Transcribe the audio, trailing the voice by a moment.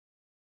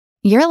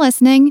You're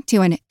listening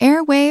to an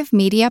Airwave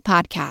Media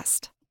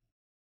Podcast.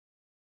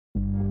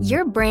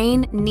 Your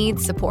brain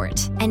needs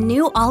support, and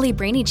new Ollie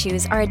Brainy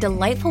Chews are a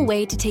delightful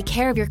way to take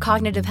care of your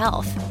cognitive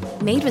health.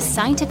 Made with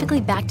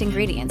scientifically backed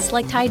ingredients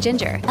like Thai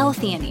ginger,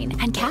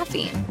 L-theanine, and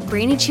caffeine,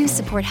 Brainy Chews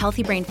support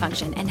healthy brain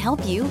function and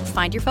help you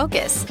find your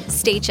focus,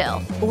 stay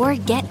chill, or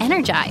get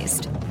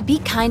energized. Be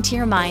kind to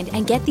your mind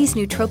and get these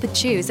nootropic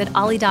chews at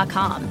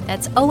ollie.com.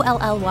 That's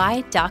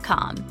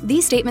OLLY.com.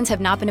 These statements have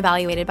not been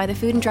evaluated by the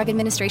Food and Drug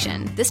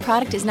Administration. This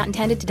product is not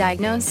intended to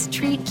diagnose,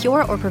 treat,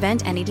 cure, or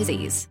prevent any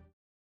disease.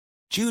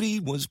 Judy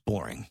was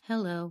boring.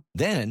 Hello.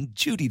 Then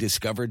Judy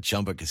discovered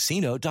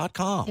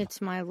ChumbaCasino.com. It's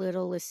my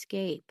little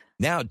escape.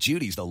 Now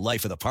Judy's the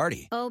life of the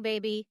party. Oh,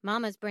 baby,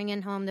 mama's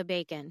bringing home the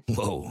bacon.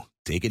 Whoa,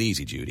 take it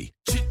easy, Judy.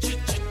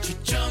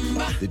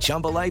 The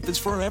Chumba life is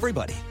for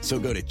everybody. So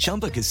go to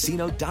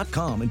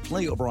ChumbaCasino.com and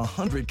play over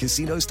 100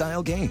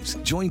 casino-style games.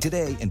 Join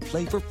today and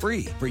play for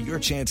free for your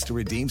chance to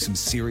redeem some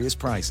serious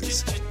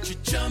prizes.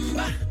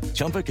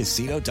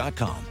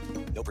 ChumbaCasino.com.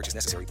 No purchase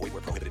necessary. Void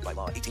where prohibited by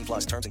law. 18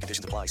 plus terms and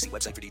conditions apply. See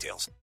website for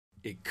details.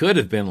 It could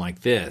have been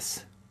like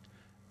this.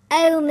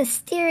 Oh,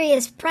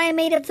 mysterious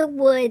primate of the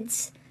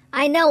woods.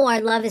 I know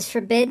our love is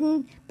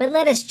forbidden, but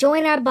let us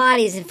join our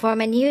bodies and form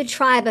a new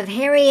tribe of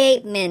hairy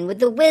ape men with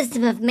the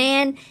wisdom of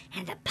man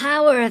and the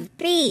power of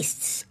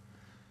beasts.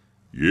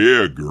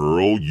 Yeah,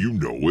 girl, you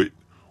know it.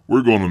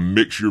 We're gonna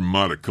mix your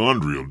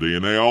mitochondrial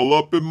DNA all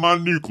up in my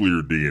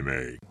nuclear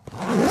DNA.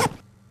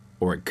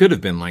 Or it could have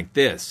been like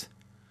this.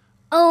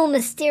 Oh,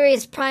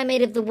 mysterious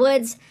primate of the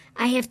woods,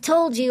 I have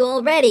told you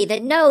already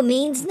that no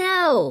means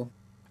no.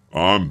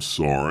 I'm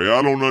sorry,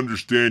 I don't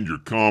understand your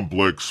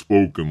complex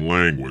spoken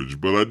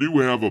language, but I do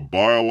have a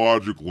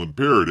biological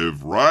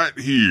imperative right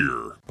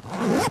here.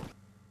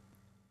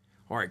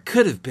 Or it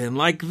could have been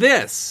like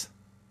this.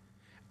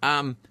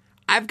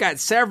 I've got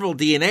several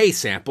DNA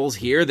samples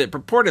here that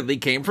purportedly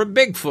came from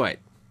Bigfoot.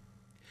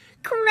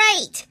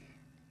 Great!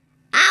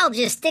 I'll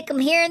just stick 'em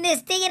here in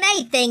this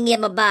DNA thing,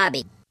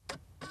 Bobby.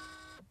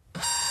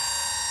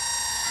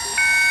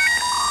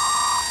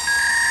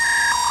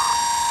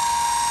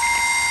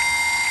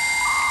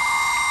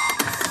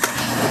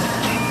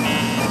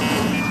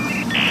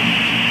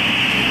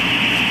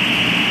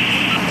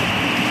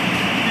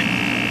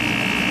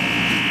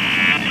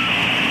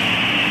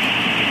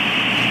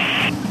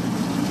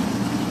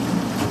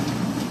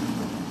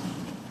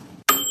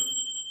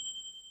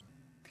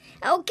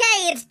 Okay,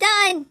 it's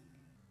done.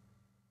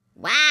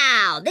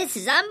 Wow, this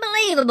is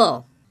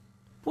unbelievable.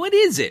 What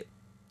is it?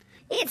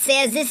 It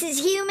says this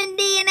is human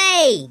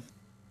DNA.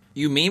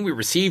 You mean we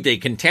received a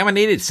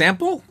contaminated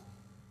sample?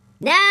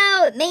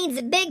 No, it means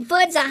that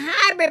Bigfoot's a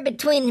hybrid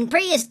between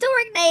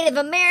prehistoric Native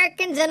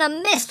Americans and a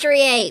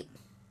mystery ape.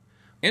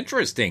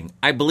 Interesting.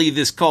 I believe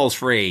this calls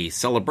for a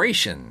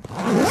celebration.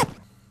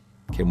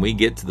 Can we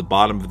get to the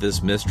bottom of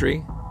this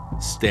mystery?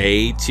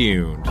 Stay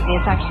tuned.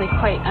 It's actually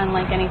quite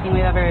unlike anything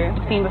we've ever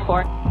seen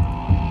before.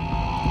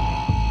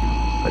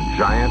 A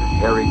giant,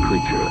 hairy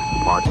creature,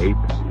 part ape,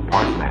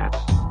 part man.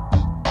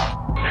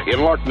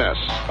 In Loch Ness,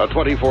 a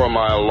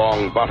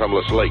 24-mile-long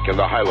bottomless lake in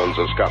the Highlands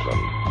of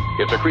Scotland.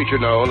 It's a creature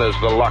known as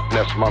the Loch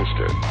Ness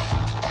Monster.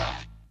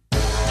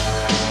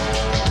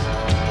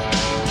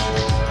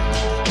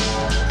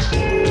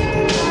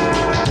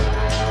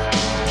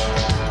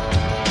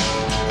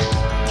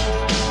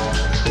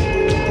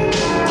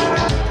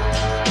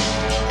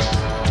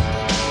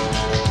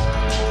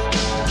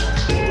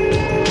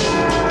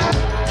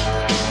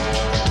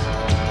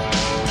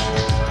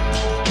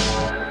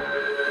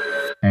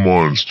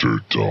 Monster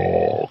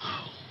Talk.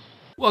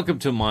 Welcome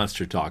to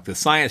Monster Talk, the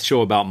science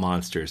show about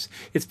monsters.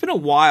 It's been a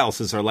while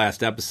since our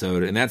last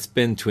episode, and that's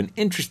been to an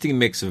interesting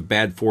mix of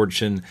bad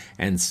fortune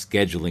and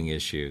scheduling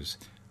issues.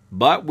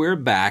 But we're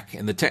back,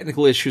 and the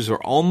technical issues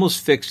are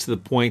almost fixed to the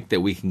point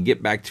that we can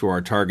get back to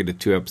our targeted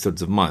 2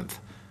 episodes a month.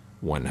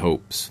 One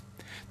hopes.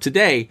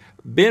 Today,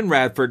 Ben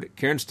Radford,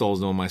 Karen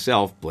Stolzno, and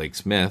myself, Blake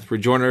Smith,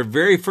 rejoin our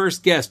very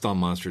first guest on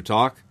Monster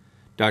Talk,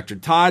 Dr.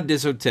 Todd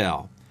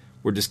Dishotel.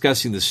 We're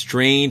discussing the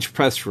strange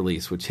press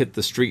release which hit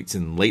the streets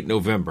in late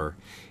November.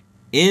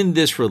 In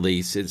this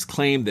release, it's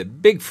claimed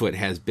that Bigfoot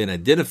has been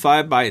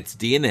identified by its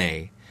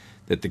DNA,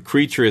 that the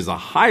creature is a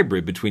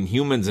hybrid between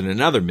humans and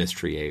another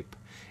mystery ape,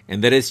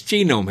 and that its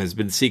genome has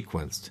been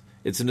sequenced.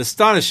 It's an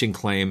astonishing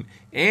claim,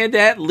 and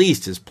at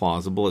least as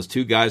plausible as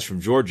 2 guys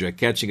from Georgia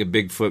catching a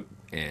Bigfoot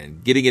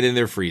and getting it in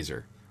their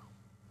freezer.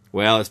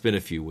 Well, it's been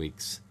a few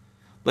weeks.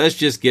 Let's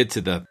just get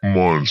to the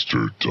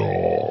Monster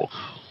Talk.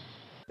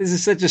 This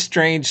is such a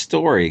strange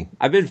story.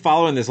 I've been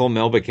following this whole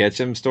Melba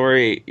Ketchum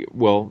story,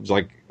 well,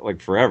 like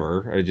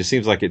forever. It just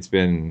seems like it's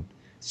been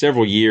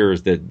several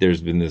years that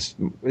there's been this,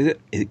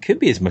 it could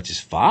be as much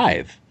as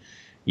 5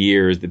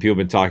 years that people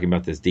have been talking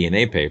about this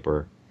DNA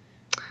paper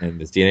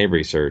and this DNA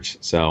research.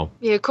 So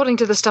yeah, according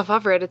to the stuff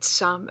I've read,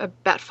 it's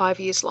about 5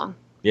 years long.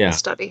 Yeah, the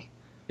study.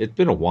 It's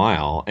been a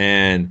while,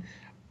 and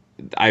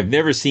I've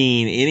never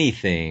seen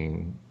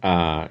anything,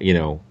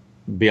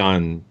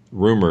 beyond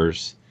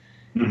rumors.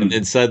 Mm-hmm. And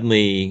then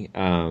suddenly,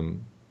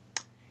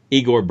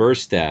 Igor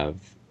Burstev,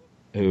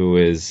 who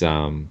is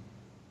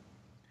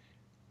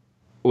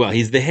well,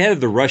 he's the head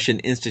of the Russian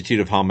Institute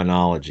of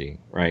Hominology,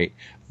 right?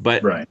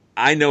 But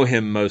I know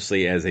him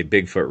mostly as a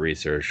Bigfoot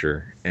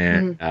researcher,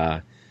 and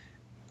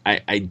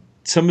I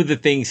some of the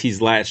things he's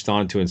latched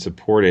onto and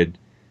supported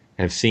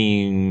have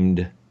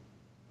seemed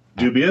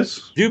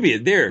dubious.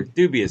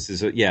 Dubious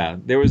is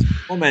there was a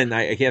woman,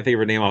 I can't think of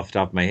her name off the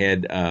top of my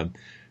head,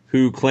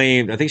 who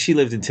claimed, I think she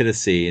lived in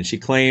Tennessee, and she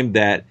claimed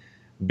that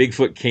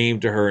Bigfoot came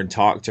to her and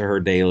talked to her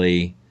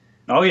daily.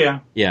 Oh yeah,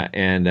 yeah,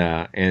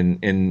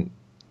 and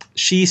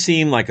she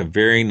seemed like a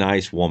very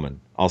nice woman.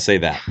 I'll say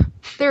that.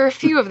 There are a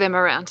few of them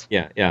around.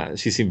 Yeah.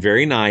 She seemed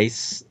very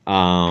nice.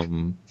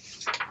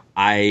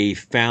 I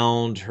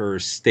found her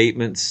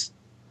statements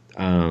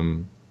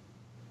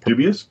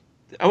dubious.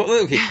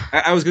 Oh, okay.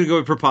 I was going to go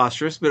with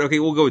preposterous, but okay,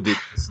 we'll go with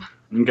dubious.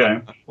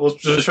 Okay, we'll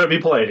just try to be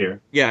polite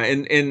here. Yeah,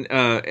 and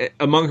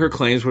among her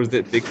claims was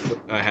that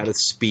Bigfoot had a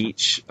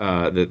speech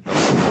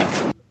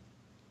that.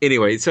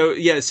 Anyway, so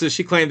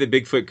she claimed that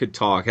Bigfoot could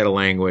talk, had a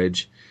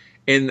language.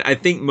 And I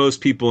think most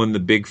people in the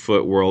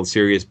Bigfoot world,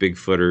 serious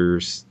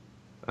Bigfooters,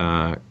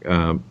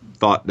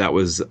 thought that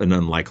was an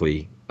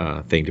unlikely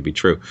thing to be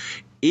true.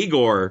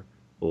 Igor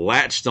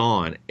latched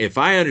on. If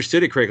I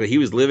understood it correctly, he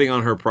was living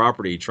on her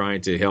property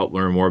trying to help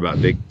learn more about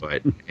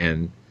Bigfoot.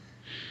 And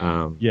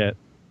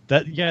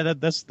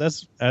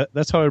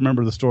that's how I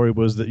remember the story,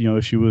 was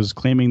that she was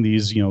claiming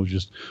these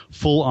just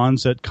full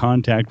onset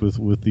contact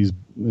with these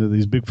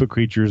Bigfoot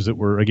creatures that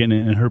were again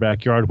in her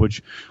backyard,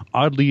 which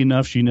oddly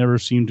enough she never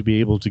seemed to be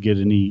able to get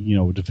any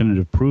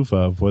definitive proof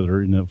of,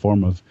 whether in the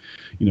form of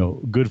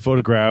good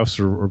photographs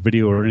or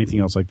video or anything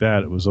else like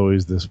that. It was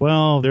always this,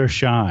 well, they're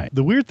shy.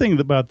 The weird thing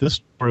about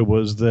this story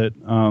was that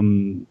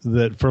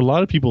that for a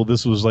lot of people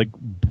this was like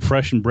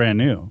fresh and brand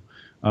new.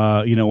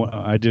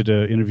 I did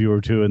an interview or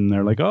two, and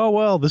they're like, "Oh,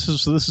 well, this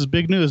is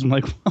big news." I'm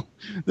like, "Well,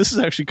 this is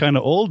actually kind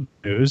of old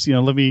news."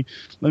 Let me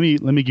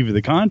give you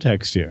the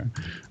context here.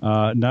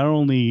 Not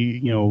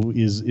only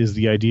is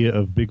the idea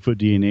of Bigfoot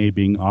DNA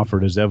being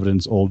offered as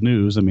evidence old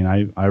news. I mean,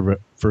 I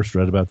first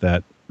read about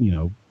that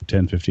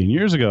 10, 15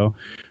 years ago.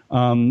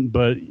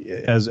 But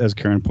as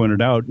Karen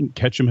pointed out,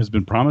 Ketchum has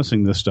been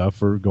promising this stuff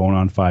for going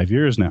on 5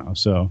 years now.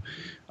 So.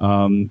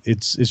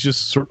 It's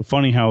just sort of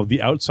funny how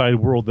the outside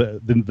world, the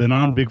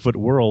non-Bigfoot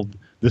world,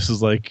 this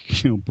is like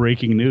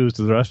breaking news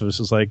to the rest of us.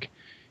 It's like,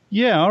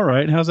 yeah, all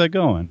right, how's that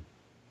going?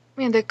 I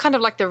mean, they're kind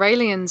of like the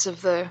Raelians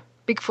of the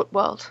Bigfoot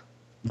world.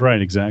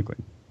 Right, exactly.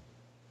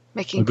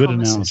 Making a good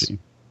promises. Analogy.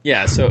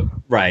 Yeah. So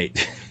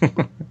right.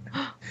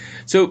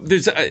 So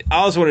there's. I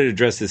also wanted to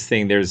address this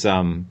thing. There's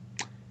been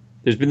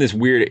this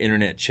weird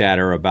internet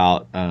chatter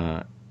about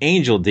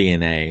angel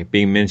DNA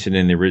being mentioned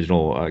in the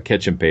original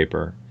Ketchum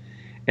paper.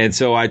 And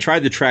so I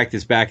tried to track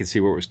this back and see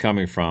where it was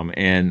coming from.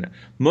 And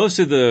most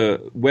of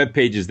the web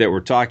pages that were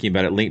talking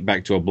about it linked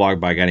back to a blog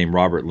by a guy named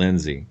Robert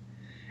Lindsay.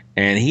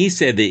 And he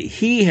said that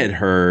he had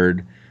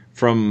heard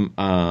from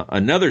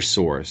another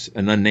source,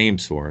 an unnamed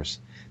source,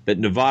 that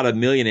Nevada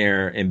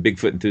millionaire and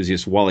Bigfoot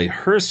enthusiast Wally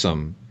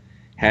Hersom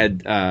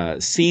had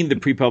seen the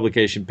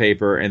pre-publication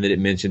paper and that it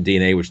mentioned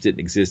DNA, which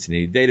didn't exist in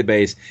any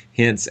database,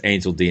 hence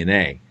angel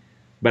DNA.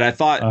 But I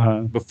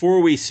thought before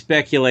we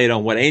speculate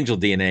on what angel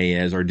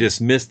DNA is or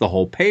dismiss the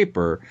whole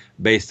paper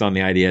based on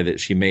the idea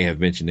that she may have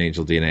mentioned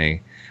angel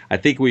DNA, I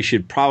think we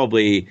should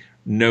probably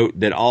note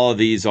that all of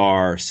these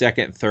are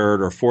second,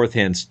 third, or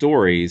fourth-hand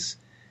stories,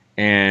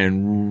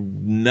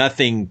 and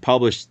nothing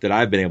published that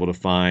I've been able to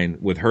find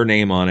with her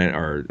name on it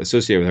or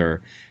associated with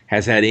her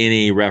has had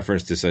any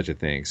reference to such a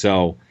thing.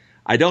 So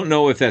I don't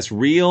know if that's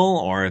real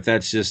or if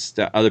that's just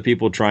other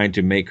people trying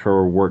to make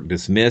her work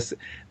dismiss.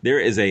 There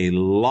is a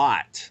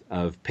lot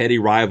of petty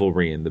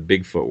rivalry in the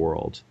Bigfoot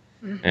world,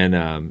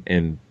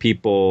 and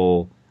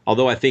people.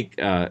 Although I think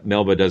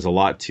Melba does a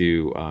lot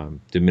to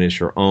diminish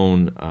her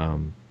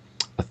own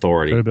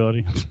authority,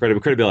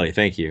 credibility.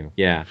 Thank you.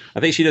 Yeah,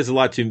 I think she does a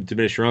lot to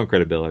diminish her own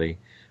credibility.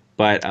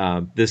 But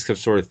this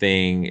sort of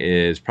thing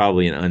is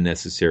probably an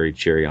unnecessary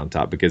cherry on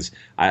top because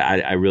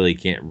I really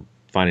can't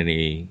find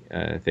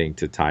anything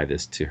to tie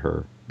this to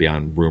her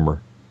beyond rumor.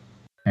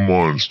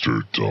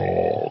 Monster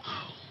Talk.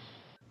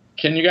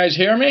 Can you guys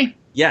hear me?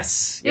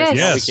 Yes, we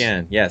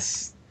can.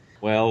 Yes.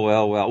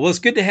 Well, it's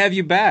good to have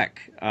you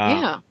back.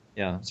 Yeah,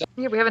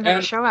 we haven't had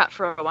a show out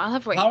for a while,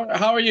 have we?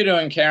 How are you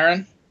doing,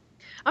 Karen?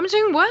 I'm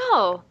doing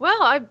well.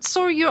 Well, I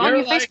saw you on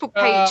your Facebook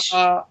page.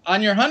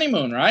 On your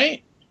honeymoon,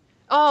 right?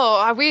 Oh,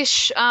 I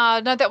wish.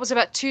 No, that was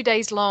about 2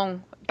 days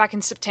long. Back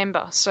in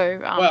September, so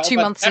 2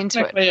 months into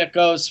it. Technically, it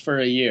goes for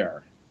a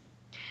year.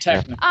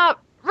 Technically.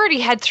 Already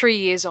had 3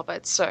 years of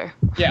it, so.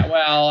 Yeah,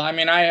 well, I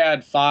mean, I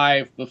had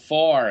 5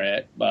 before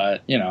it,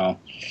 but, Yeah.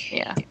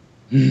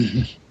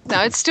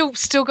 No, it's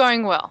still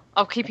going well.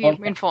 I'll keep you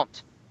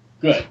informed.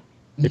 Good.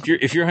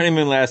 If your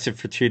honeymoon lasted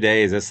for 2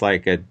 days, that's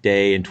like a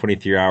day and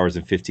 23 hours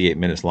and 58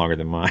 minutes longer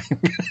than mine.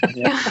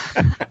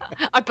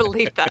 I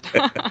believe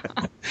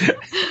that.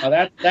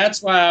 Well,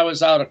 that's why I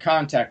was out of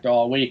contact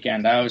all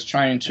weekend. I was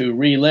trying to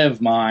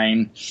relive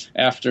mine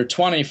after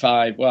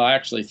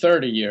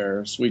 30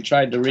 years. We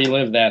tried to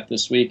relive that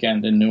this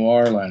weekend in New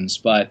Orleans,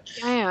 but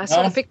I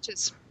saw the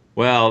pictures.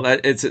 Well,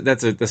 that's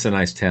a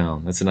nice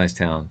town. That's a nice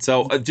town.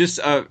 So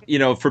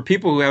for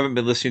people who haven't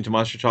been listening to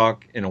Monster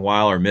Talk in a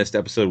while or missed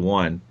episode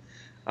 1,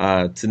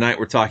 tonight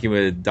we're talking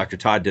with Dr.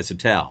 Todd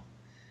Disotell.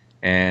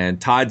 And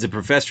Todd's a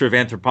professor of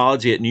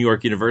anthropology at New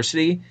York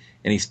University,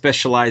 and he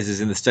specializes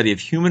in the study of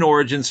human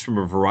origins from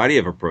a variety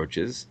of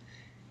approaches.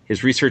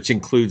 His research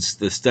includes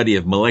the study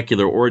of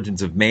molecular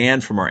origins of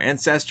man from our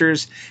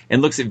ancestors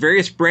and looks at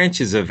various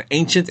branches of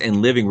ancient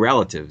and living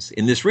relatives.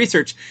 In this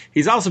research,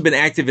 he's also been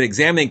active in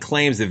examining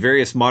claims that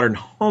various modern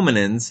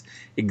hominins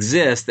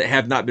exist that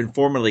have not been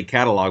formally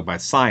cataloged by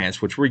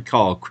science, which we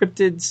call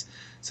cryptids,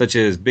 such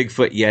as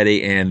Bigfoot,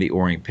 Yeti, and the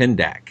Orang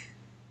Pindak.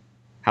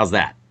 How's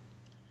that?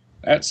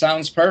 That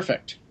sounds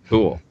perfect.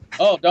 Cool.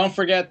 Oh, don't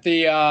forget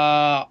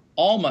the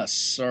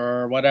Almas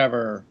or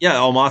whatever. Yeah,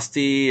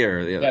 Almasti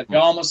or the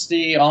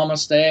Almasti,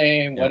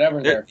 Almaste,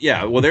 whatever.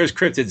 Well, there's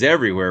cryptids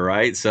everywhere,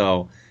 right?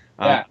 So,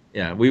 Have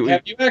you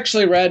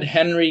actually read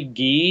Henry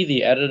Gee,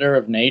 the editor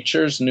of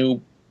Nature's new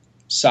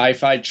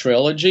sci-fi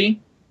trilogy?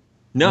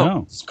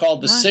 No. It's called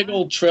the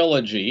Sigil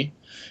Trilogy.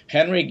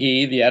 Henry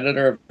Gee, the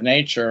editor of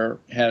Nature,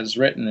 has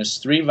written this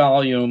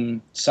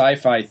 3-volume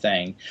sci-fi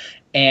thing,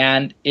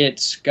 and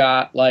it's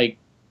got like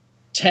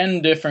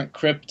 10 different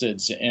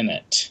cryptids in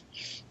it.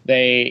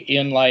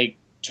 In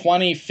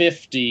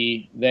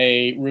 2050,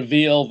 they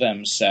reveal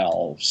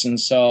themselves. And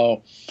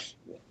so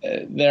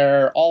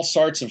there are all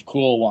sorts of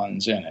cool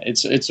ones in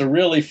it. It's a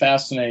really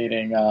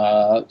fascinating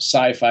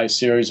sci-fi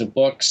series of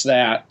books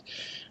that,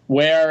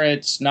 where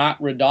it's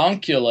not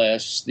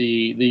redonkulous,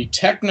 the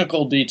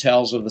technical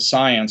details of the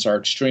science are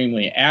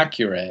extremely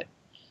accurate.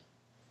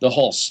 The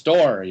whole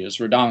story is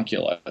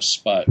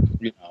redonkulous, but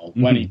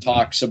when he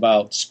talks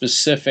about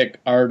specific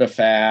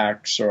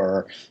artifacts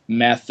or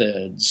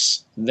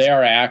methods,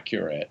 they're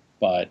accurate.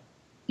 But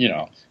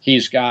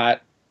he's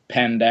got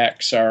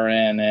Pendeks are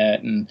in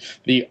it, and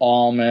the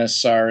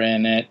Almas are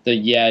in it, the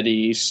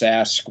Yeti,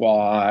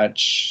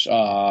 Sasquatch,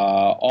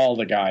 all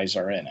the guys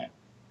are in it.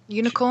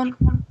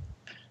 Unicorn?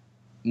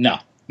 No.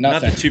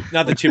 Nothing.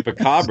 Not the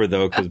chupacabra,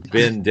 though, because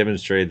Ben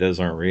demonstrated those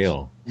aren't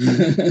real.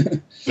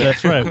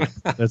 That's right.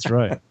 That's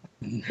right.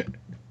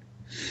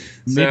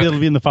 Maybe it'll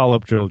be in the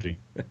follow-up trilogy.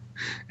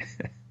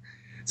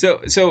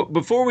 So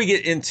before we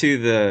get into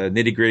the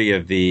nitty-gritty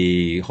of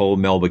the whole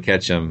Melba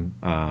Ketchum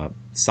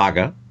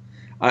saga,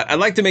 I'd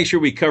like to make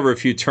sure we cover a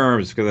few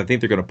terms because I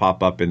think they're going to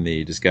pop up in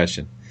the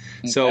discussion.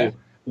 Okay. So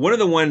one of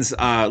the ones,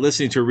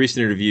 listening to a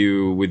recent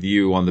interview with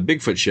you on the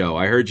Bigfoot show,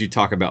 I heard you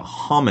talk about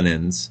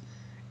hominins.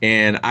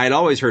 And I'd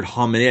always heard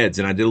hominids,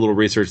 and I did a little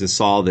research and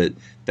saw that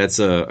that's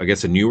I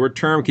guess a newer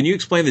term. Can you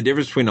explain the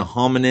difference between a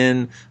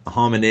hominin, a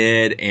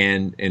hominid,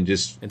 and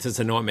since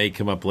I know it may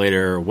come up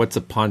later, what's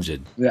a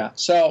pongid? Yeah.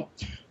 So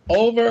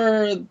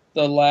over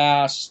the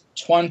last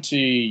 20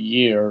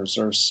 years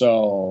or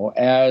so,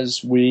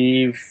 as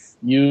we've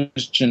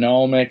used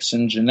genomics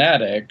and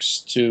genetics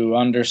to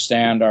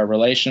understand our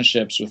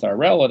relationships with our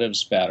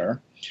relatives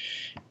better,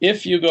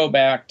 if you go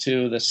back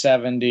to the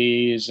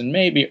 70s and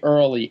maybe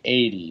early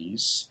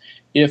 80s,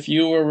 if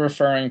you were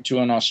referring to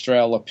an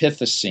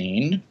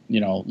Australopithecine,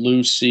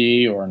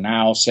 Lucy, or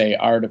now say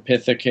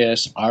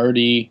Ardipithecus,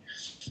 Artie,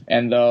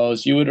 and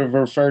those, you would have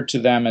referred to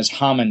them as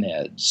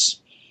hominids.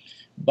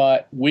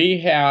 But we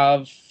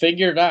have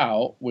figured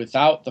out,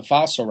 without the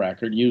fossil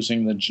record,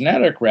 using the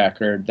genetic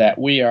record, that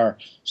we are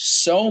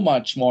so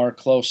much more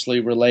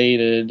closely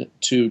related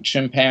to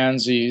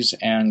chimpanzees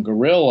and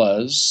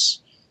gorillas,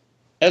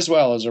 as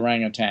well as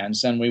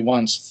orangutans, than we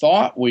once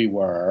thought we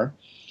were.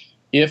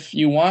 If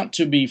you want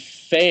to be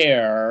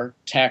fair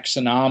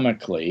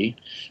taxonomically,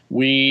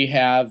 we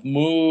have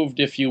moved,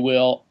 if you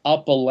will,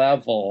 up a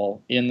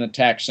level in the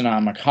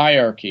taxonomic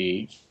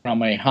hierarchy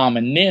from a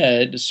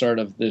hominid, sort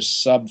of this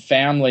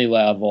subfamily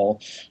level,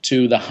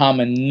 to the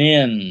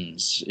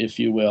hominins, if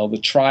you will, the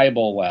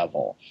tribal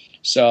level.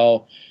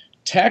 So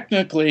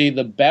technically,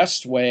 the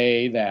best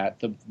way that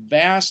the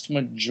vast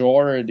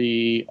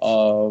majority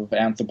of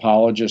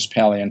anthropologists,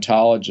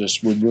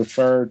 paleontologists would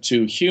refer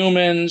to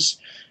humans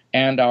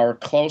and our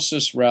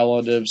closest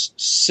relatives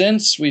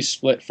since we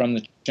split from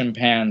the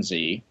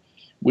chimpanzee,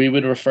 we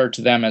would refer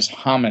to them as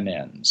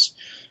hominins.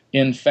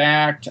 In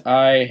fact,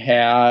 I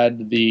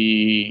had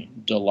the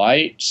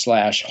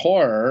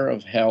delight/horror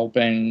of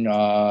helping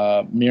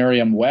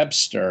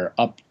Merriam-Webster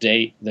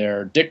update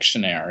their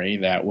dictionary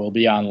that will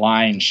be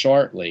online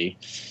shortly,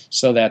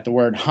 so that the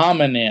word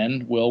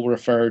hominin will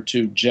refer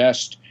to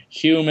just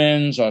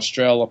humans,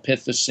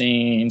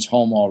 Australopithecines,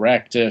 Homo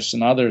erectus,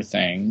 and other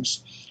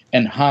things,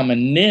 and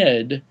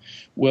hominid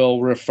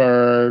will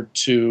refer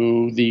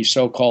to the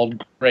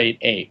so-called great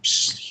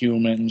apes,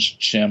 humans,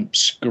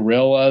 chimps,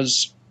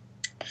 gorillas,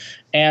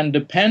 and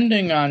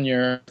depending on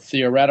your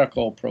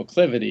theoretical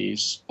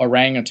proclivities,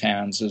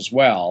 orangutans as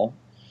well.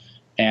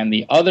 And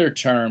the other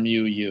term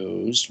you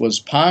used was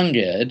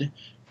pongid,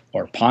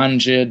 or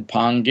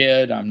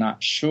pongid, I'm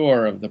not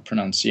sure of the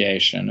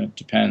pronunciation. It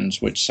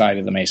depends which side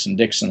of the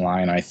Mason-Dixon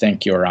line I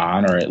think you're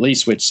on, or at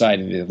least which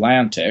side of the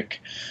Atlantic,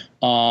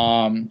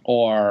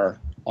 or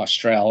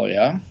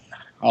Australia.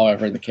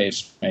 however the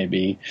case may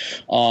be.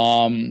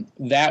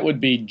 That would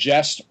be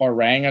just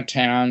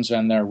orangutans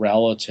and their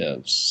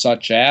relatives,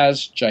 such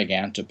as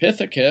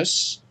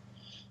Gigantopithecus,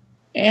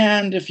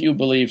 and if you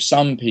believe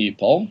some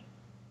people,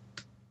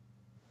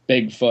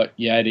 Bigfoot,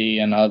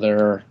 Yeti, and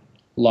other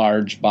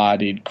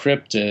large-bodied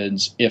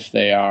cryptids if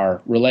they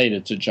are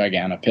related to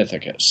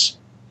Gigantopithecus.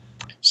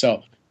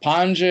 So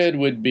Pongid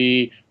would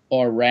be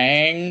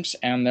orangs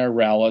and their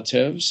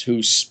relatives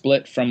who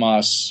split from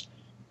us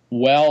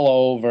well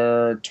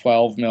over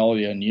 12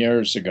 million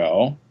years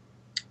ago.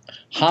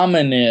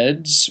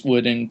 Hominids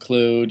would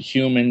include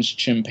humans,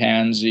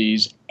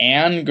 chimpanzees,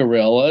 and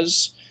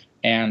gorillas,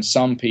 and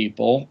some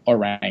people,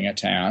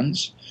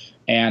 orangutans.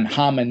 And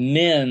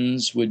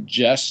hominins would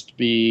just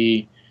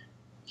be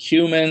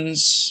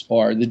humans,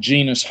 or the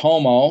genus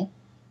Homo,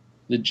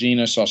 the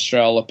genus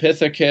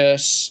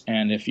Australopithecus,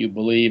 and if you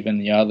believe in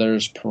the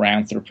others,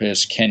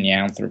 Paranthropus,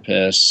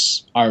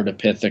 Kenyanthropus,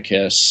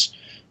 Ardipithecus,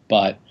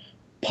 but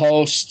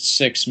post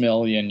 6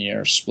 million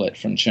year split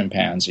from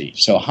chimpanzee.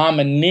 So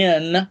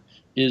hominin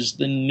is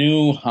the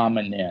new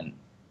hominin,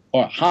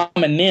 or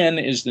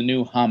hominin is the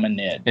new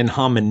hominid. And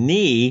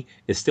hominy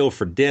is still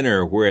for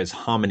dinner, whereas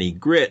hominy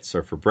grits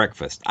are for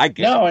breakfast. I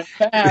get No, it.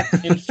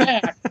 in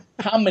fact,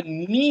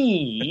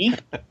 hominy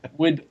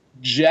would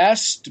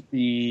just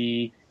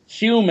be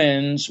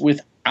humans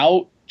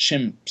without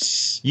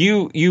chimps.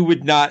 You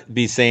would not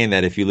be saying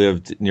that if you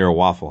lived near a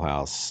Waffle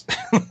House.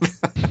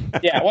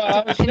 Yeah, well,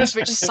 I was just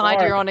which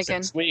side you're on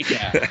again. this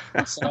weekend.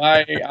 So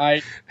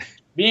I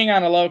being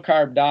on a low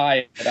carb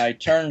diet, I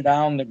turned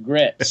down the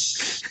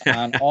grits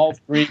on all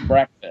 3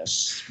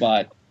 breakfasts.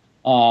 But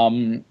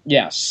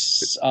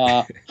yes,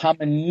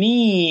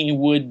 hominy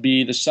would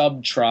be the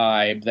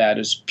subtribe that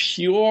is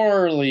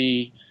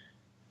purely,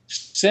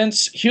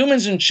 since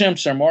humans and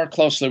chimps are more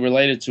closely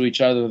related to each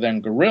other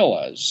than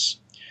gorillas,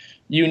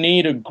 you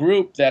need a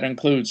group that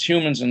includes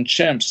humans and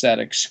chimps that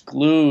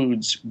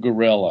excludes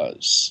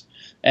gorillas.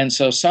 And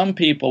so some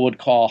people would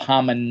call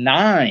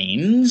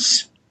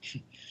hominines,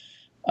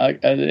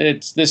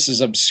 this is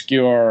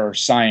obscure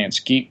science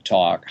geek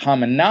talk,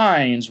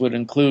 hominines would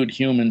include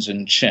humans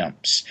and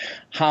chimps.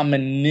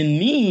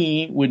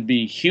 Hominini would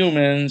be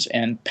humans,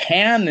 and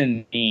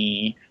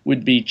panini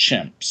would be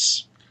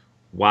chimps.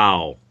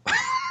 Wow.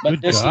 But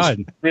Good this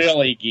God. is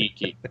really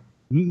geeky.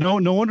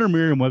 No wonder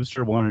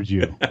Merriam-Webster wanted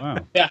you.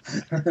 Wow. Yeah.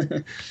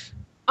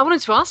 I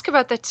wanted to ask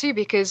about that too,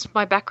 because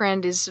my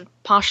background is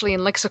partially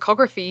in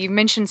lexicography. You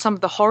mentioned some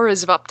of the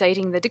horrors of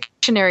updating the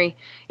dictionary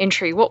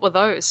entry. What were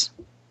those?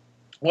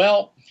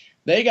 Well,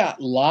 they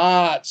got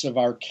lots of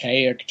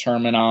archaic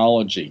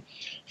terminology.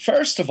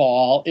 First of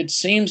all, it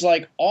seems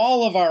like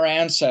all of our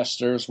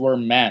ancestors were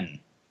men.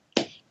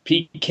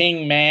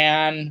 Peking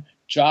man,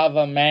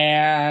 Java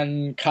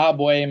man,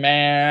 Kabwe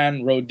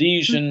man,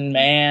 Rhodesian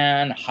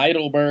man,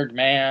 Heidelberg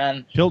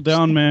man.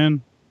 Piltdown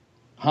man.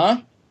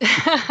 Huh?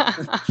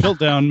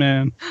 Piltdown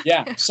man.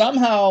 Yeah,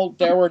 somehow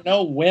there were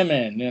no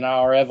women in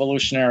our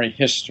evolutionary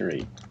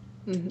history.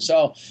 Mm-hmm.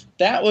 So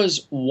that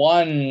was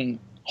one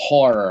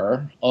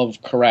horror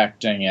of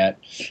correcting it.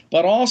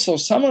 But also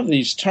some of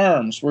these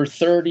terms were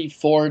 30,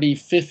 40,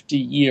 50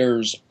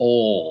 years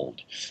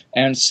old.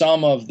 And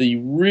some of the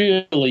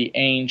really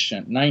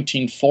ancient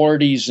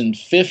 1940s and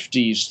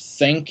 50s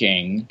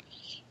thinking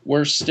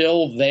were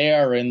still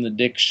there in the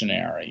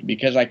dictionary,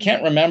 because I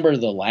can't remember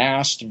the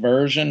last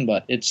version,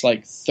 but it's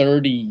like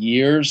 30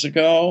 years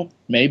ago,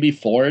 maybe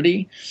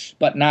 40,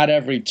 but not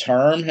every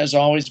term has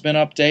always been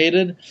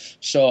updated.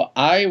 So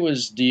I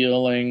was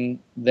dealing,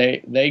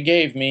 they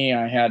gave me,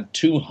 I had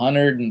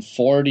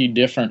 240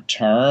 different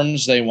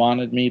terms they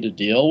wanted me to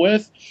deal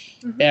with,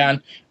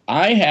 and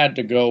I had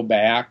to go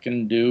back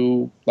and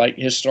do like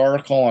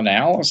historical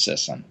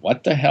analysis on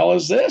what the hell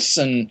is this,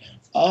 and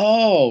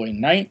oh, in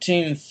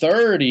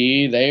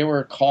 1930, they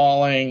were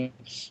calling,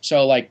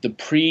 so like the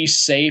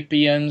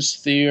pre-sapiens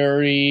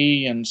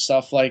theory and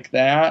stuff like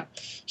that.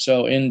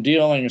 So in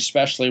dealing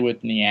especially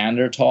with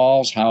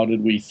Neanderthals, how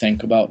did we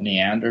think about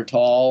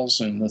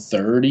Neanderthals in the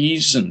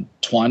 30s and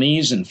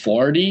 20s and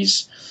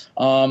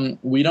 40s?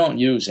 We don't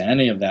use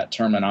any of that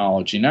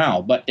terminology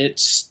now, but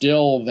it's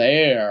still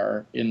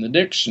there in the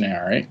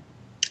dictionary.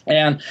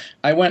 And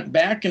I went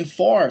back and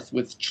forth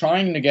with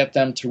trying to get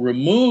them to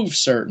remove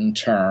certain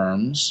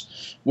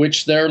terms,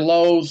 which they're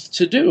loath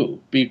to do,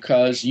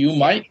 because you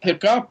might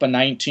pick up a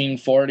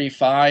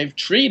 1945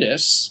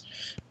 treatise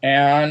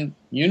and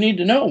you need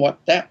to know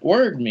what that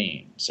word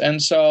means.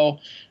 And so,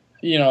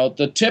 you know,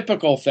 the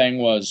typical thing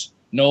was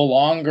no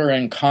longer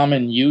in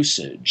common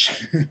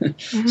usage.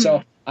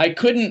 So I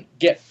couldn't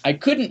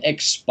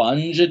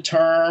expunge a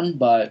term,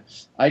 but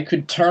I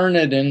could turn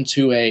it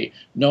into a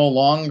no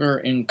longer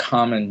in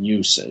common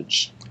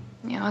usage.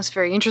 Yeah, that's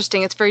very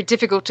interesting. It's very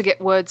difficult to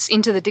get words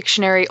into the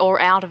dictionary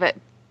or out of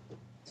it.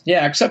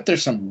 Yeah, except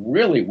there's some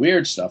really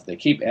weird stuff they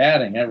keep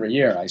adding every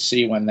year. I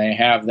see when they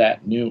have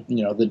that new,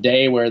 the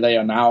day where they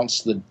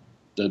announce the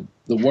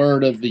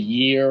word of the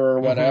year or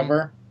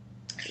whatever.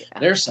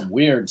 There's some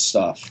weird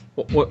stuff.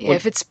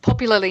 If it's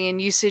popularly in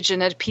usage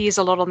and it appears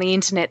a lot on the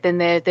internet, then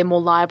they're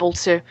more liable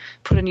to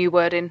put a new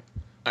word in.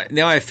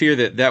 Now I fear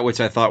that which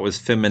I thought was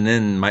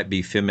feminine might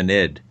be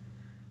feminid.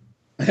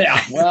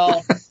 Yeah,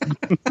 well,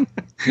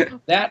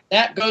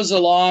 that goes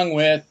along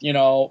with,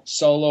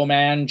 Solo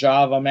Man,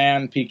 Java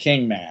Man,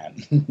 Peking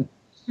Man.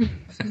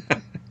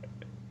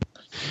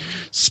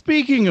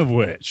 Speaking of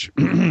which,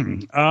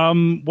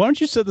 why don't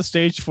you set the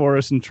stage for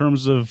us in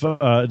terms of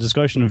a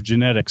discussion of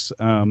genetics,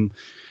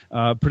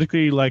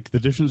 particularly like the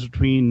difference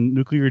between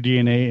nuclear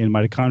DNA and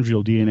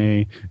mitochondrial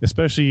DNA,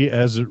 especially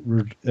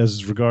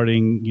as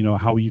regarding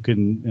how you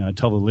can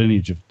tell the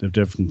lineage of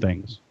different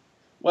things.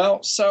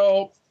 Well,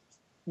 so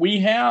we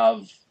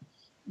have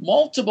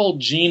multiple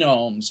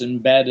genomes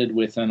embedded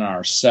within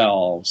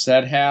ourselves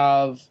that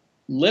have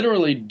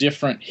literally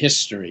different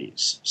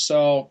histories.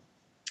 So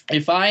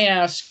if I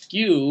ask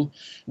you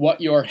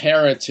what your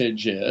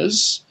heritage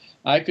is,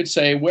 I could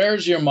say,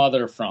 where's your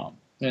mother from?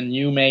 And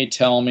you may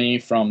tell me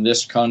from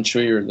this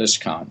country or this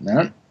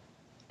continent.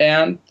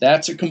 And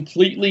that's a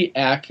completely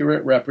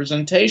accurate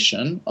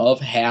representation of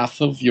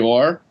half of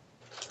your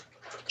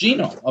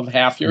genome, of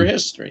half your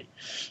history.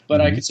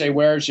 But I could say,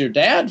 where's your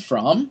dad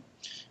from?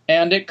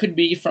 And it could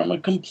be from a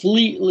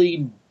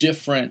completely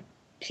different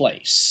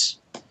place.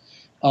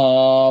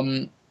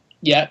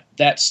 Yet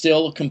that's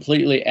still a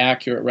completely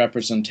accurate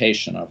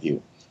representation of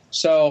you.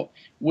 So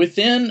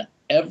within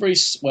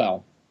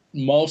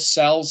most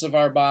cells of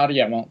our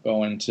body, I won't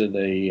go into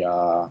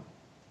the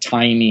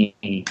tiny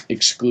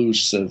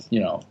exclusive,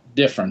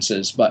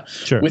 differences, but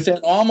sure. Within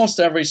almost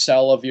every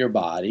cell of your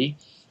body,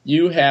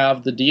 you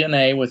have the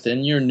DNA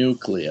within your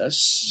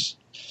nucleus.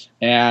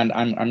 And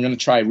I'm going to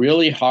try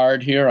really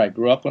hard here. I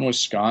grew up in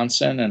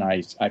Wisconsin, and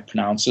I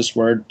pronounce this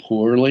word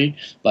poorly,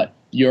 but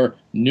your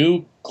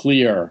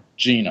nuclear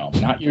genome,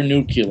 not your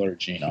nuclear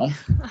genome.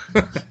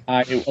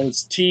 I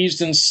was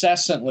teased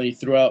incessantly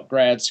throughout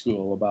grad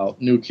school about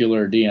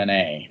nuclear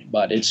DNA,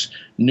 but it's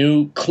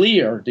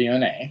nuclear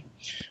DNA.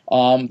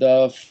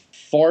 The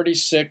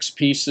 46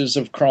 pieces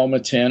of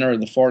chromatin, or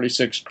the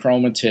 46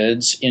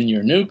 chromatids in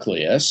your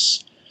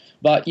nucleus,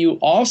 but you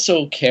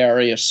also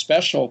carry a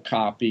special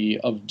copy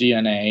of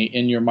DNA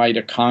in your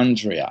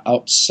mitochondria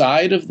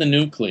outside of the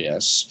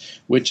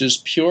nucleus, which is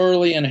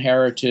purely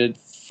inherited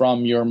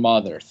from your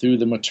mother through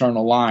the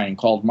maternal line,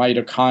 called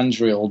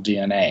mitochondrial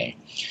DNA.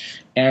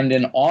 And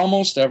in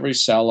almost every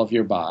cell of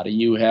your body,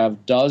 you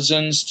have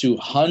dozens to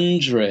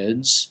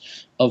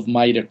hundreds of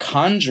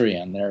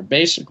mitochondria in there.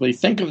 Basically,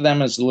 think of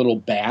them as little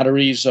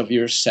batteries of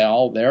your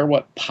cell. They're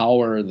what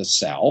power the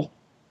cell.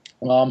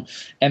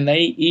 And they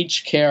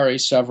each carry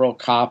several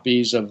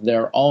copies of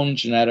their own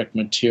genetic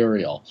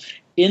material,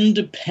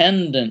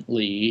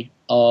 independently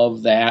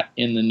of that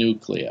in the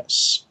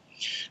nucleus.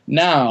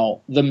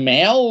 Now, the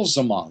males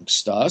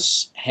amongst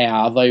us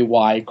have a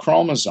Y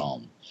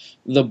chromosome,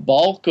 the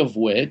bulk of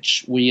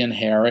which we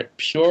inherit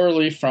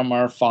purely from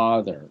our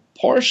father.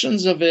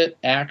 Portions of it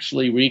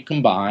actually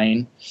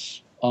recombine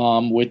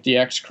with the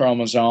X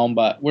chromosome,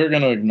 but we're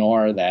going to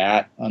ignore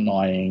that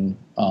annoying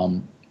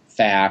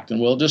fact, and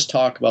we'll just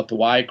talk about the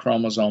Y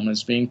chromosome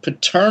as being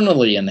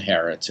paternally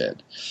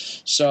inherited.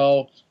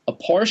 So a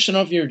portion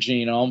of your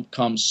genome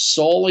comes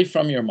solely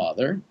from your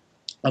mother,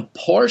 a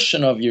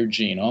portion of your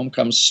genome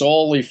comes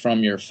solely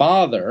from your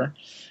father,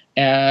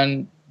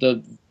 and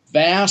the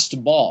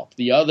vast bulk,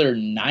 the other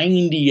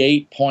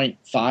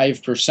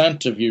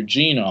 98.5% of your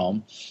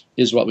genome,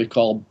 is what we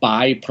call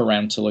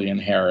biparentally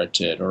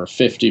inherited, or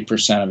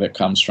 50% of it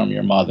comes from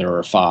your mother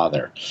or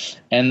father.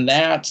 And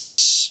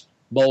that's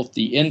both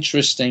the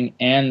interesting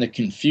and the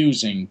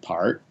confusing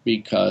part,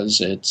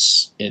 because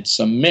it's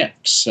a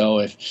mix. So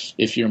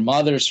if your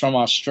mother's from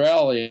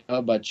Australia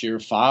but your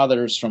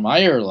father's from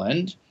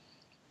Ireland,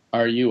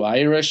 are you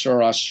Irish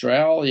or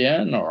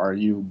Australian, or are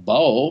you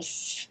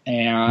both?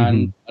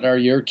 And what are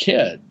your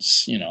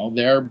kids?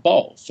 They're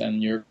both.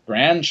 And your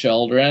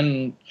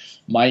grandchildren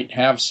might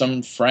have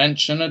some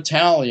French and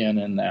Italian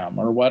in them,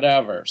 or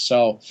whatever.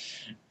 So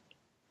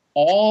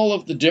all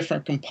of the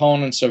different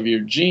components of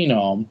your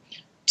genome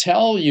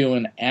tell you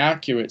an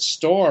accurate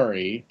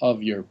story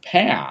of your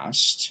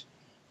past.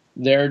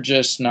 They're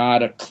just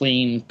not a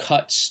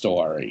clean-cut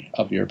story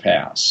of your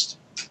past.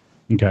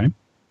 Okay.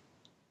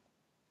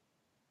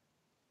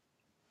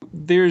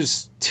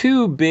 There's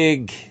two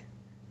big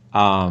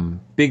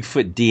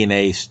Bigfoot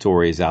DNA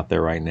stories out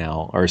there right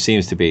now, or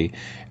seems to be.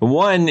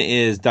 One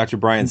is Dr.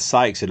 Brian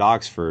Sykes at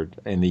Oxford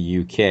in the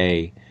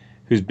UK,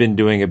 who's been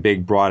doing a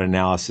big, broad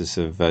analysis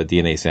of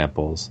DNA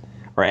samples.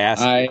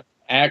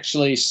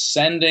 Actually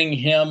sending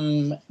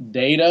him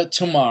data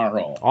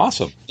tomorrow.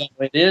 Awesome. So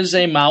it is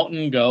a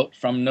mountain goat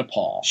from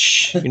Nepal.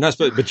 You're not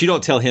supposed, but you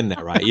don't tell him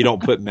that, right? You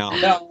don't put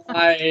mountain. No,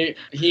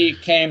 he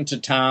came to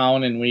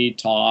town and we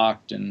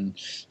talked, and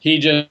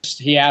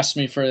he asked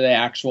me for the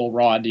actual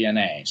raw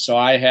DNA. So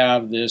I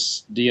have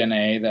this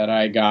DNA that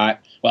I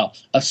got,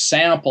 a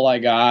sample I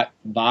got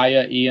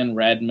via Ian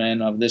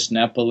Redman of this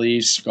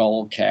Nepalese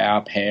skull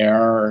cap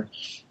hair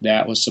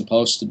that was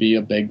supposed to be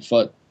a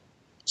Bigfoot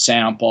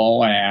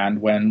sample,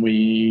 and when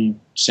we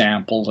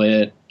sampled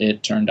it,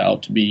 it turned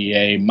out to be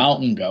a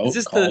mountain goat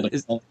called a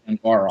Himalayan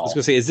I was going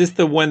to say, is this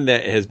the one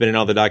that has been in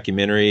all the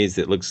documentaries?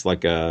 It looks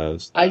like a...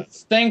 I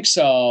think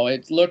so.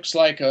 It looks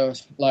like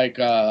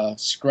a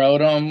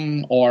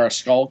scrotum or a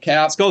skull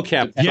cap. Skull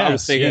cap. Yes, I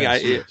was thinking.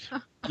 Yes.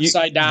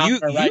 Upside down.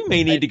 You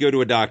may need to go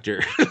to a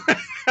doctor.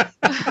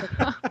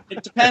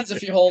 It depends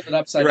if you hold it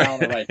upside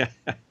down or right.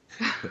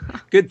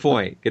 Good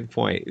point.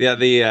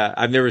 Yeah,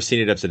 I've never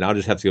seen it upside down. I'll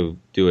just have to go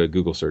do a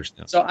Google search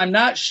now. So I'm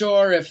not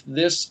sure if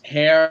this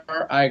hair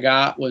I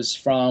got was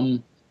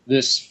from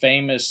this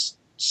famous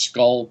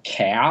skull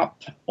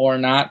cap or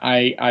not.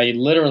 I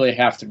literally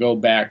have to go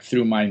back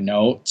through my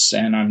notes,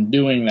 and I'm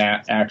doing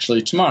that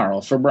actually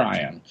tomorrow for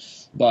Brian.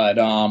 But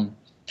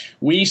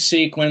we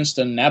sequenced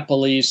a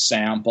Nepalese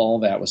sample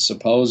that was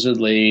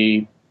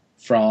supposedly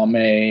from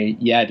a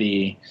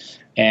Yeti,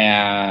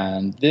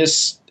 and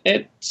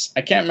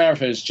I can't remember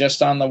if it was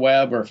just on the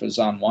web or if it was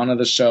on one of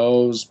the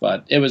shows,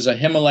 but it was a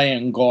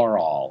Himalayan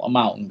goral, a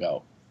mountain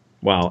goat.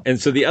 Wow. And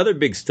so the other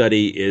big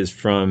study is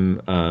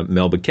from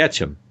Melba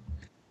Ketchum.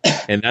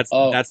 And that's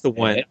the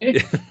one.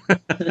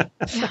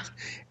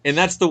 And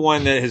that's the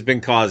one that has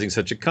been causing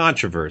such a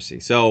controversy.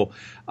 So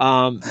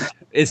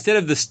instead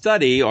of the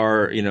study,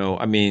 or, I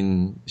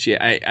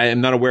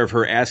am not aware of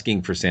her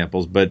asking for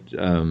samples, but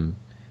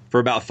for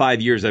about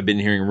 5 years I've been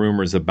hearing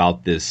rumors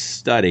about this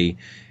study.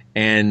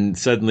 And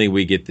suddenly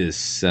we get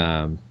this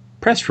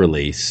press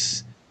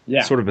release,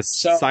 sort of a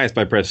science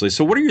by press release.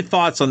 So what are your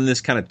thoughts on this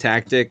kind of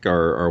tactic,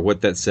 or what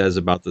that says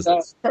about this?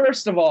 So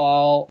first of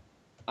all,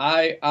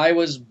 I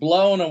was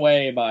blown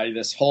away by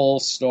this whole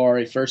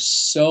story for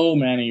so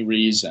many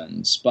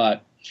reasons.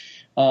 But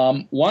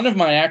one of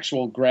my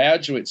actual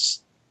graduate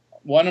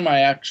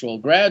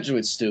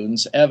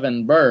students,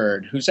 Evan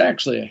Bird, who's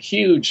actually a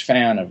huge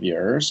fan of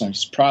yours, and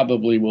he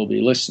probably will be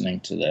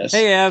listening to this.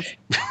 Hey, Ev.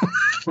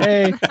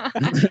 Hey.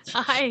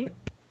 Hi.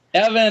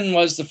 Evan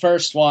was the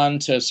first one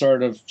to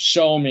sort of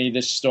show me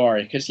this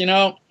story because,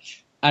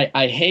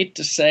 I hate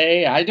to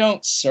say I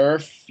don't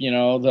surf,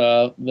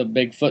 the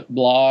Bigfoot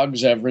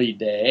blogs every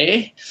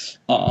day,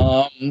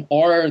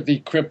 or the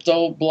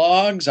crypto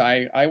blogs.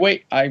 I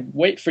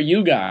wait for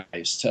you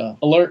guys to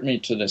alert me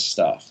to this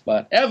stuff.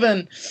 But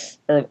Evan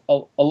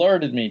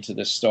alerted me to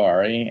this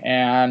story,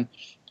 and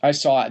I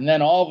saw it, and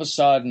then all of a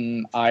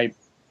sudden I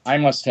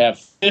must have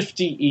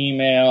 50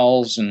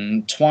 emails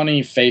and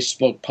 20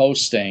 Facebook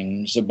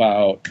postings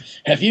about,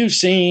 have you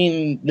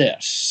seen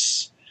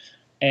this?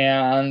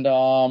 And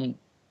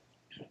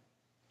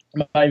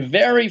my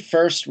very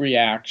first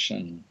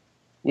reaction,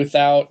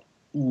 without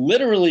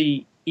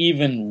literally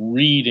even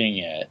reading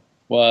it,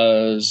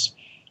 was,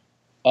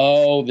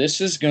 oh, this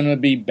is going to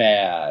be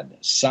bad.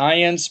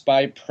 Science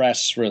by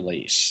press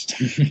release.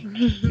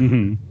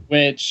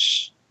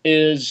 Which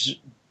is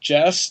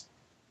just,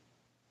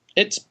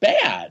 it's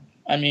bad.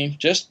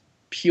 Just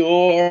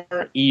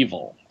pure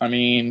evil.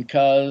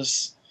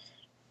 Because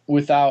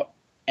without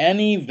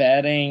any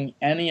vetting,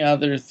 any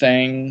other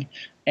thing.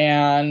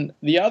 And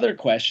the other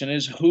question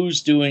is,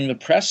 who's doing the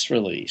press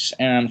release?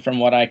 And from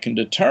what I can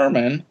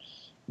determine,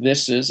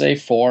 this is a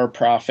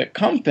for-profit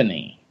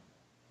company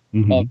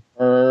of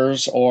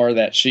hers, or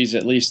that she's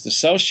at least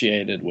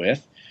associated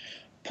with,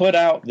 put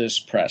out this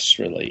press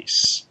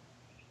release.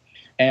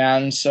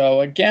 And so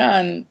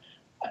again,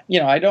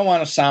 I don't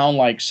want to sound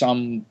like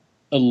some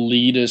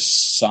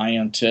elitist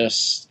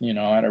scientist,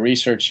 at a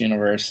research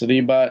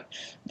university, but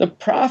the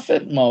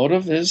profit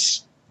motive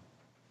is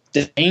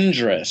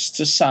dangerous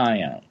to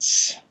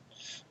science.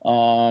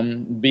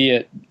 Be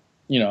it,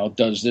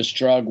 does this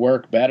drug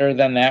work better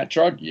than that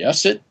drug?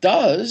 Yes, it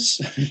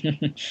does.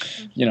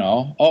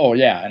 Oh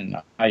yeah, and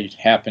I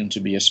happen to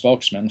be a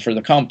spokesman for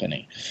the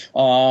company.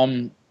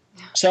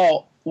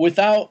 So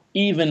without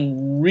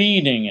even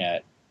reading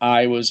it,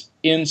 I was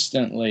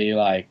instantly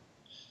like,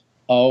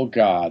 oh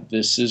God,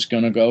 this is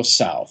going to go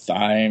south.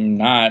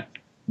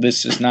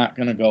 This is not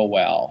going to go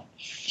well.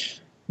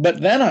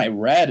 But then I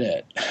read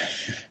it,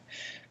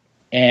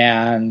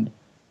 and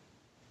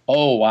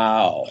oh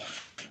wow,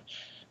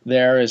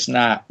 there is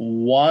not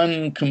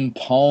one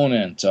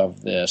component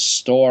of this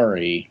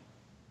story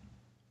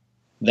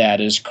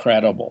that is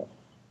credible.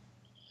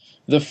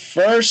 The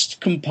first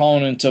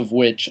component of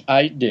which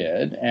I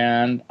did,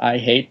 and I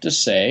hate to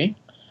say,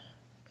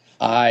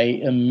 I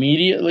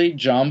immediately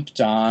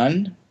jumped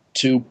on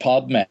to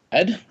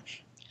PubMed,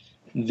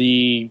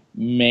 the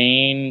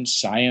main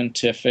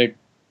scientific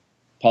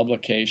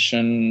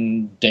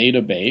publication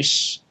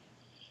database,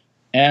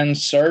 and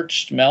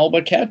searched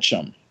Melba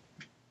Ketchum,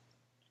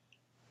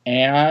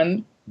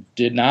 and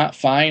did not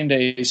find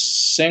a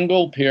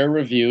single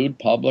peer-reviewed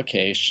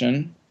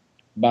publication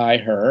by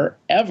her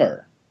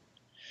ever.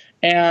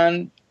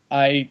 And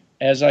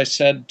as I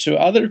said to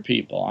other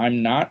people,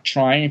 I'm not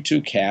trying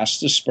to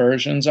cast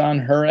aspersions on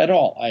her at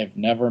all. I've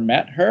never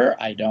met her.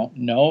 I don't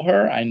know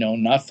her. I know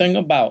nothing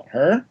about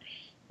her.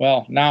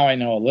 Well, now I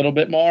know a little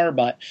bit more,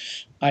 but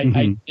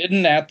I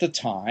didn't at the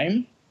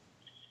time.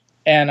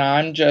 And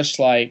I'm just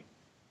like,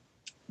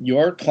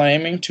 you're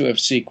claiming to have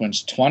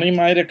sequenced 20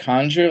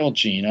 mitochondrial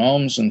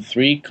genomes and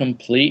 3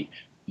 complete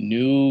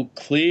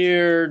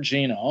nuclear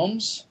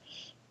genomes,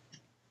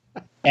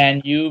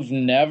 and you've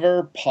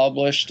never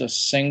published a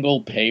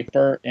single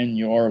paper in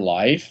your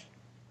life.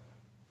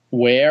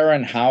 Where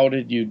and how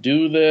did you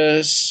do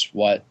this?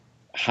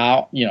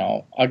 How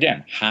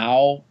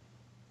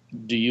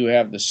do you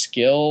have the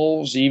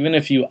skills? Even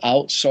if you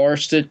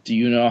outsourced it, do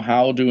you know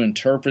how to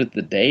interpret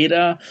the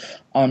data?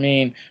 I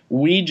mean,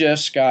 we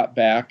just got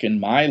back in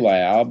my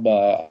lab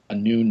a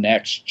new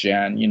next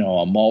gen,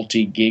 a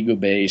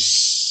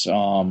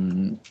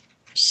multi-gigabase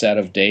set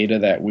of data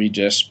that we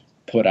just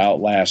put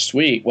out last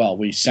week. Well,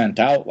 we sent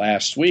out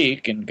last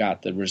week and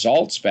got the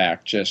results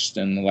back just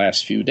in the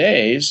last few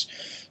days.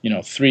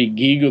 3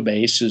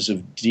 gigabases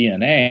of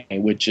DNA,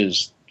 which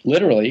is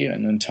literally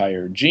an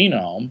entire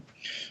genome.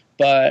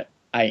 But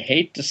I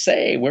hate to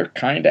say we're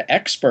kind of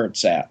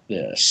experts at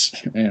this,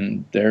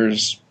 and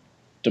there's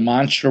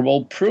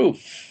demonstrable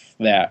proof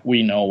that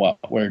we know what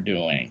we're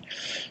doing.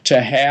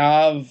 To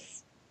have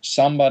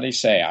somebody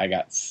say, I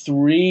got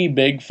 3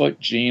 Bigfoot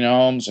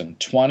genomes and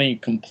 20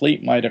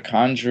 complete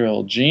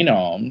mitochondrial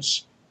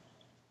genomes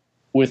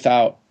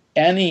without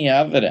any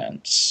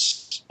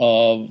evidence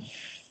of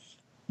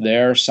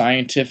their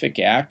scientific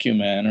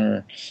acumen,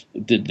 or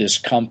did this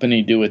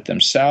company do it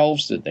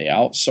themselves? Did they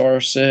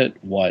outsource it?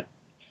 What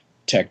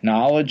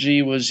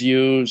technology was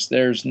used?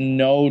 There's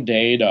no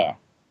data.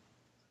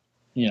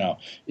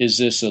 Is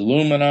this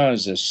Illumina?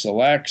 Is this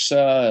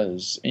Alexa?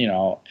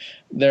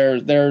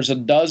 There's a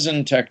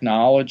dozen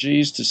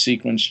technologies to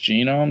sequence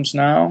genomes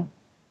now.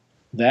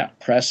 That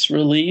press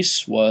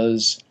release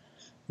was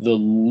the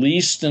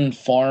least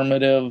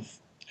informative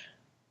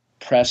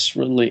press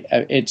release.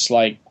 It's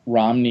like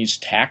Romney's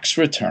tax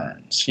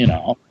returns,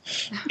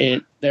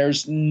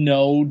 there's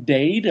no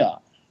data.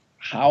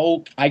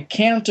 How I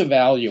can't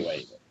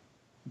evaluate it,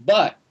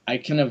 but I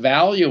can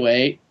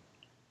evaluate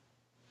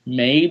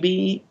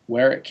maybe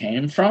where it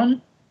came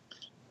from,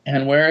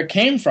 and where it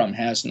came from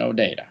has no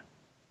data.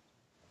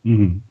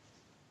 Mm-hmm.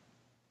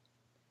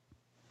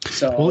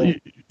 So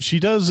she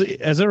does,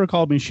 as I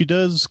recall, she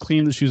does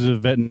claim that she's a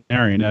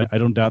veterinarian. I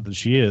don't doubt that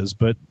she is,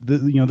 but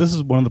this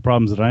is one of the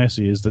problems that I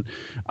see is that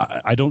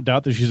I don't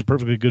doubt that she's a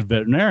perfectly good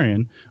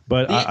veterinarian,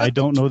 but I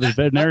don't know that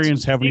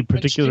veterinarians have any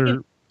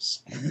particular.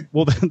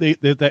 Well,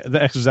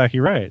 that's exactly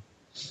right.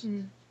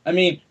 I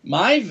mean,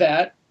 my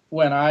vet,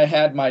 when I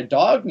had my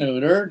dog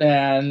neutered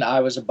and I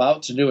was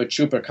about to do a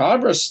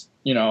chupacabra,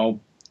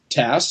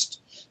 test,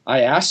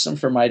 I asked him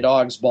for my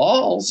dog's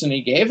balls, and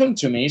he gave them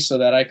to me so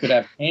that I could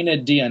have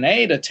tainted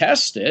DNA to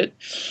test it.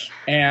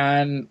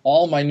 And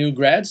all my new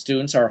grad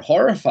students are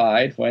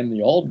horrified when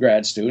the old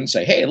grad students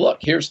say, hey, look,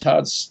 here's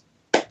Todd's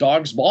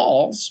dog's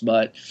balls.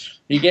 But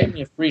he gave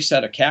me a free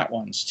set of cat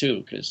ones,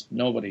 too, because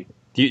nobody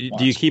Do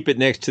you keep it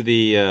next to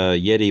the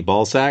Yeti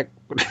ball sack?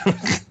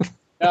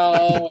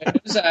 No,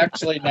 it was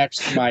actually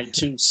next to my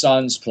 2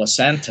 sons'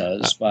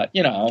 placentas, but,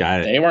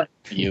 they weren't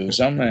going to use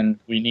them, and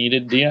we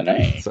needed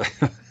DNA.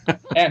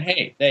 And,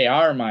 hey, they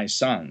are my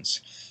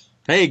sons.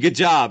 Hey, good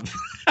job.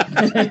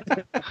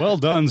 Well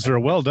done, sir.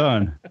 Well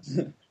done.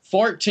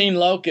 14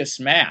 locust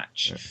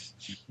match.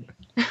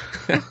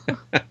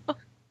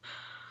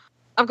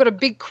 I've got a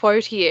big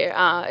quote here.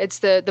 It's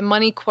the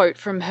money quote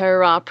from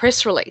her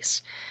press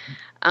release.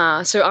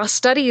 So our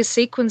study has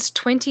sequenced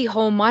 20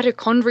 whole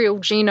mitochondrial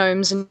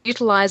genomes and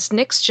utilized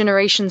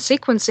next-generation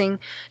sequencing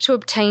to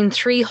obtain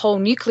 3 whole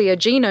nuclear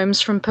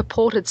genomes from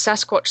purported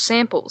Sasquatch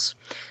samples.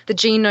 The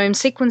genome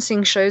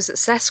sequencing shows that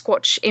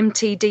Sasquatch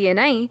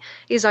mtDNA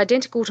is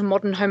identical to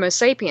modern Homo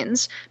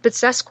sapiens, but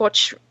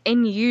Sasquatch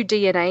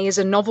NuDNA is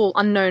a novel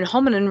unknown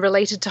hominin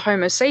related to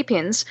Homo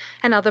sapiens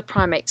and other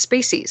primate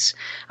species.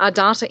 Our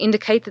data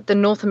indicate that the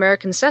North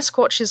American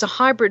Sasquatch is a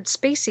hybrid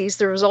species,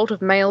 the result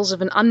of males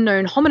of an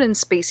unknown hominin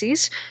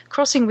species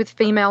crossing with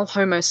female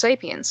Homo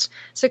sapiens.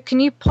 So can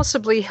you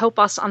possibly help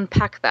us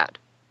unpack that?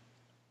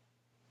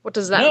 What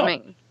does that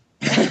mean?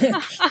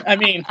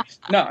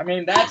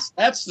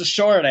 That's the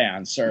short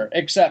answer,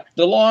 except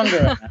the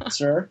longer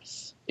answer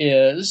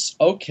is,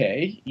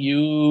 okay,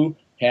 you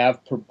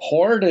have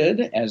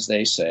purported, as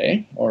they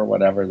say, or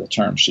whatever the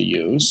term she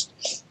used,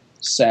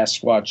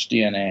 Sasquatch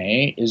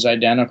DNA is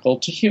identical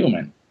to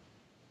human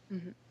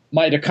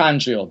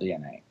mitochondrial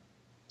DNA.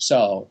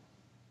 So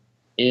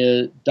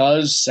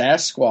does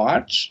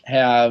Sasquatch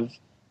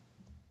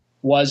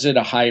was it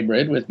a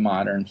hybrid with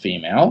modern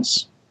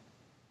females?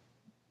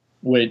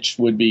 Which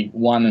would be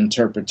one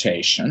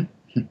interpretation.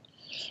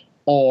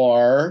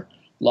 Or,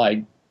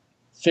 like,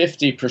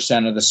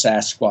 50% of the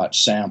Sasquatch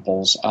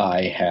samples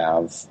I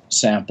have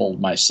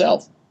sampled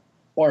myself,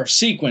 or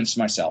sequenced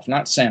myself,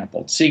 not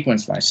sampled,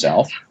 sequenced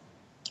myself,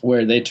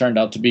 where they turned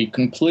out to be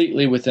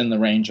completely within the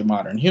range of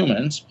modern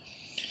humans.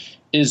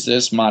 Is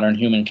this modern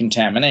human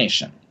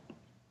contamination?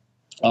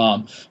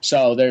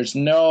 So there's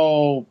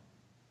no,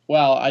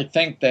 well, I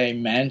think they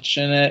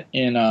mention it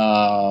in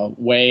a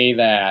way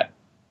that,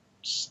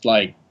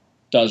 like,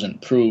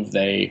 doesn't prove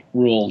they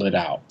ruled it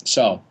out.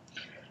 So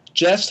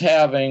just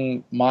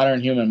having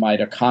modern human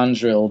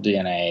mitochondrial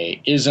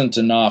DNA isn't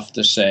enough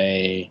to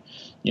say,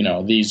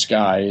 these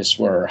guys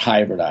were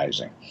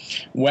hybridizing.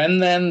 When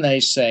then they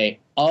say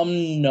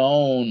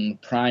unknown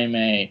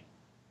primate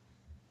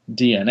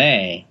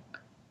DNA,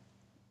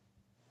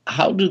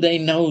 how do they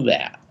know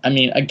that? I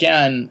mean,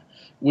 again,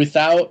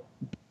 without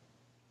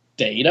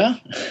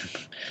data,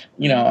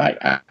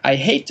 I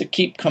hate to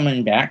keep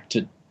coming back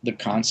to the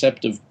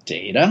concept of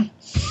data,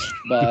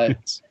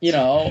 but,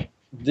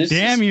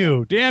 Damn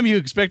you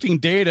expecting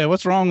data.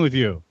 What's wrong with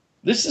you?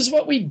 This is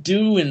what we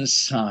do in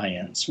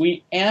science.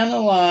 We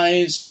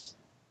analyze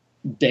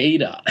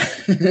data.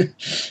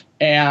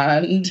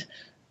 And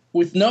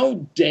with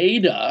no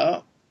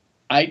data,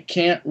 I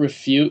can't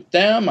refute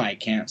them. I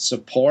can't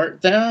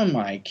support them.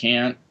 I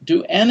can't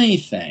do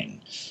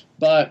anything.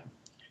 But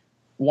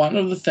one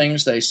of the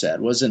things they said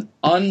was an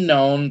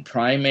unknown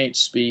primate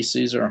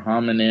species or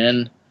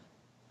hominin.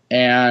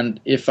 And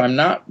if I'm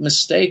not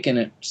mistaken,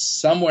 it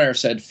somewhere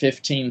said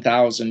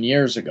 15,000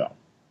 years ago.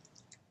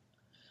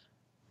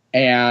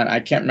 And I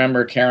can't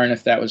remember, Karen,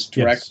 if that was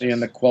directly in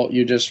the quote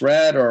you just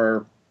read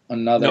or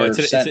another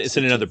sentence. No, it's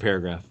in another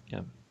paragraph.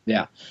 Yeah.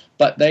 Yeah.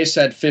 But they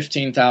said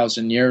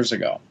 15,000 years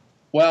ago.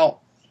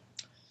 Well,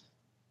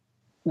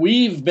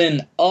 we've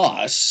been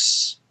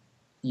us,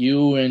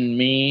 you and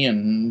me,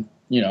 and,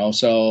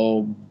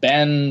 so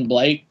Ben,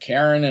 Blake,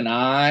 Karen, and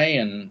I,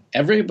 and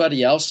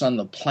everybody else on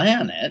the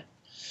planet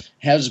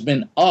has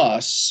been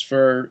us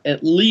for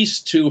at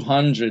least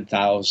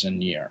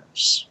 200,000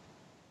 years.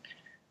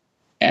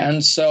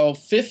 And so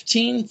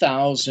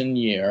 15,000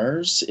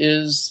 years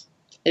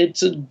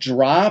it's a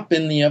drop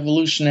in the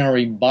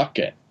evolutionary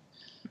bucket.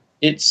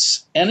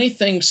 It's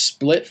anything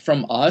split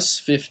from us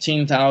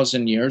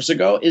 15,000 years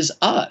ago is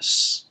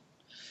us.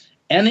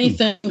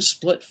 Anything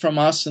split from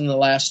us in the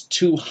last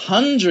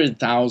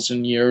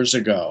 200,000 years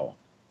ago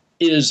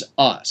is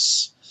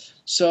us.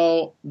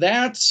 So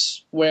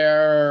that's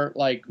where,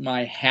 like,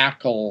 my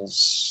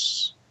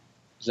hackles,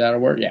 is that a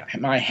word? Yeah,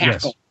 my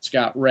hackles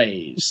got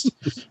raised,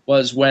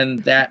 was when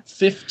that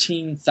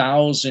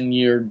 15,000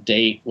 year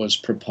date was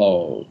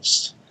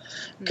proposed.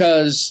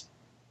 Because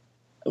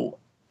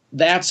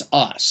that's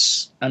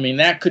us. I mean,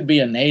 that could be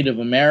a Native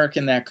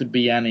American, that could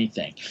be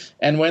anything.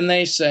 And when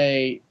they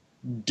say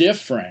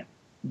different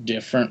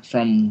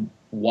from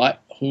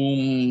what,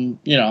 whom,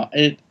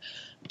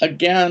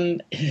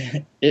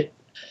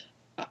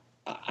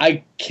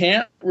 I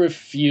can't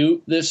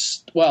refute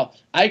this. Well,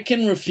 I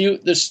can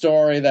refute the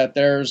story that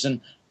there's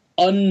an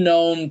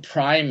unknown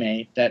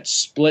primate that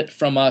split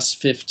from us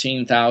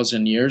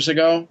 15,000 years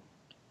ago.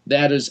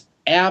 That is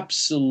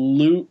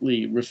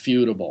absolutely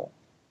refutable.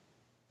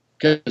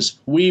 Because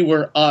we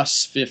were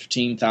us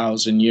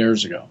 15,000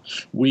 years ago.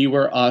 We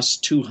were us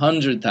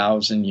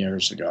 200,000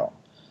 years ago.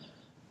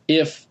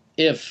 If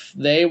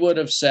they would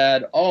have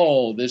said,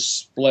 oh, this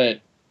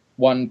split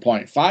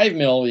 1.5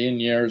 million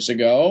years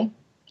ago,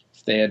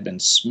 if they had been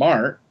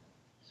smart,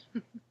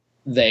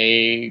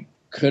 they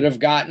could have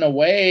gotten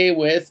away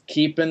with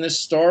keeping the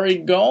story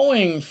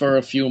going for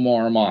a few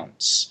more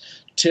months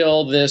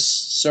till this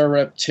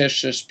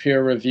surreptitious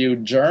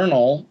peer-reviewed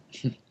journal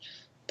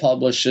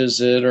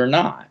publishes it or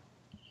not.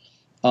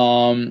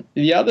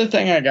 The other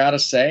thing I gotta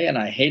say, and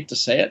I hate to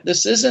say it,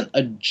 this isn't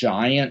a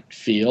giant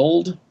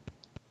field,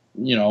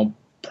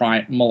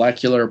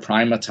 molecular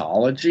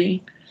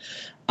primatology.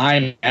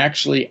 I'm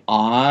actually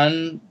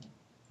on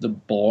the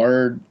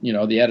board,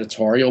 the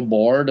editorial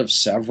board of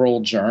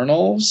several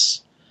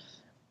journals.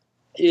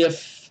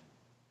 If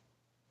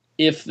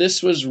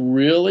this was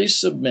really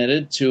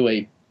submitted to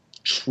a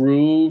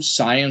true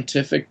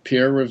scientific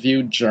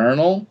peer-reviewed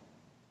journal,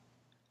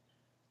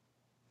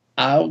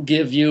 I'll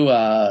give you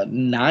a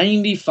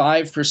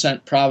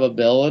 95%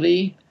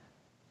 probability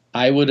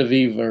I would have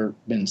either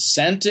been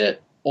sent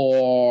it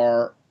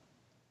or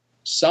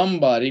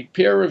somebody.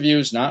 Peer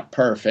review's not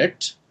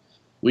perfect.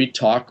 We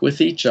talk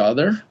with each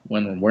other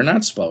when we're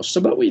not supposed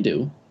to, but we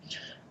do.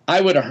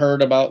 I would have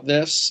heard about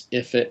this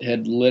if it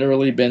had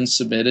literally been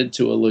submitted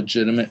to a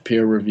legitimate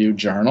peer-reviewed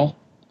journal.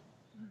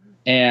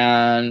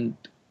 And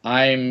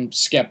I'm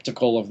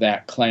skeptical of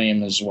that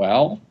claim as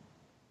well.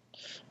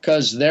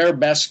 Because their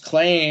best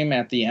claim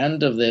at the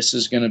end of this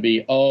is going to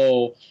be,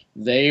 oh,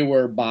 they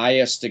were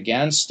biased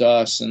against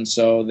us, and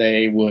so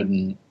they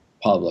wouldn't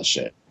publish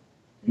it.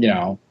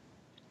 But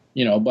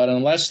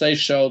unless they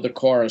show the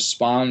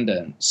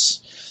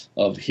correspondence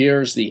of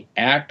here's the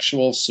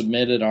actual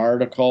submitted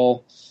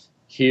article,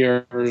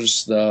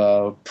 here's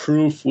the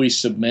proof we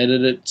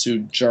submitted it to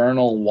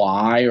journal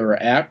Y or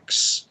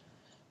X,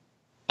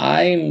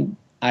 I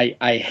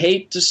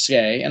hate to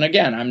say, and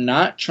again, I'm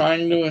not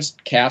trying to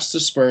cast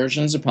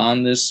aspersions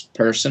upon this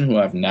person who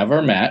I've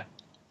never met,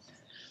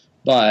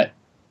 but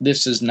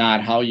this is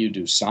not how you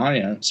do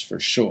science for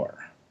sure.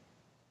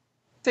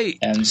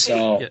 And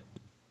so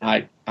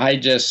I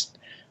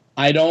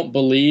don't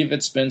believe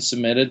it's been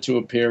submitted to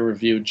a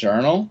peer-reviewed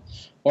journal,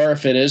 or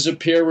if it is a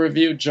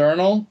peer-reviewed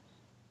journal,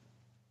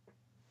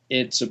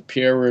 it's a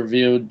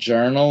peer-reviewed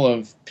journal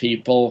of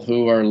people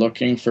who are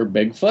looking for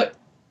Bigfoot.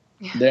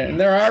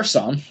 There are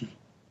some.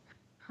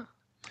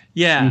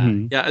 Yeah,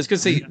 Mm-hmm. yeah. I was gonna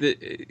say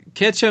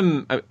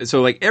Ketchum.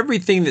 So like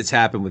everything that's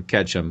happened with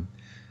Ketchum,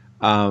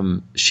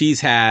 she's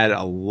had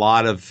a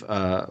lot of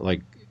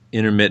like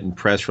intermittent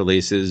press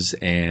releases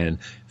and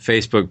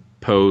Facebook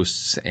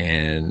posts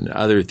and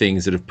other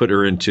things that have put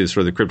her into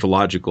sort of the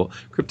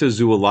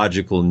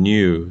cryptozoological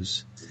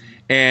news,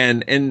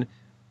 and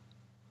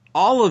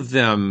all of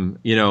them,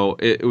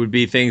 it would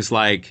be things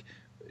like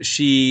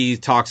she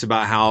talks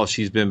about how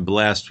she's been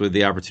blessed with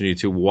the opportunity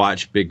to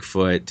watch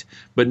Bigfoot,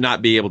 but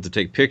not be able to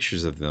take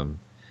pictures of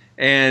them.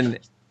 And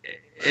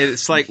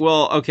it's like,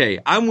 well, okay,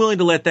 I'm willing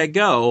to let that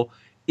go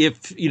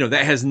if,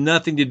 that has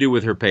nothing to do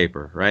with her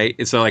paper, right?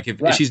 And so like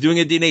if she's doing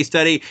a DNA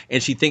study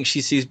and she thinks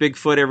she sees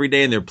Bigfoot every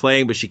day and they're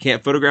playing, but she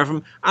can't photograph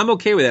them, I'm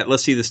okay with that.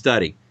 Let's see the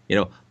study.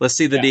 Let's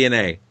see the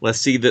DNA. Let's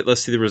see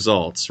the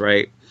results,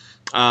 right?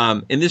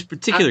 In this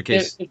particular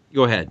case,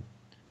 go ahead.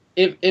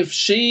 If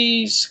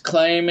she's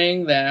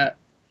claiming that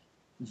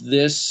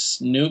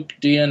this nuke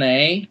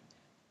DNA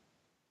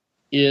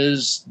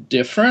is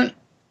different,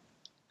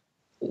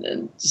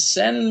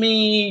 send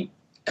me a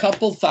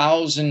couple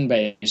thousand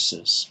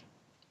bases.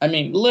 I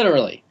mean,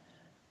 literally,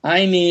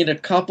 I need a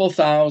couple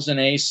thousand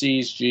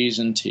ACs, Gs,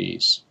 and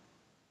Ts.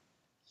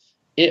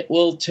 It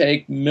will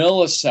take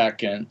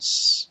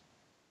milliseconds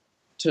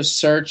to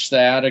search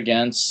that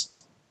against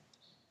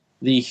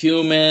the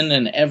human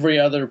and every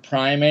other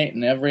primate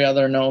and every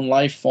other known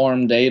life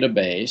form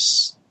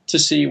database to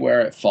see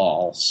where it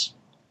falls.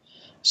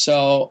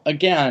 So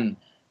again,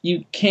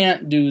 you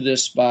can't do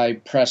this by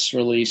press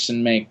release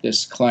and make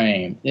this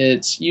claim.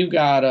 You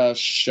gotta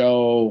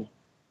show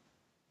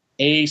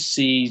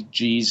AC,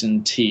 Gs,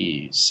 and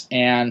Ts.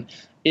 And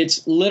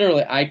it's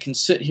literally, I can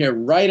sit here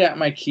right at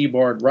my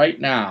keyboard right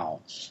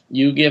now.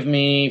 You give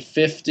me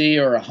 50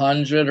 or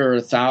 100 or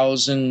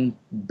 1,000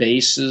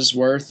 bases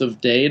worth of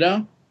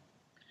data.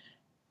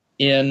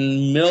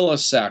 In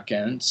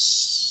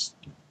milliseconds,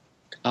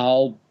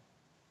 I'll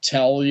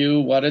tell you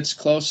what its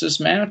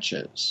closest match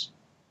is.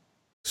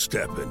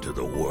 Step into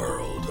the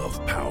world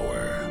of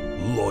power,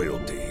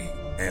 loyalty,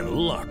 and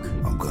luck.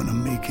 I'm gonna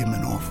make him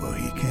an offer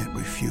he can't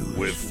refuse.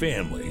 With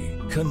family,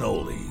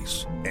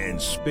 cannolis,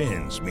 and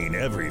spins mean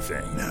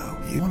everything. Now,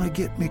 you wanna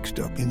get mixed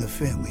up in the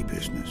family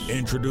business.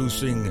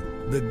 Introducing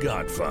The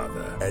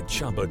Godfather at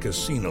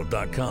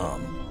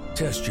ChumbaCasino.com.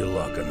 Test your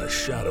luck in the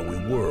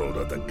shadowy world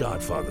of The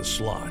Godfather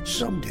slot.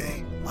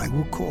 Someday, I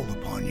will call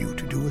upon you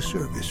to do a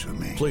service for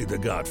me. Play The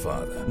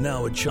Godfather,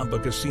 now at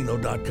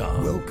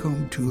ChumbaCasino.com.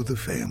 Welcome to the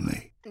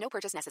family. No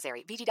purchase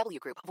necessary. VGW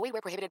Group. Void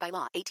where prohibited by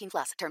law. 18+.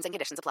 Terms and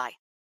conditions apply.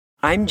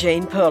 I'm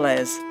Jane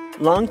Perlez,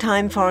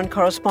 longtime foreign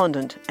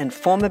correspondent and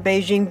former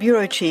Beijing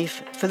bureau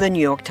chief for the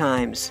New York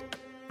Times.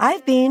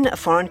 I've been a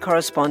foreign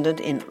correspondent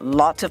in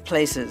lots of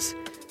places: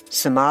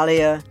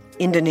 Somalia,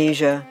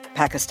 Indonesia,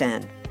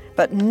 Pakistan.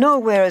 But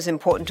nowhere as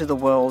important to the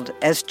world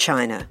as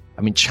China.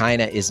 I mean,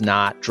 China is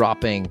not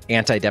dropping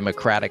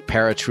anti-democratic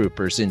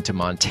paratroopers into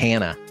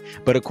Montana.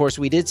 But of course,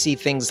 we did see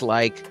things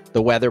like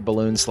the weather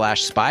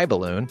balloon/spy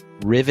balloon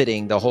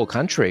riveting the whole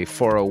country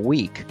for a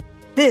week.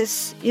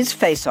 This is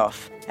Face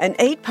Off, an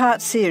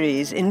 8-part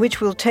series in which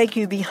we'll take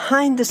you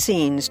behind the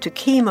scenes to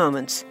key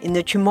moments in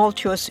the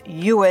tumultuous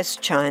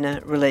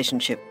U.S.-China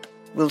relationship.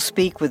 We'll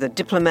speak with a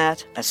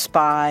diplomat, a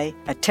spy,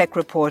 a tech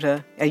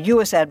reporter, a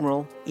U.S.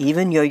 admiral,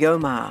 even Yo-Yo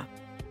Ma.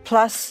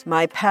 Plus,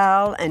 my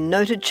pal and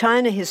noted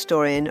China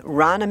historian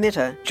Rana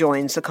Mitter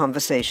joins the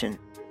conversation.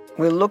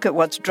 We'll look at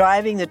what's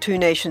driving the two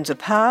nations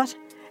apart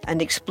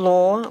and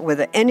explore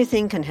whether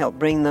anything can help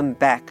bring them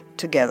back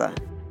together.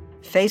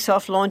 Face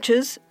Off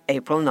launches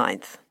April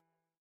 9th.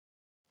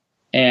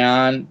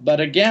 But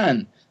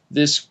again,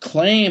 this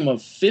claim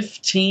of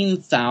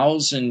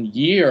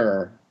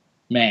 15,000-year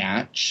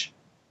match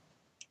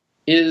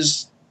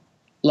is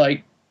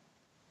like,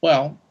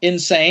 well,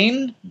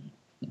 insane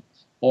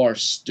or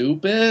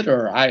stupid,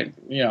 or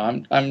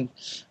I'm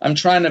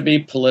trying to be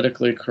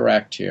politically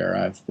correct here.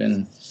 I've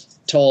been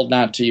told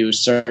not to use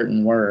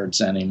certain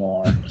words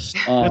anymore.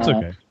 That's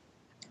okay.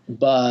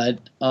 But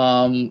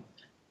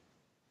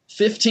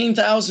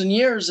 15,000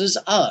 years is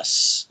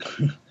us.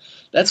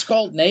 That's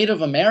called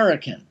Native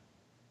American.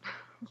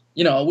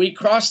 We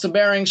crossed the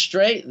Bering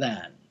Strait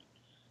then.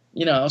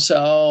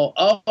 So,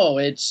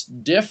 it's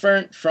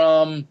different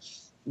from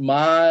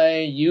my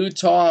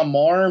Utah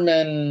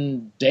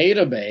Mormon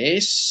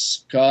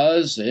database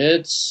because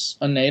it's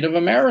a Native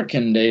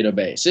American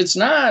database. It's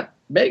not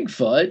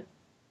Bigfoot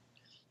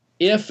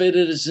if it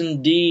is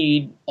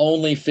indeed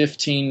only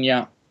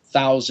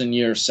 15,000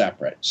 years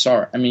separate.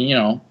 Sorry.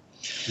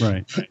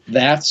 Right.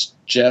 That's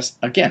just,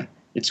 again,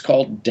 it's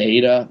called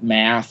data,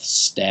 math,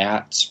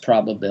 stats,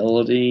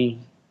 probability.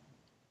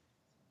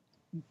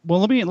 Well,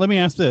 let me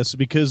ask this,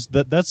 because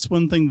that's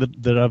one thing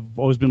that I've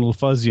always been a little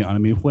fuzzy on. I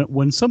mean,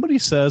 when somebody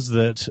says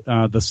that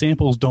the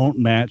samples don't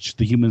match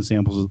the human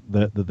samples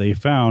that they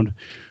found,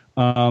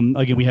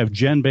 again, we have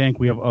GenBank,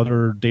 we have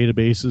other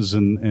databases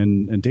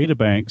and data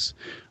banks.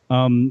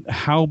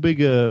 How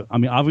big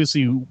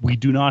obviously we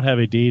do not have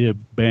a data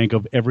bank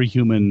of every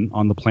human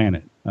on the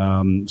planet.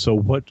 So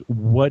what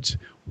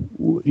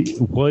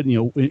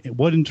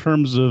in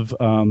terms of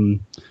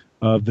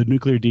the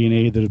nuclear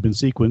DNA that have been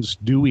sequenced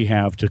do we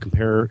have to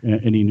compare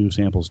any new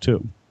samples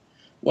to?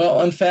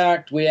 Well, in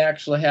fact, we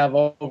actually have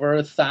over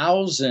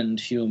 1,000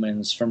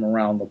 humans from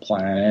around the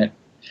planet,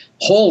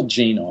 whole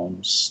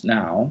genomes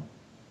now,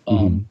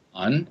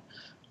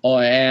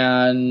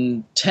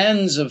 and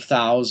tens of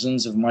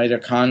thousands of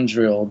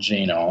mitochondrial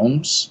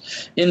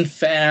genomes. In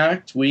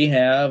fact, we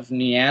have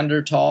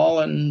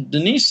Neanderthal and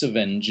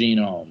Denisovan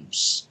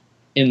genomes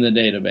in the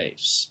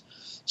database.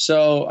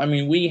 So, I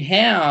mean, we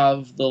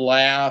have the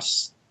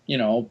last,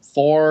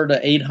 400,000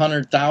 to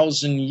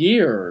 800,000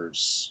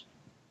 years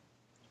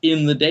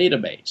in the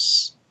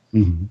database.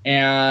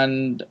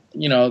 And,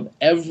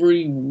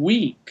 every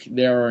week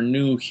there are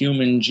new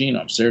human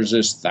genomes. There's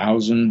this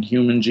 1,000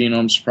 Human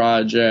Genomes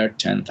Project,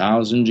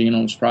 10,000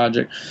 Genomes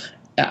Project.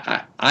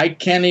 I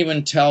can't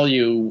even tell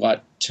you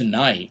what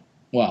tonight,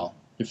 well,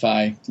 if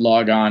I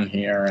log on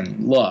here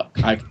and look,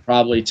 I could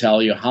probably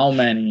tell you how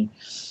many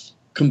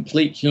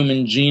complete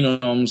human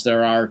genomes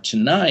there are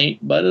tonight,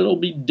 but it'll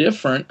be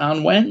different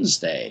on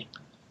Wednesday.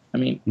 I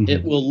mean,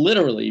 it will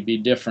literally be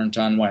different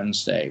on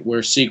Wednesday. We're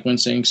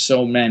sequencing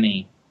so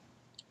many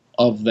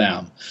of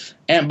them,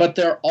 but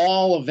they're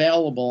all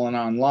available and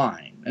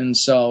online. And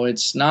so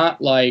it's not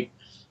like,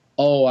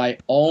 oh, I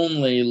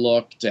only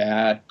looked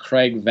at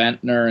Craig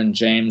Ventnor and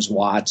James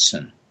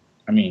Watson.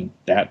 I mean,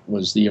 that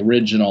was the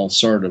original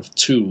sort of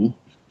two.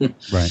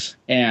 Right.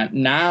 And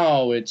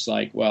now it's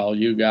like, well,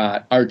 you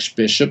got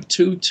Archbishop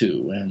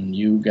Tutu, and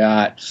you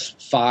got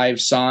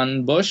 5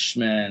 San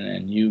Bushmen,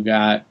 and you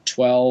got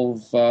 12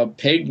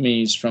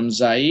 pygmies from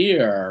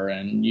Zaire,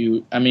 and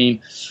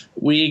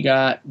we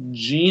got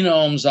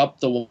genomes up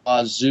the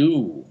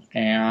wazoo,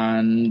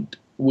 and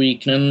we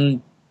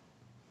can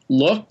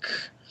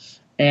look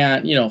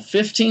and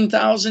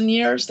 15,000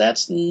 years,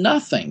 that's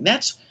nothing.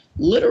 That's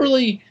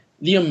literally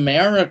the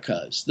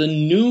Americas, the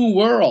New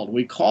World.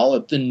 We call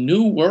it the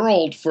New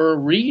World for a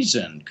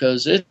reason,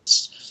 because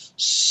it's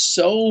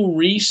so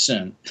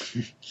recent.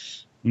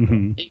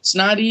 It's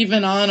not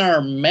even on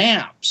our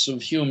maps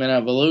of human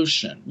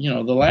evolution.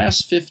 The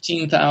last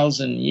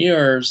 15,000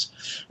 years,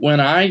 when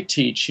I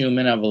teach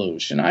human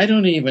evolution, I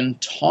don't even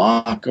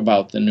talk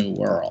about the New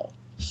World.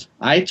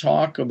 I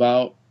talk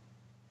about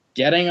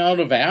getting out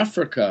of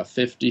Africa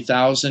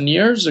 50,000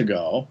 years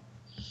ago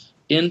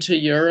into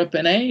Europe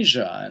and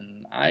Asia,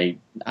 and I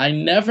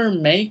never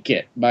make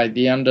it by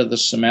the end of the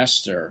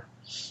semester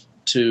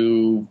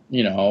to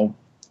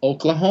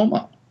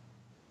Oklahoma.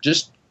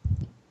 Just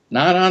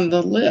not on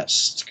the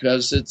list,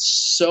 because it's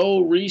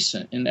so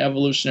recent in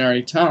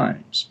evolutionary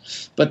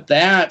times. But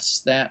that's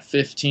that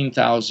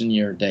 15,000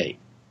 year date.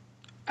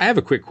 I have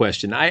a quick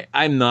question.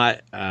 I'm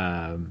not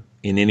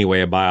in any way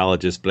a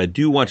biologist, but I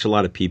do watch a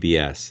lot of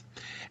PBS.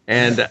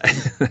 And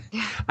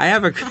I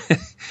have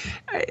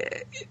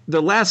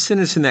the last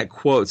sentence in that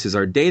quote says,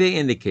 our data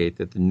indicate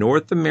that the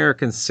North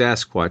American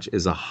Sasquatch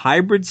is a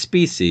hybrid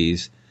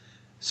species.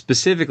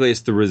 Specifically,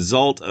 it's the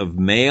result of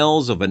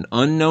males of an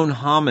unknown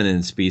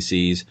hominin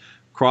species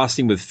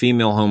crossing with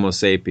female Homo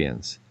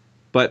sapiens.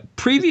 But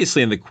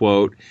previously in the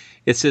quote,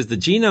 it says the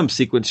genome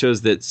sequence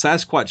shows that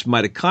Sasquatch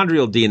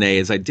mitochondrial DNA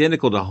is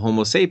identical to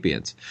Homo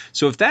sapiens.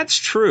 So if that's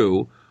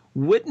true,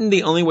 wouldn't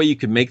the only way you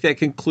could make that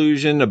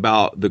conclusion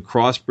about the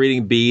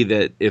crossbreeding be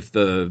that if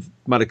the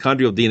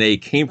mitochondrial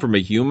DNA came from a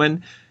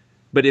human?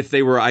 But if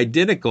they were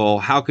identical,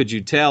 how could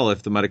you tell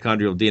if the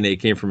mitochondrial DNA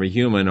came from a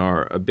human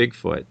or a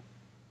Bigfoot?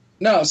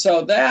 No,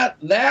 so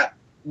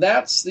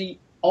that's the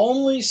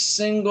only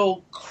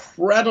single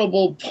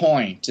credible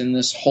point in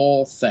this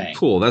whole thing.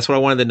 Cool, that's what I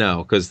wanted to know,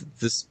 because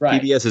this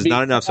PBS is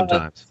not enough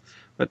sometimes.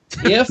 But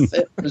if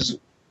it was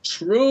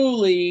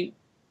truly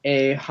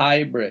a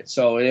hybrid,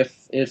 so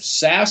if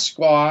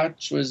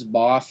Sasquatch was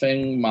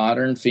boffing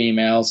modern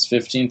females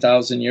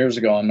 15,000 years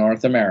ago in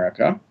North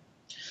America,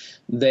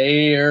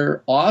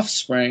 their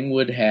offspring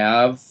would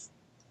have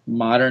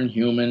modern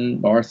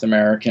human North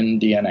American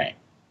DNA.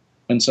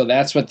 And so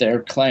that's what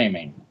they're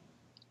claiming.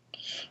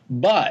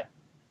 But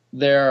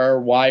their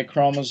Y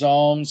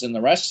chromosomes and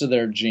the rest of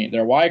their gene,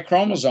 their Y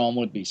chromosome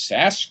would be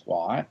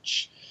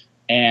Sasquatch,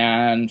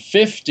 and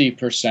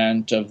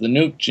 50% of the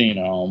nuke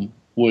genome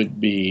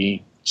would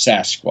be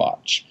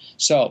Sasquatch.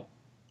 So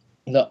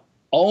the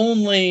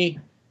only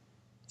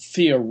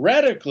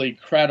theoretically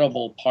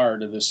credible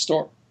part of this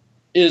story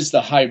is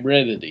the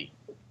hybridity.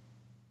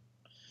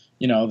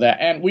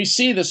 And we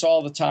see this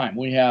all the time.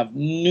 We have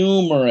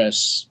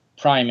numerous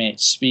primate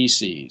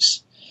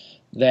species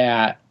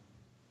that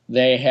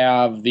they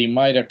have the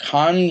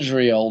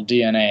mitochondrial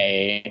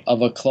DNA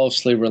of a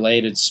closely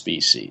related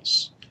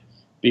species,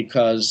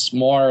 because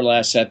more or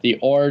less at the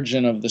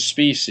origin of the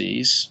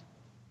species,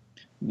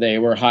 they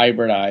were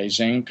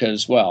hybridizing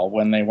because, well,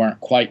 when they weren't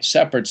quite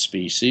separate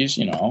species,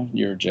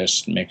 you're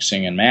just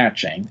mixing and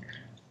matching,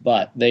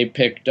 but they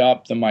picked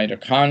up the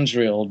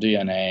mitochondrial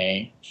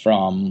DNA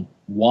from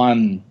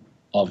one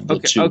of the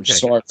two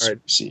source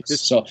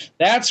species. So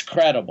that's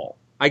credible.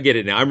 I get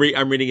it now. I'm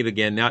reading it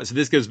again now. So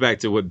this goes back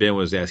to what Ben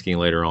was asking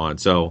later on.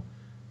 So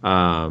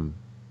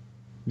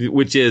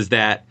which is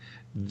that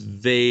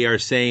they are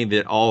saying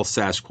that all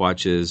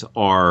Sasquatches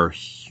are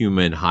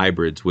human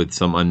hybrids with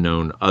some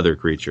unknown other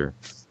creature.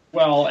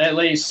 Well, at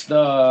least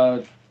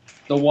the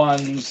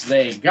ones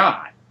they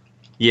got.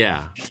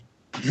 Yeah.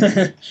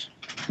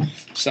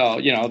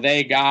 So,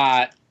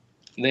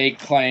 they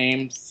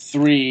claimed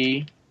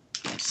 3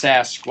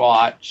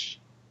 Sasquatch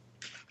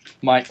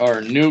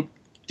or nuke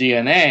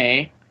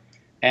DNA,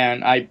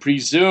 and I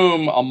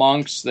presume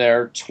amongst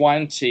their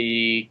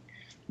 20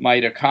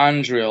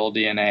 mitochondrial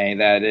DNA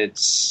that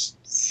it's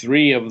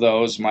 3 of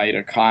those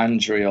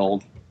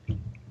mitochondrial,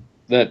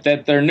 that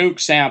their nuke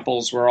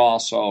samples were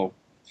also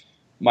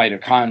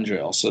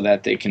mitochondrial, so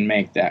that they can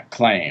make that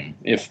claim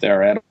if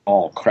they're at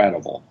all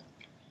credible.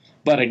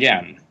 But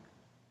again,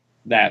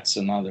 that's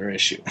another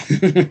issue.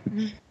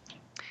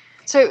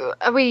 So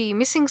are we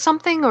missing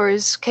something, or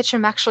is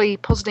Ketchum actually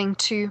positing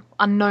 2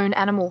 unknown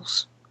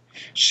animals?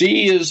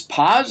 She is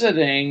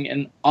positing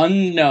an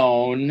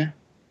unknown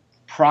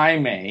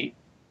primate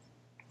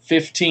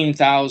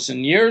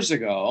 15,000 years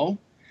ago,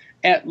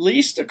 at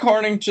least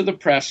according to the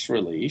press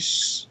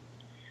release,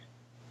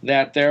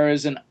 that there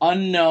is an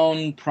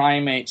unknown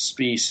primate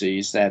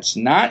species that's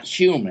not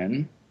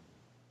human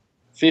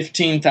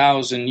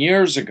 15,000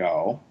 years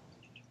ago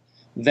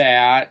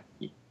that,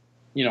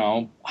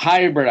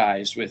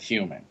 hybridized with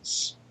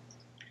humans.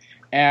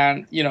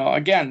 And,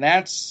 again,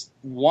 that's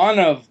one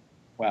of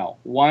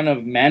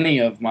many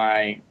of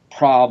my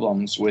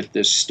problems with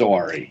this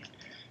story,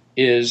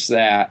 is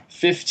that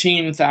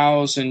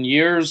 15,000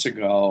 years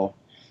ago,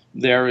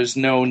 there is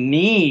no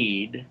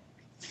need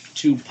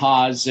to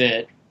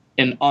posit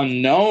an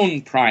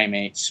unknown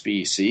primate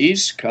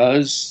species,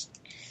 because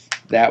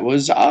that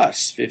was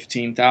us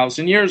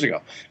 15,000 years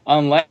ago.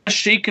 Unless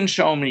she can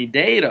show me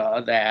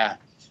data that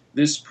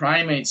this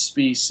primate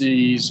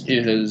species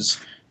is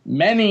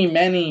many,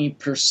 many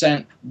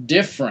percent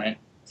different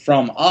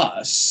from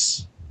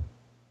us,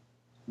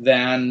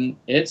 then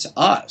it's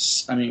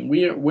us. I mean,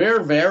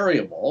 we're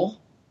variable.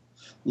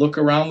 Look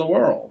around the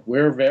world.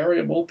 We're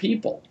variable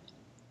people.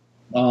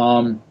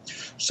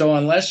 So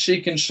unless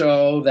she can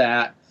show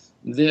that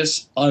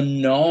this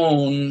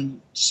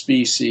unknown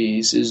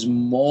species is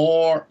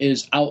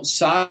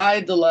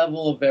outside the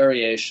level of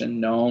variation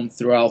known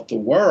throughout the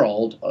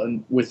world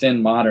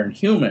within modern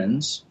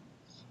humans,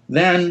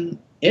 then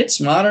it's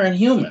modern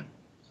human.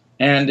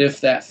 And if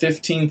that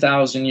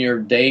 15,000 year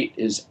date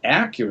is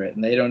accurate,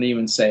 and they don't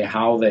even say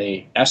how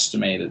they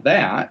estimated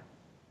that,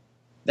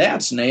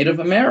 that's Native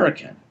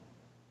American.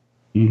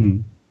 Mm-hmm.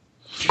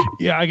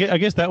 Yeah, I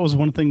guess that was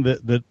one thing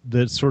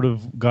that sort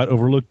of got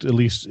overlooked, at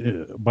least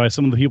by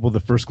some of the people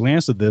that first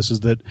glanced at this, is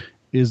that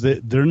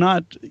they're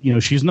not,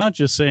 she's not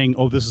just saying,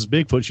 oh, this is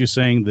Bigfoot. She's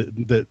saying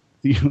that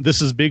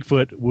this is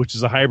Bigfoot, which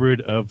is a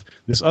hybrid of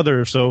this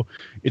other. So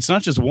it's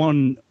not just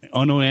one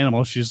unknown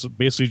animal. She's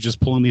basically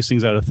just pulling these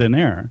things out of thin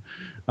air,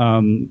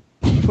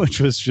 which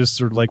was just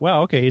sort of like,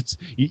 wow, okay,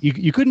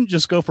 you couldn't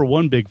just go for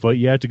one Bigfoot.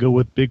 You had to go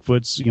with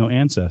Bigfoot's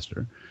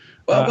ancestor.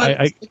 Well,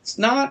 but it's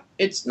not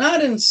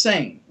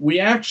insane. We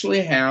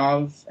actually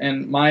have,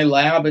 and my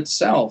lab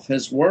itself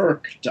has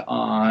worked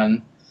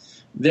on,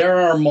 there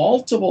are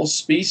multiple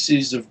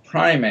species of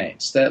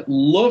primates that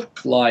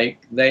look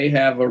like they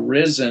have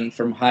arisen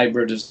from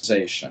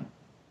hybridization.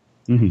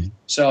 Mm-hmm.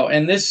 So,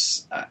 and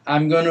this,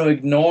 I'm going to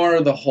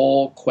ignore the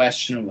whole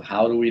question of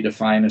how do we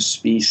define a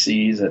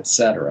species,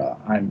 etc.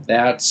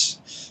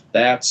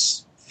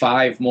 That's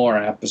 5 more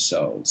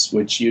episodes,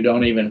 which you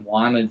don't even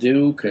want to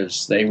do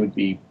because they would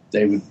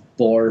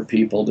bore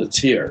people to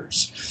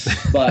tears.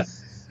 But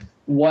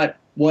what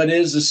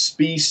is a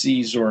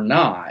species or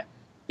not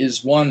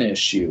is one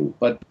issue.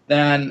 But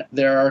then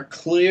there are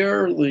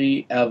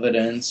clearly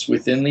evidence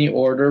within the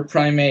order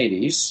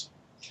Primates.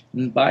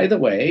 And by the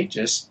way,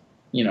 just,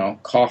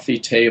 coffee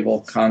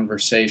table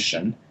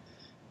conversation,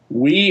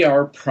 we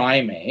are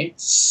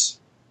primates.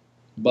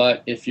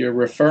 But if you're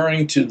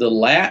referring to the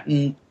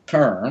Latin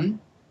term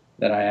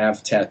that I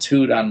have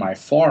tattooed on my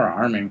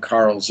forearm in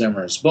Carl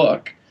Zimmer's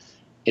book,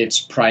 it's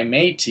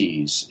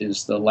primates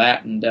is the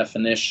Latin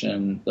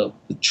definition. The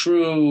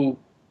true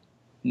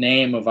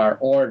name of our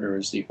order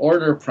is the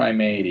order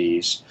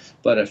Primates.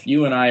 But if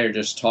you and I are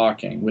just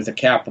talking with a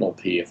capital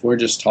P, if we're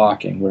just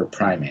talking, we're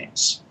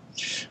primates.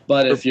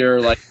 But if you're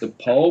like the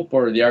Pope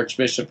or the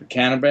Archbishop of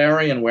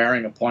Canterbury and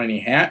wearing a pointy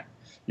hat,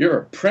 you're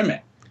a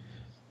primate.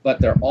 But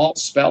they're all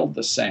spelled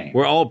the same.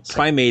 We're all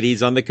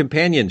primates on the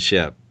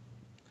companionship.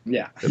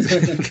 Yeah.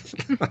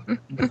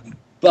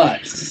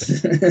 But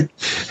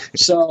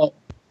so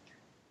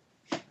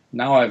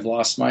now I've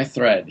lost my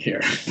thread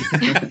here.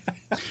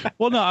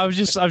 Well, no, I was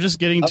just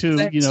getting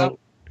to,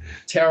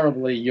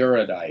 terribly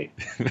erudite.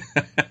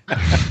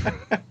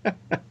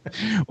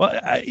 Well,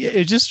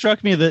 it just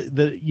struck me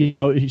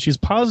that she's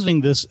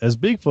positing this as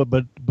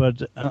Bigfoot,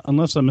 but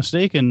unless I'm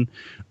mistaken,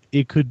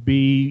 it could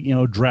be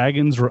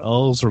dragons or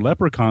elves or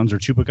leprechauns or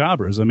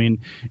chupacabras. I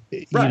mean,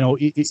 right.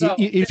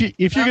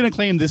 If you're going to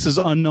claim this is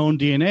unknown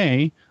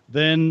DNA,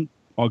 then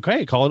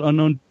Okay, call it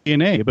unknown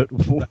DNA. But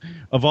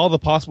of all the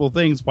possible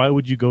things, why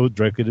would you go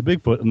directly to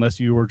Bigfoot unless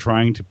you were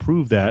trying to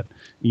prove that,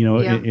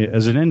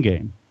 as an end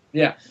game?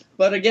 Yeah.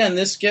 But again,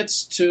 this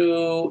gets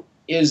to,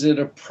 is it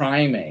a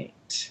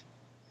primate?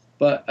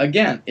 But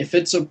again, if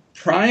it's a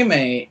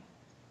primate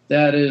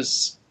that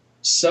is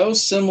so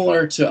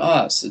similar to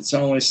us, it's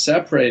only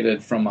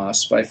separated from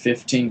us by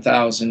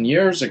 15,000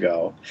 years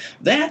ago,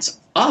 that's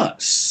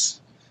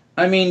us.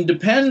 I mean,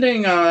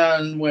 depending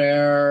on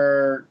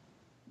where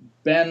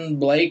Ben,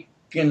 Blake,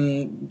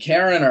 and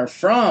Karen are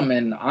from,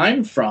 and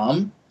I'm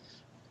from,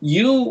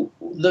 the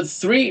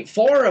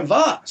 4 of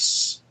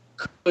us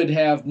could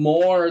have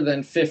more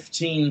than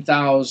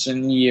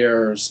 15,000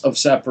 years of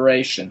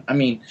separation. I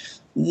mean,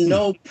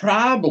 no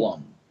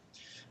problem.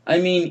 I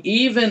mean,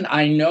 even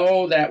I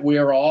know that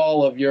we're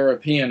all of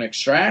European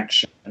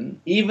extraction.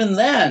 Even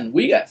then,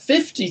 we got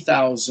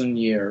 50,000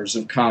 years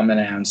of common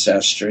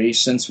ancestry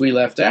since we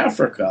left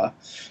Africa,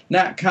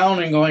 not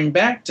counting going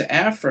back to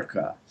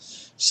Africa.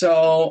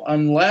 So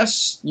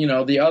unless,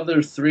 the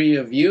other 3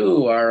 of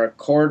you are a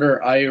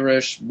quarter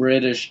Irish,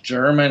 British,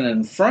 German,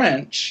 and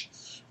French,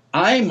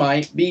 I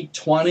might be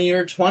 20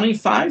 or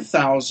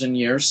 25,000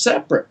 years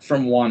separate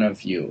from one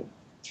of you.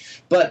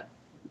 But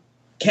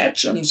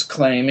Ketchum's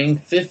claiming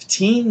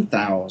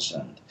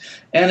 15,000.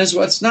 And as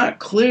what's not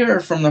clear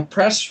from the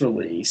press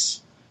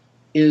release,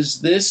 is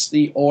this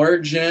the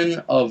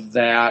origin of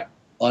that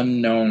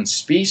unknown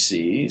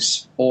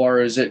species,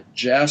 or is it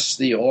just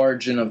the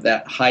origin of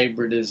that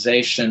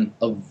hybridization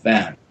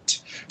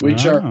event?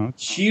 Which are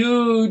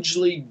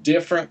hugely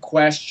different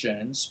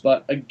questions,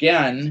 but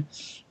again,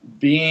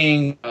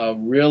 being a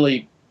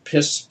really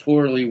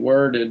piss-poorly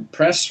worded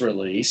press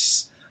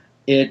release,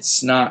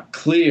 it's not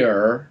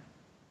clear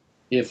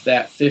if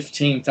that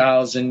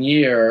 15,000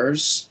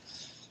 years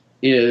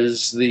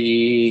is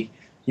the,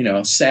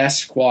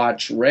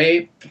 Sasquatch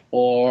rape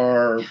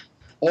or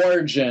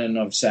origin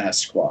of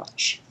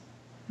Sasquatch.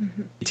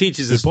 It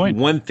teaches us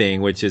one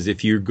thing, which is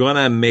if you're going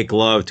to make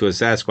love to a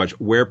Sasquatch,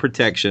 wear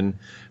protection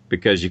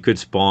because you could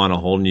spawn a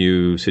whole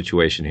new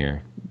situation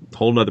here.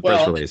 Whole nother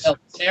press release. They'll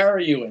tear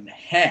you in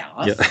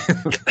half. Yeah.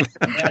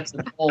 That's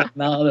a whole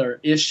nother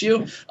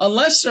issue.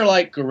 Unless they're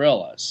like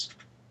gorillas.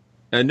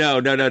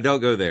 No, don't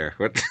go there.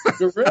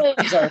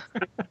 Gorillas are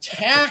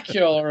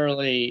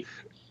spectacularly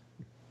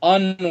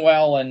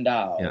unwell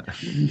endowed.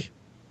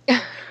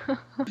 Yeah.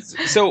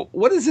 So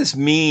what does this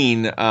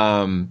mean?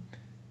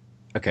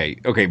 Okay.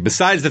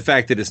 Besides the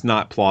fact that it's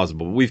not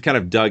plausible, we've kind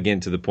of dug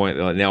into the point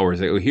that now we're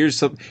saying,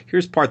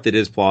 here's part that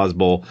is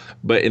plausible,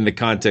 but in the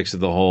context of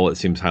the whole, it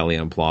seems highly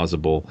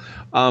implausible.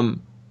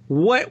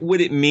 What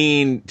would it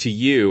mean to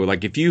you?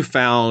 Like if you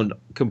found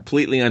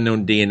completely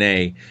unknown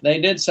DNA?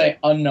 They did say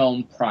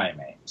unknown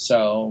primate,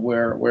 so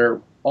we're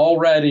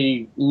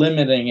already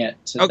limiting it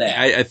to that.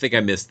 Okay, I think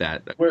I missed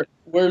that.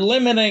 We're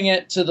limiting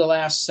it to the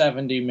last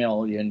 70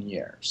 million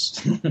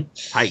years.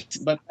 Tight.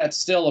 But that's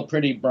still a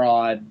pretty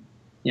broad,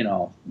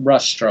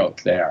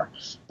 brushstroke there.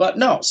 But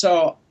no,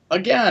 so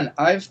again,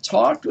 I've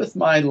talked with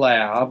my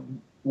lab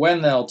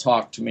when they'll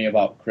talk to me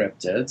about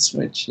cryptids,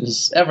 which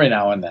is every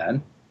now and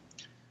then.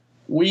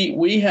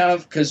 We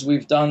have, because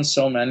we've done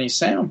so many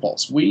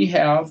samples, we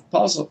have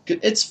puzzle.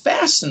 It's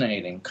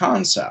fascinating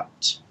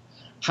concept.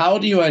 How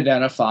do you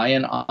identify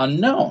an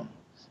unknown?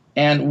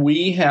 And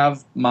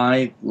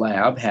my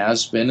lab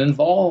has been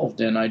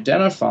involved in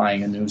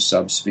identifying a new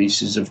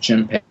subspecies of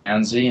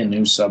chimpanzee,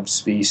 new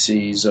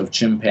species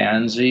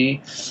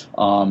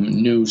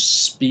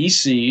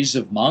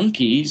of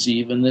monkeys,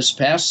 even this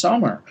past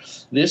summer.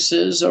 This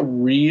is a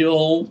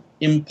real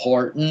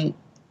important,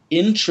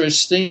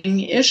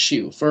 interesting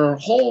issue for a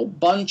whole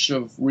bunch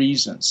of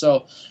reasons.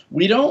 So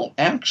we don't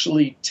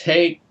actually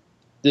take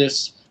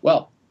this,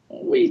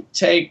 we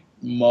take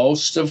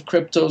most of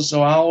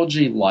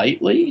cryptozoology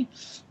lightly,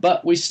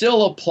 but we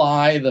still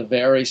apply the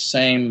very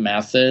same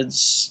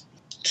methods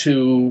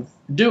to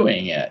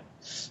doing it.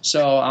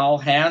 So I'll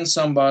hand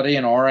somebody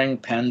an orang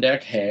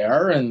pendek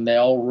hair and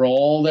they'll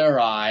roll their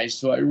eyes.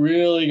 Do I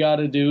really got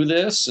to do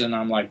this? And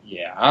I'm like,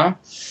 yeah.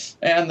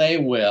 And they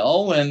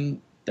will,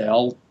 and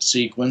they'll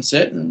sequence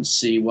it and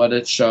see what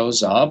it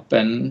shows up.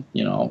 And,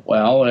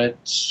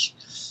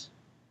 it's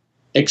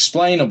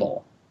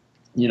explainable.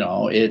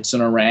 It's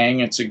an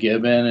orang, it's a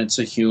gibbon, it's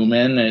a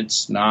human,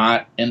 it's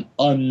not an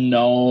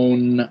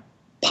unknown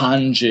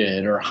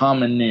pongid or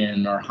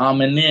hominin or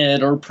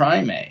hominid or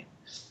primate.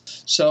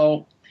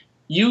 So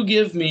you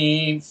give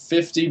me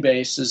 50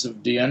 bases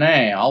of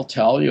DNA, I'll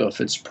tell you if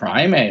it's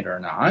primate or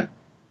not.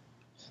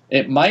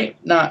 It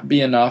might not be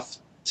enough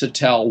to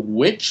tell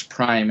which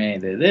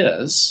primate it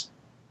is.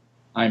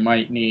 I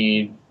might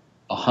need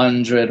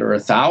 100 or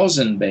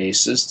 1,000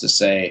 bases to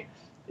say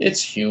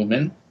it's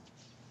human,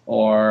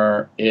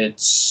 or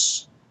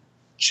it's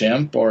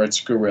chimp, or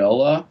it's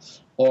gorilla,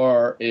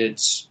 or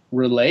it's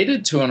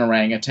related to an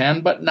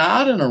orangutan, but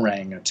not an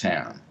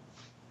orangutan,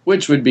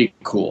 which would be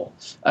cool.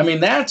 I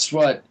mean, that's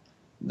what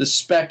the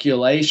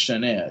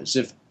speculation is.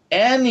 If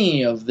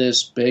any of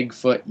this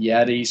Bigfoot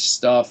Yeti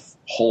stuff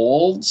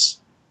holds,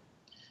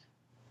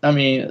 I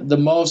mean, the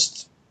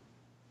most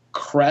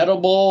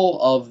credible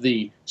of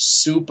the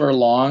super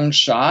long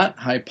shot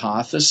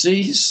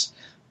hypotheses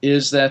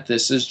is that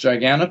this is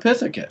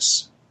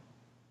Gigantopithecus.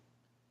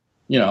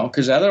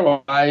 Because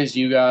otherwise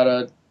you got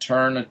to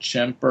turn a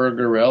chimp or a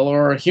gorilla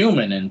or a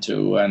human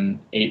into an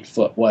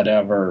 8-foot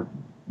whatever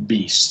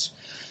beast.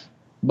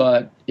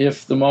 But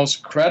if the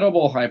most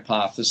credible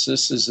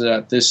hypothesis is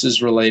that this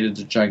is related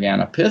to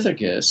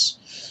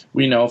Gigantopithecus,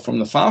 we know from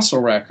the fossil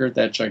record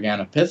that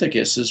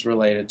Gigantopithecus is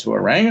related to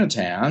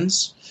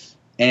orangutans.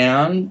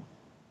 And,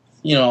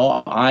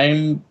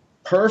 I'm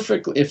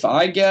perfectly, if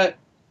I get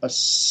a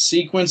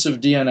sequence of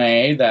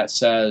DNA that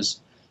says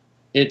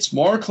it's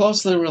more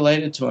closely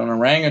related to an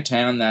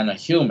orangutan than a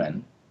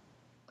human,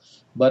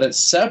 but it's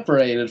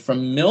separated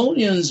from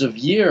millions of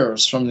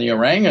years from the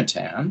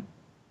orangutan,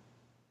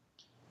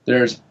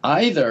 there's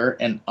either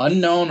an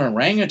unknown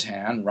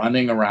orangutan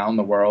running around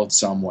the world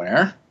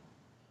somewhere,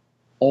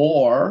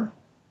 or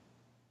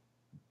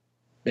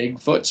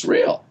Bigfoot's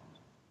real.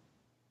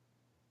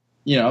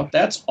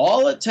 That's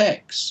all it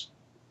takes.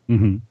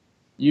 Mm-hmm.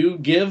 You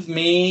give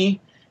me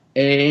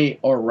a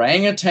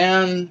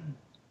orangutan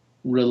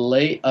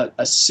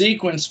a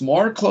sequence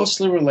more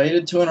closely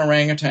related to an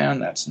orangutan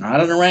that's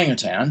not an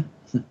orangutan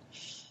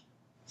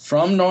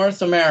from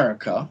North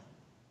America,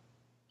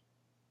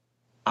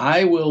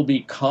 I will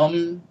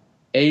become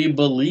a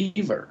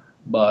believer,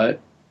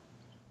 but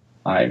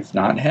I've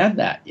not had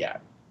that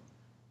yet.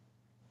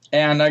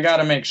 And I got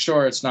to make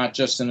sure it's not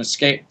just an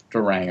escaped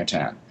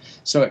orangutan.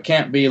 So it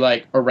can't be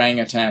like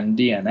orangutan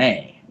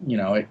DNA.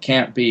 It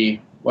can't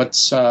be,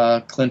 what's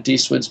Clint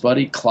Eastwood's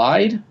buddy,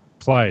 Clyde?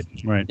 Clyde,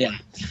 right. Yeah.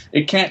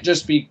 It can't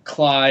just be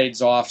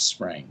Clyde's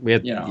offspring.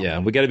 Yeah,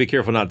 we got to be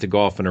careful not to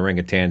go off on a ring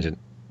of tangent.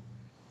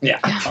 Yeah.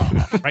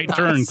 Right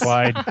turn,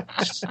 Clyde.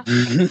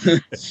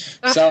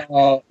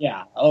 So,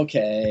 yeah,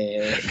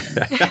 okay.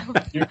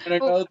 You're going to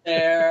go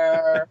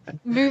there.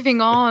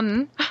 Moving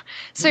on.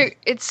 So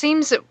it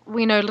seems that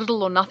we know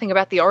little or nothing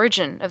about the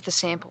origin of the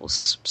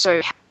samples.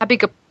 So how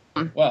big a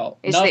problem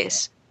is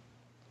this?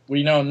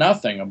 We know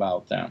nothing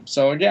about them.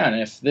 So again,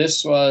 if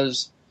these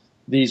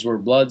were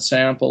blood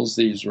samples,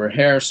 these were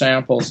hair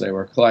samples, they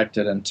were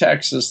collected in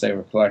Texas, they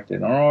were collected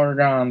in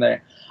Oregon,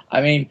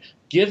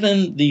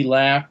 given the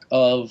lack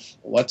of,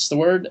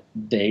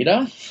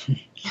 data,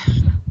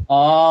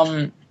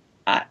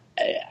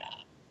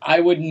 I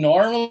would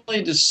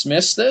normally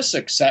dismiss this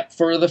except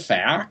for the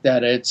fact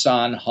that it's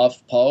on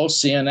HuffPo,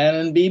 CNN,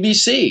 and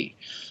BBC.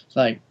 It's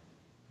like,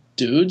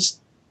 dudes,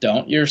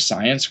 don't your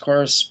science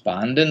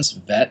correspondents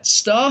vet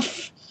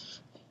stuff?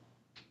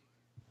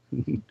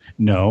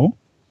 No.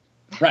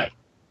 Right.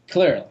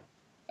 Clearly.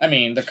 I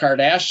mean, the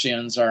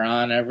Kardashians are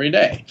on every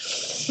day.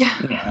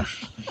 Yeah.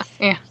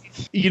 Yeah.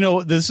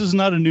 This is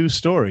not a new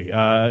story.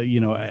 As you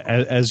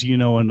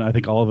know, and I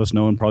think all of us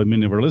know, and probably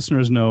many of our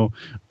listeners know,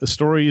 the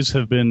stories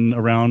have been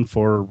around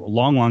for a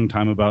long, long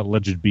time about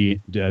alleged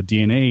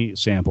DNA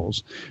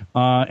samples.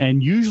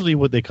 And usually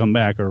what they come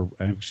back, or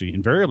actually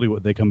invariably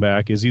what they come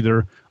back, is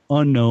either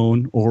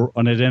unknown or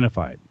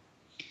unidentified.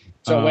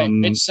 So wait,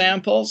 which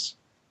samples?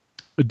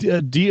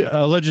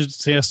 Alleged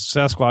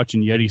Sasquatch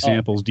and Yeti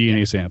samples,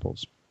 DNA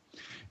samples.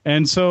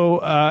 And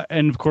so,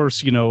 and of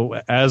course,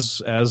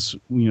 as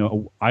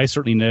I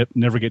certainly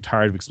never get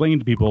tired of explaining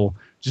to people,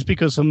 just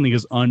because something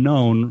is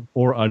unknown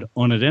or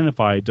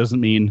unidentified doesn't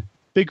mean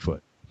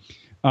Bigfoot.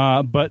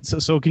 But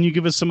so can you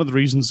give us some of the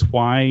reasons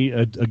why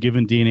a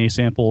given DNA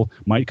sample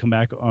might come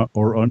back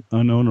or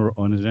unknown or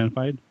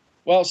unidentified?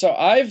 Well, so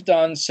I've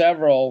done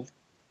several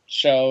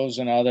shows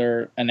and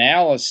other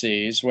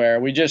analyses where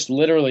we just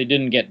literally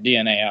didn't get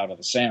DNA out of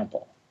the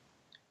sample.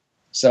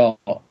 So,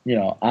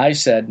 I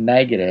said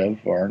negative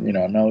or,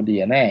 no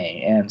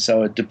DNA. And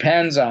so it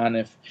depends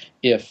on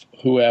if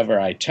whoever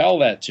I tell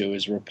that to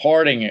is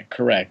reporting it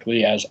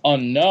correctly as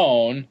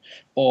unknown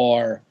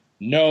or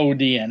no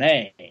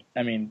DNA.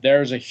 I mean,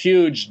 there's a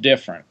huge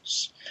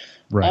difference.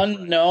 Right.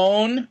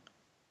 Unknown,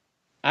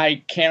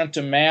 I can't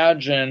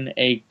imagine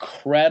a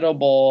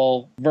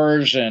credible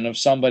version of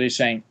somebody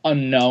saying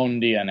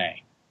unknown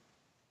DNA.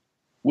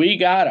 We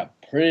got a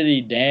pretty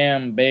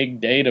damn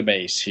big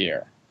database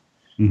here.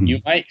 Mm-hmm.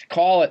 You might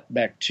call it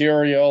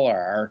bacterial or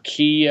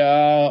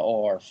archaea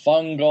or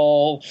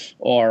fungal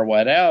or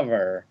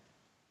whatever,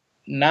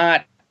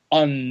 not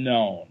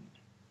unknown.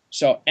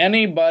 So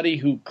anybody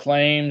who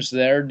claims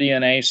their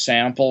DNA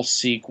sample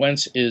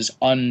sequence is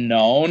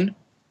unknown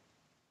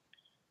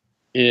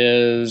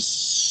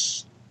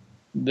this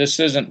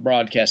isn't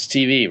broadcast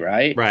TV,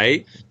 right?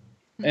 Right.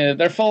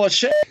 They're full of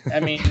shit. I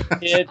mean,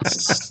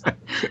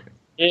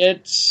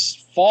 it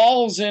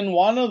falls in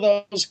one of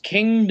those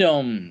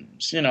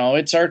kingdoms.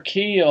 It's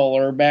archaeal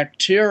or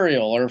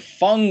bacterial or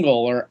fungal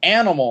or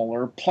animal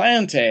or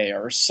plante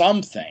or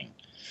something.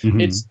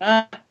 Mm-hmm. It's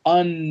not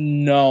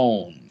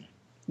unknown.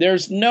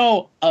 There's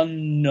no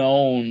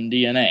unknown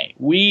DNA.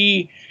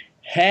 We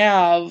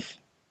have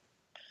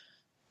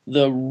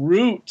the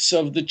roots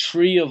of the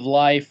tree of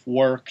life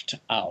worked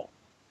out.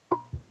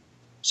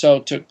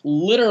 So to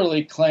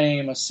literally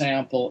claim a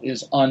sample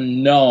is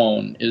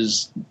unknown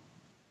is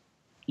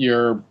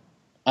you're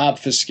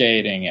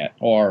obfuscating it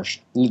or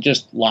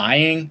just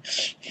lying.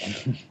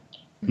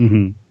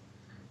 Mm-hmm.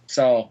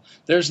 So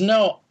there's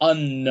no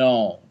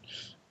unknown.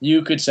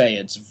 You could say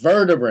it's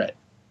vertebrate,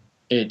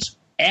 it's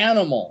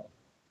animal,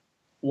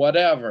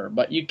 whatever,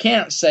 but you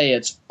can't say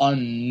it's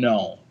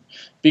unknown.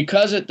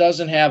 Because it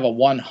doesn't have a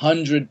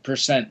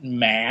 100%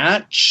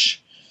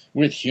 match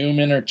with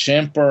human or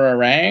chimp or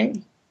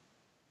orang,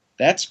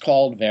 that's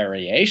called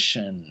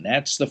variation.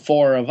 That's the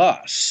four of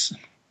us,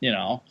 you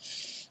know.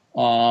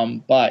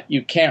 But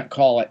you can't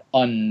call it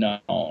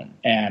unknown.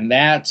 And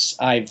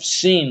I've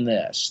seen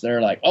this.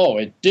 They're like, oh,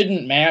 it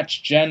didn't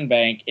match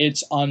GenBank.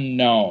 It's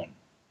unknown.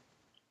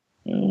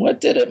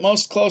 What did it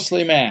most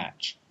closely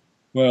match?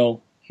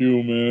 Well,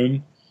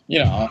 human, you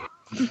know.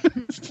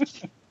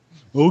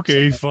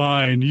 Okay,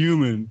 fine,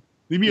 human.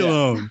 Leave me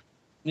alone.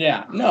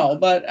 Yeah, no,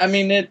 but I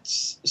mean,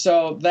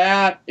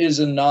 that is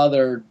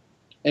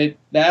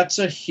that's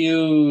a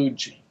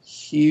huge,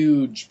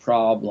 huge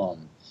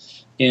problem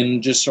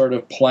in just sort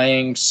of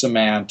playing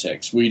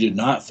semantics. We did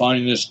not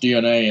find this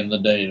DNA in the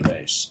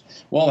database.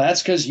 Well,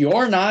 that's because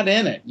you're not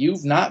in it.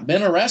 You've not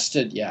been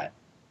arrested yet.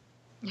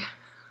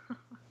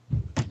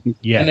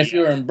 Yeah. And if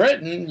you were in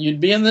Britain, you'd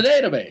be in the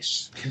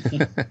database.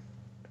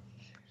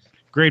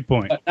 Great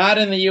point. But not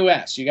in the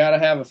U.S. You got to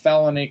have a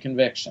felony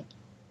conviction.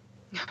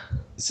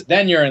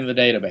 Then you're in the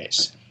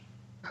database.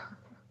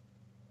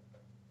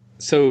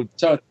 So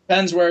it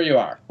depends where you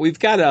are. We've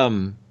got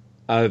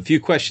a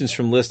few questions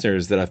from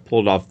listeners that I've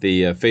pulled off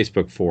the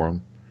Facebook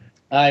forum.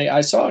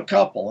 I saw a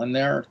couple, and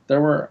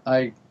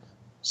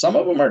some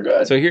of them are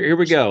good. So here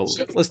we go.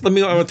 I'm going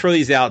to throw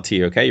these out to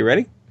you. Okay, you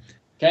ready?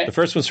 Okay. The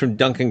first one's from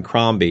Duncan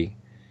Crombie.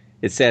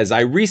 It says, I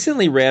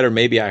recently read, or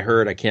maybe I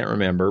heard, I can't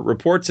remember,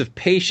 reports of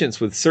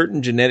patients with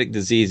certain genetic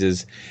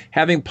diseases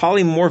having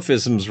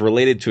polymorphisms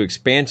related to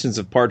expansions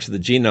of parts of the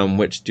genome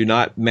which do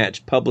not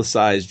match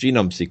publicized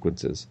genome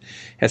sequences.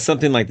 Has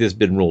something like this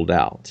been ruled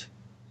out?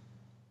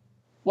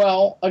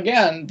 Well,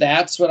 again,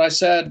 that's what I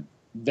said,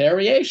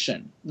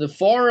 variation. The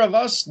four of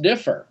us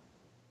differ.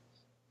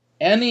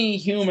 Any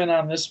human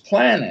on this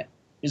planet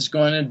is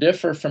going to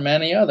differ from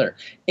any other,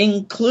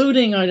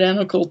 including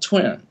identical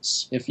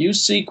twins. If you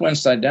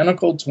sequenced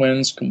identical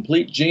twins'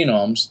 complete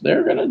genomes,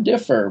 they're going to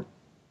differ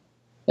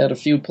at a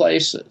few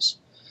places.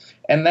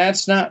 And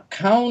that's not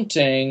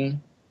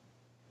counting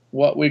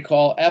what we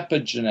call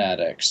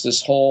epigenetics,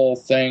 this whole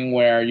thing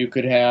where you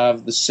could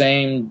have the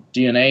same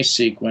DNA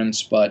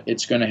sequence, but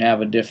it's going to have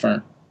a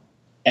different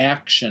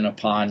action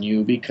upon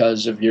you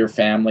because of your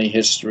family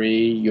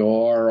history,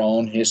 your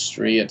own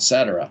history,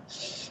 etc.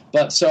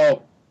 But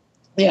so,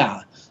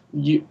 yeah,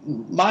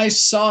 my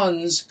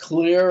sons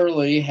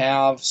clearly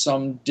have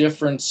some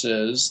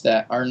differences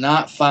that are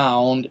not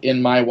found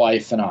in my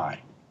wife and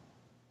I.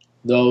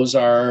 Those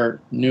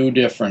are new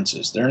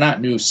differences. They're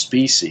not new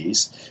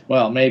species.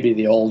 Well, maybe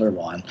the older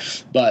one.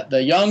 But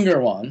the younger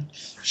one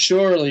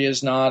surely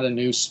is not a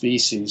new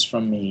species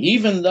from me,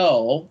 even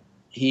though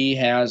he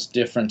has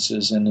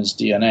differences in his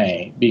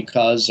DNA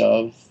because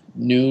of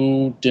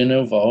new de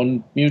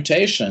novo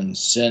mutations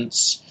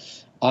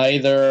since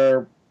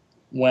either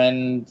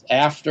when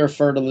after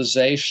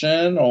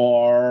fertilization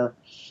or,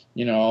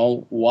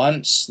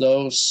 once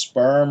those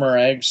sperm or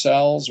egg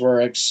cells were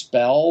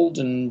expelled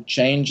and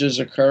changes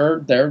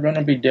occurred, they're going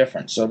to be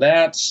different. So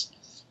that's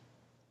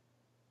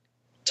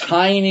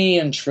tiny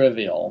and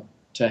trivial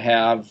to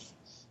have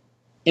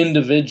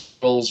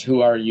individuals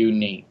who are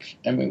unique.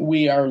 I mean,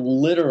 we are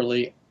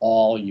literally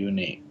all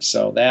unique.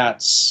 So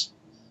that's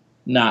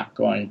not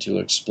going to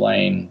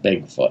explain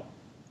Bigfoot.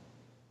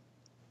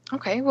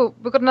 Okay, well,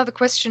 we've got another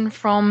question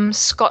from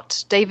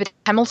Scott David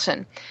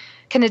Hamilton.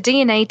 Can a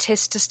DNA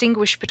test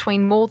distinguish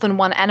between more than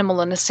one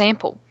animal in a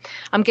sample?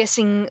 I'm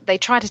guessing they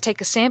try to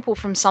take a sample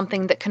from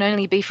something that can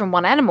only be from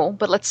one animal,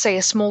 but let's say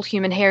a small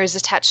human hair is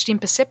attached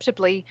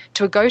imperceptibly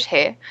to a goat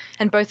hair,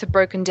 and both are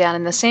broken down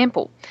in the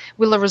sample.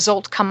 Will a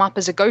result come up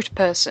as a goat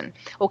person,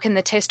 or can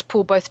the test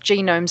pull both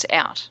genomes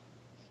out?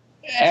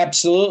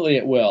 Absolutely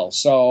it will.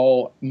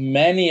 So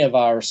many of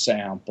our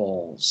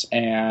samples,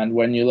 and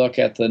when you look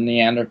at the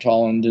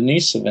Neanderthal and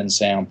Denisovan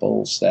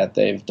samples that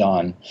they've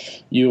done,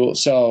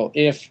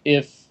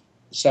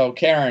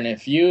 Karen,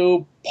 if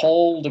you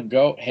pulled a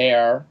goat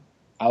hair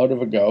out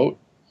of a goat,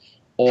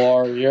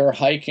 or you're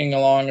hiking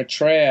along a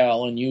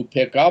trail and you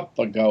pick up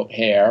a goat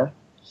hair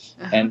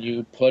and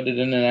you put it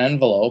in an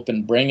envelope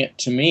and bring it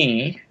to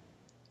me,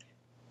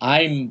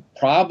 I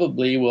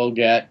probably will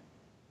get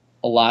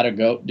a lot of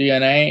goat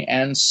DNA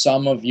and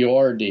some of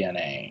your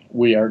DNA.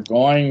 We are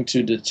going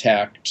to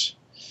detect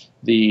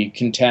the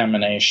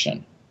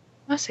contamination.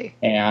 I see.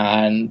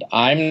 And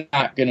I'm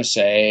not going to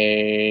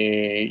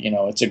say,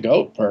 it's a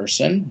goat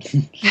person.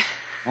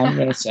 I'm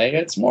going to say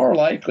it's more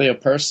likely a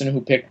person who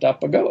picked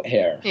up a goat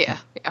hair. Yeah.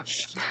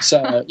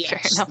 So,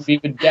 yes, we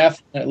would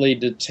definitely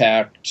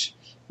detect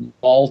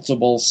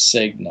multiple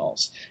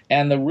signals.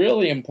 And the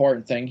really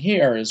important thing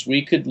here is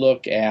we could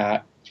look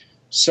at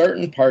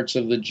certain parts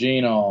of the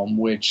genome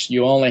which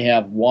you only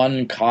have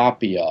one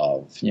copy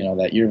of,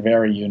 that you're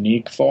very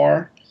unique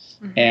for.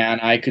 And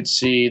I could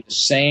see the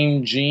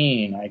same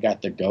gene. I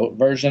got the goat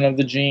version of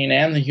the gene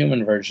and the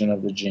human version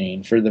of the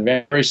gene for the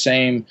very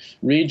same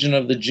region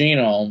of the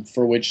genome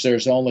for which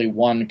there's only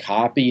one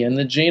copy in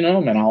the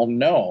genome, and I'll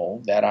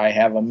know that I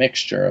have a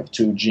mixture of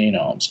two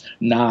genomes,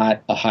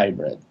 not a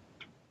hybrid.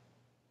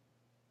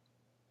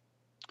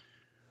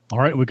 All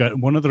right, we got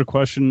one other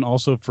question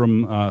also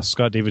from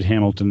Scott David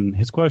Hamilton.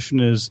 His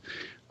question is,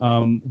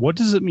 what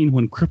does it mean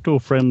when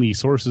crypto-friendly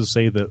sources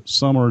say that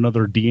some or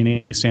another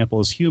DNA sample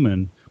is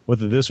human,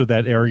 whether this or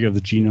that area of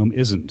the genome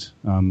isn't?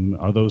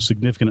 Are those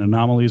significant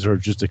anomalies or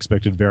just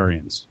expected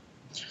variants?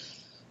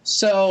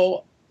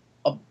 So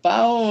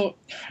about,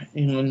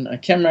 I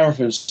can't remember if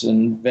it was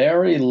in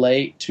very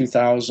late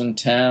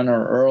 2010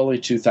 or early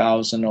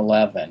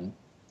 2011,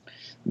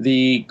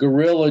 the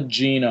gorilla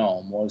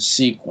genome was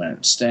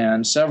sequenced,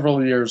 and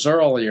several years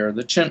earlier,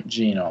 the chimp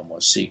genome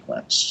was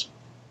sequenced.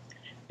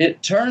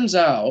 It turns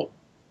out,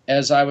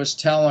 as I was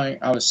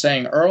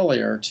saying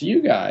earlier to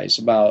you guys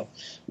about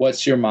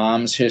what's your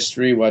mom's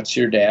history, what's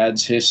your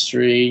dad's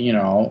history,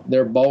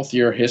 they're both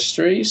your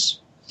histories.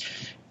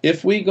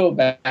 If we go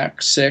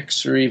back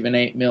 6 or even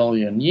 8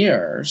 million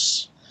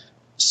years,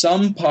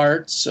 some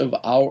parts of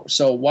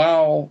so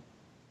while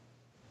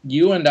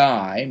you and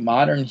I,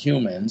 modern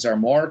humans, are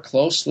more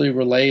closely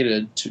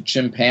related to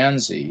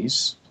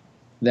chimpanzees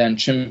than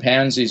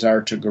chimpanzees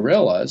are to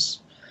gorillas,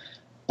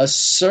 a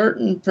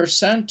certain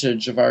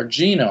percentage of our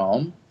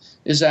genome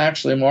is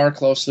actually more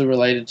closely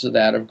related to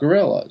that of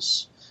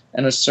gorillas.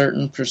 And a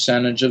certain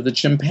percentage of the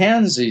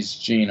chimpanzee's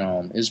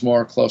genome is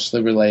more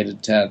closely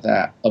related to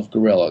that of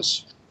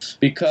gorillas.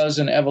 Because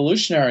in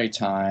evolutionary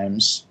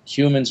times,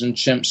 humans and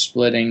chimps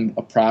splitting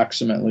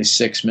approximately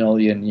 6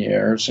 million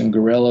years, and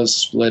gorillas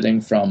splitting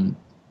from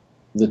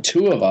the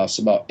two of us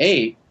about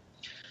 8,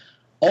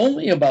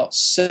 only about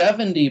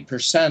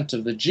 70%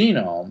 of the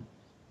genome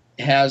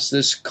has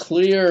this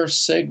clear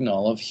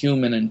signal of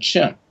human and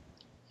chimp.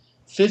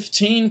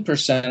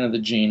 15% of the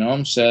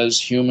genome says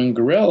human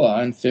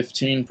gorilla, and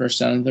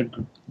 15% of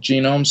the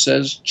genome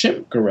says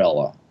chimp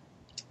gorilla.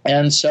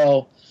 And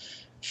so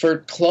for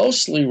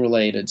closely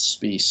related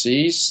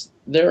species,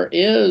 there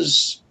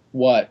is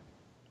what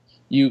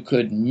you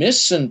could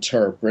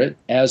misinterpret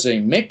as a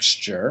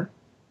mixture,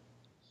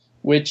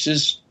 which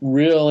is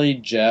really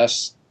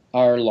just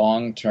our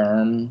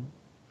long-term,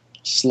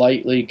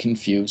 slightly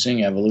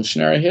confusing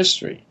evolutionary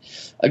history.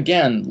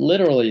 Again,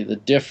 literally the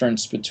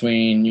difference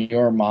between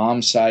your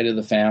mom's side of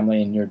the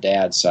family and your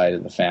dad's side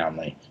of the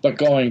family, but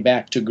going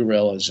back to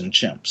gorillas and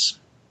chimps.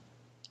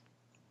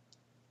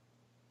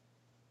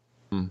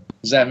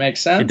 Does that make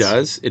sense?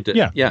 It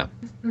does. Yeah.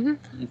 Mm-hmm.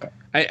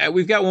 Okay.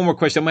 We've got one more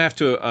question.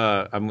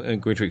 I'm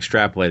going to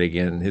extrapolate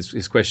again.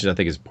 His question, I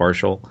think, is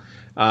partial.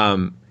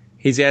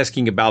 He's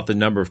asking about the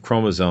number of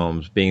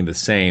chromosomes being the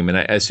same, and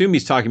I assume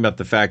he's talking about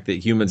the fact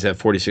that humans have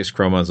 46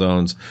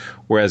 chromosomes,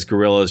 whereas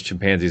gorillas,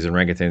 chimpanzees, and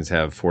orangutans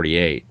have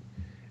 48.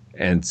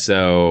 And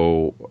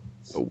so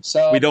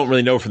we don't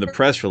really know from the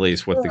press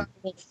release what the. I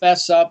will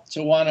fess up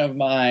to one of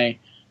my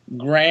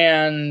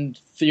grand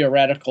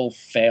theoretical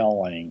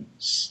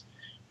failings.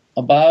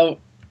 About,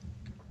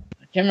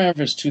 I can't remember if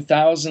it was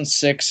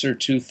 2006 or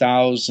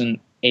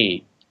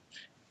 2008,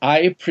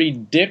 I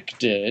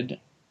predicted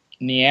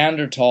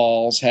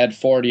Neanderthals had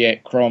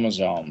 48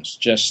 chromosomes,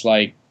 just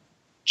like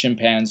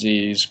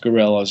chimpanzees,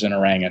 gorillas, and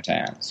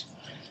orangutans.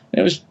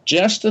 It was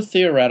just a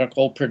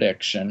theoretical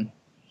prediction,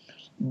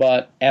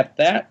 but at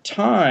that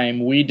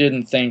time, we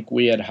didn't think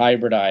we had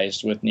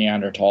hybridized with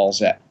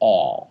Neanderthals at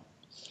all.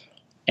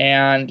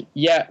 And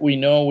yet we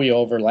know we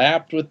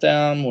overlapped with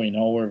them. We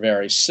know we're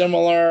very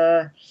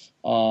similar.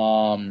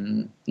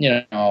 Karen,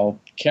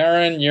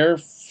 you're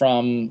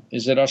from,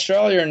 is it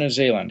Australia or New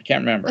Zealand?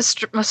 Can't remember.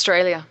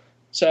 Australia.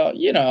 So,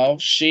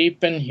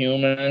 sheep and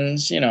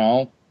humans,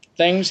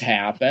 things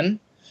happen.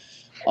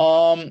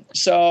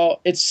 So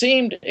it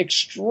seemed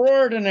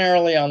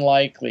extraordinarily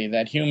unlikely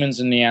that humans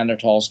and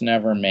Neanderthals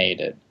never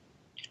mated.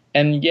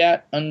 And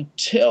yet,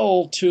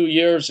 until 2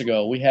 years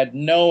ago, we had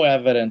no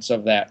evidence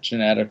of that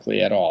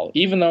genetically at all.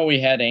 Even though we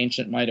had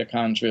ancient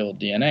mitochondrial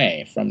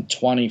DNA from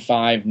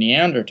 25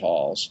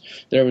 Neanderthals,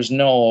 there was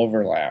no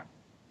overlap.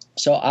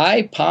 So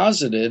I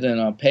posited in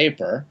a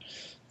paper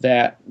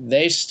that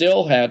they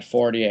still had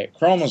 48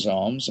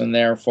 chromosomes, and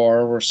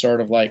therefore were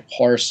sort of like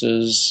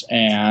horses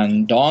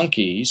and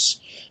donkeys.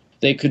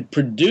 They could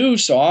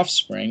produce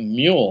offspring,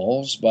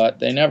 mules, but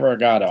they never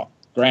got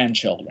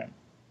grandchildren.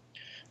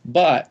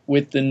 But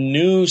with the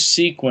new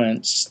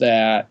sequence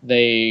that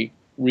they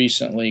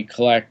recently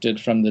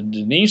collected from the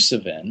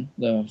Denisovan,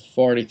 the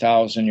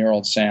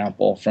 40,000-year-old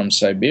sample from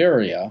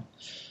Siberia,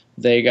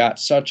 they got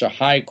such a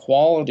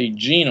high-quality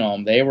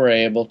genome, they were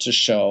able to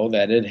show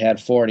that it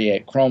had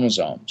 48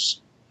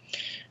 chromosomes.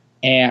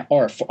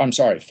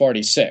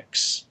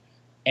 46.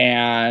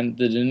 And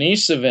the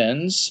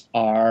Denisovans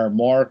are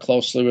more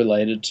closely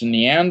related to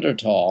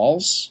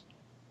Neanderthals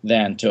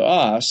than to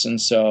us, and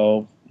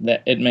so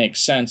that it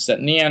makes sense that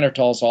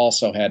Neanderthals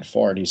also had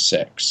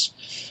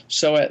 46.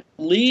 So at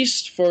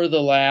least for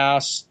the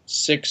last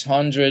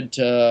 600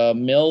 to a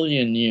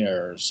million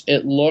years,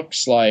 it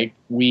looks like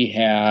we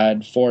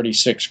had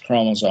 46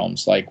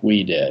 chromosomes like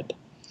we did.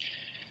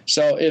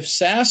 So if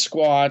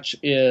Sasquatch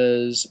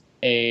is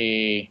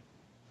a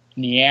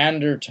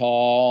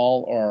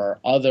Neanderthal or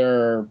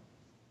other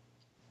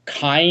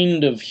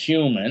kind of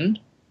human,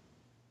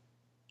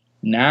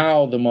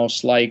 now the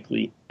most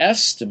likely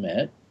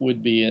estimate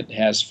would be it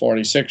has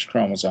 46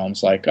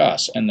 chromosomes like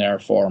us, and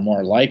therefore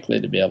more likely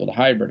to be able to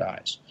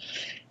hybridize.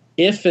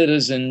 If it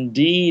is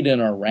indeed an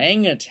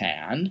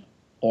orangutan,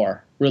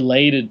 or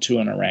related to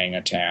an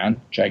orangutan,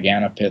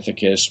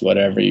 Gigantopithecus,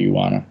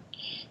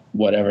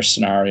 whatever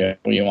scenario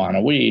you want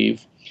to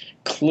weave,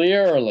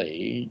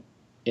 clearly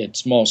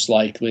it's most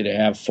likely to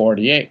have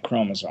 48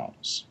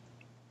 chromosomes.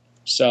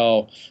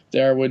 So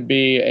there would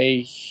be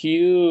a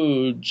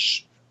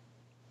huge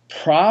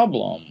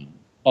problem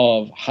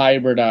of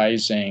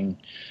hybridizing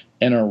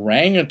an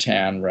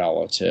orangutan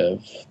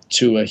relative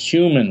to a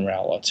human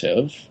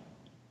relative,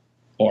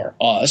 or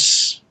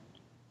us,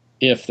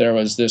 if there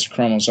was this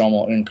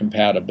chromosomal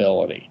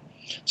incompatibility.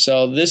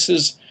 So this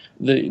is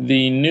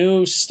the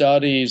new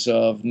studies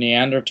of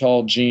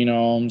Neanderthal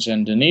genomes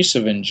and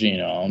Denisovan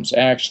genomes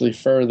actually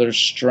further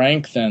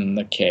strengthen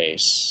the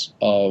case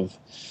of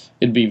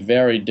it'd be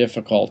very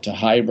difficult to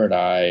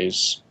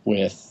hybridize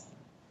with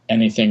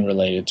anything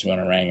related to an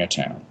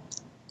orangutan.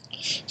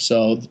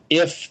 So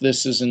if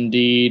this is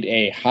indeed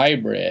a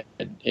hybrid,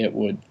 it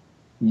would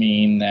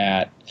mean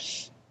that,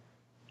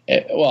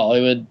 it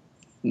would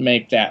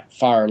make that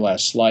far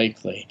less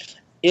likely.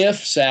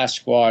 If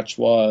Sasquatch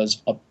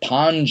was a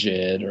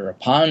pongid or a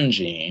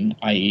pongene,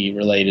 i.e.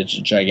 related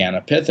to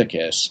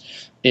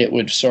Gigantopithecus, it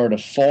would sort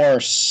of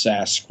force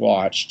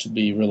Sasquatch to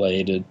be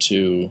related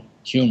to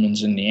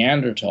humans and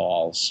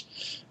Neanderthals,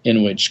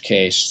 in which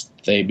case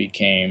they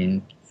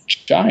became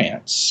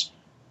giants,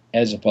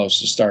 as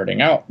opposed to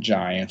starting out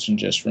giants and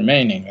just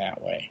remaining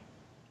that way.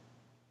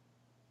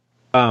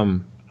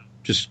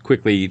 Just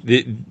quickly,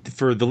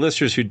 for the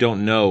listeners who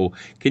don't know,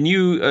 can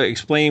you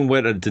explain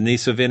what a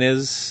Denisovan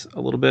is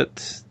a little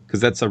bit? Because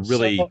that's a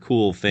really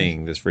cool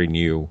thing that's very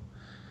new.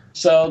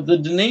 So the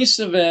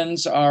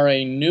Denisovans are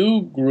a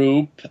new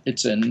group.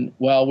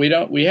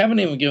 We haven't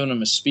even given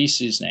them a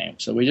species name,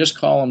 so we just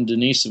call them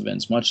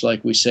Denisovans, much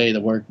like we say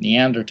the word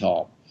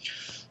Neanderthal.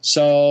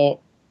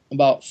 So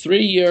about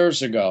 3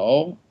 years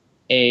ago,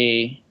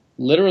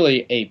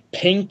 literally a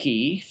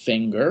pinky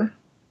finger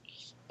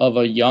of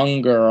a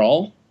young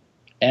girl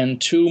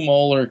and 2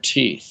 molar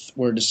teeth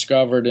were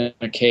discovered in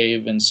a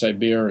cave in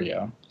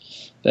Siberia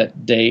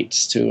that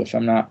dates to, if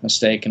I'm not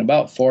mistaken,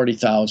 about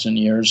 40,000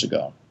 years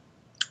ago.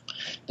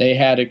 They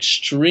had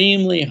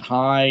extremely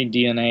high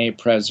DNA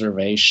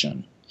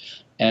preservation,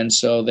 and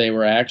so they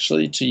were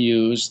actually to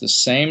use the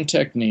same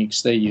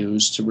techniques they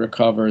used to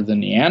recover the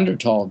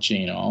Neanderthal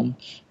genome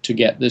to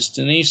get this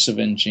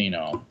Denisovan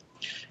genome.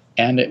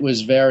 And it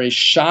was very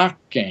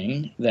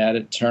shocking that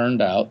it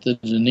turned out the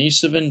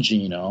Denisovan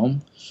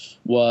genome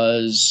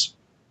was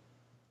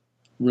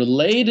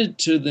related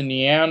to the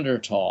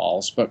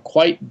Neanderthals, but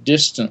quite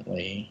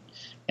distantly,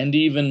 and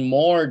even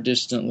more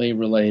distantly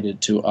related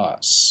to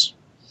us.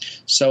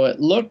 So it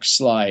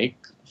looks like,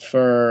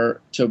 to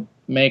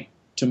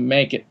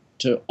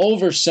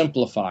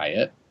oversimplify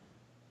it,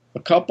 a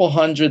couple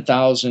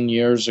 100,000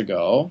 years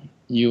ago,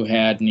 you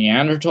had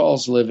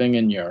Neanderthals living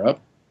in Europe,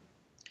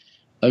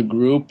 a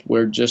group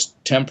we're just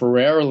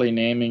temporarily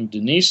naming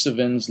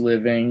Denisovans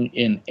living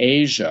in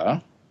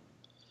Asia,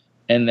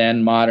 and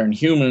then modern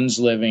humans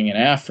living in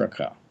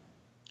Africa.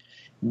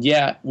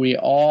 Yet we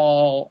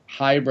all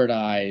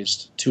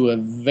hybridized to a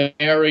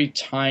very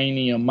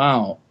tiny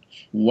amount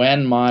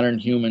when modern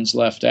humans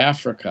left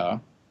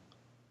Africa,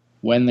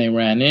 when they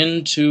ran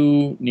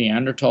into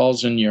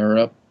Neanderthals in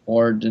Europe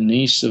or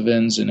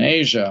Denisovans in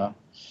Asia.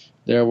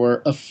 There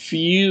were a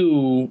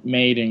few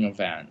mating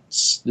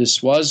events.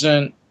 This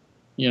wasn't,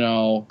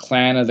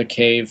 Clan of the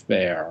Cave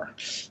Bear.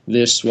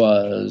 This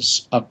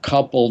was a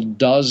couple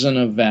dozen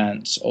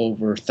events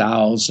over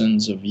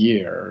thousands of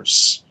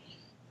years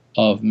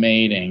of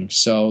mating,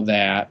 so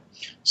that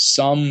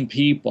some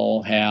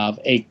people have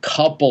a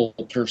couple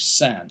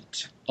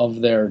percent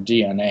of their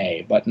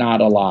DNA, but not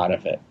a lot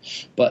of it.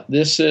 But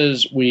this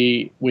is,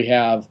 we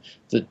have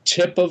the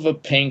tip of a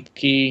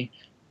pinky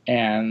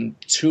and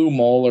 2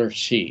 molar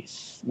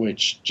teeth,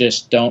 which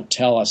just don't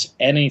tell us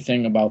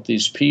anything about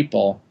these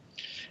people,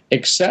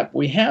 except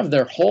we have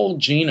their whole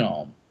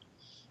genome.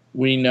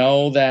 We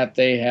know that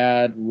they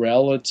had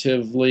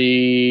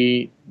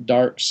relatively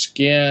dark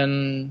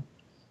skin,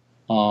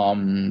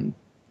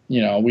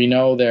 We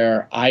know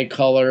their eye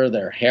color,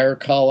 their hair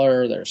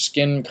color, their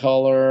skin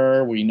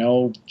color. We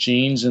know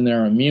genes in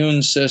their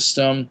immune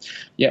system,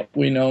 yet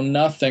we know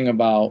nothing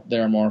about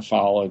their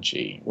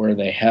morphology. Were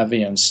they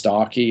heavy and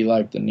stocky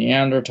like the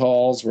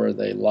Neanderthals? Were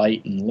they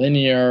light and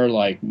linear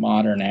like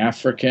modern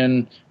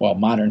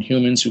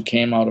humans who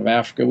came out of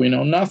Africa? We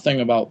know nothing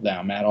about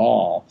them at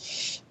all,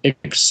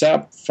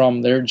 except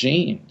from their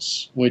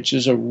genes, which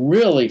is a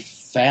really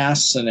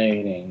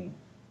fascinating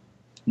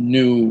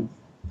new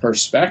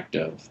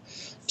perspective,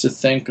 to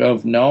think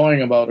of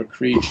knowing about a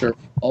creature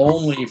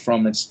only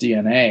from its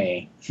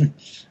DNA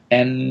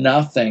and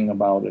nothing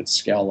about its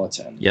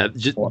skeleton. Yeah,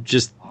 just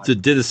the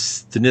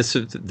Denisovans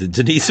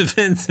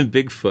and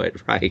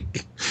Bigfoot,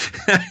 right?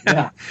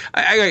 Yeah.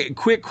 I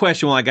quick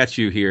question while I got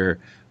you here.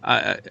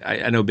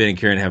 I know Ben and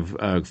Karen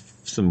have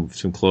some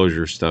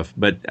closure stuff,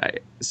 but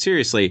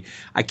seriously,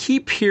 I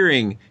keep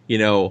hearing,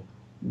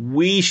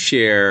 we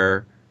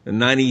share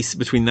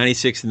between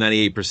 96 and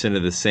 98%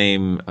 of the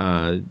same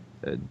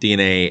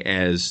DNA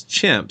as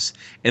chimps.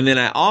 And then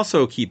I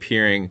also keep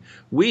hearing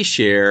we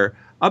share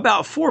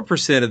about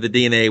 4% of the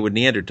DNA with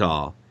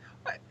Neanderthal.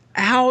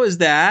 How does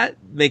that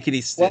make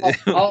any sense?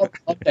 Well,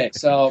 okay,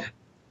 so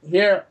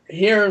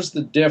here's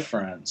the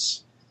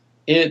difference.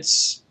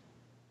 It's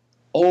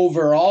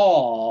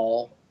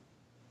overall,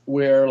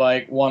 we're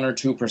like 1 or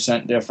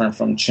 2% different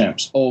from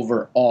chimps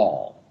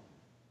overall.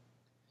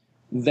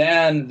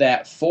 Then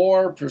that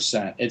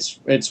 4%,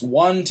 it's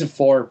 1 to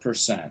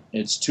 4%.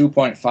 It's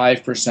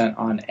 2.5%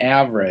 on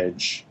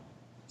average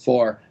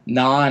for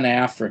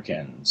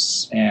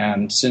non-Africans.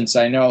 And since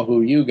I know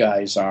who you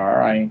guys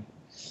are,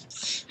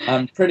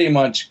 I'm pretty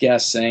much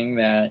guessing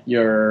that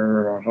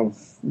you're of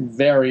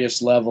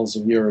various levels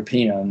of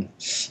European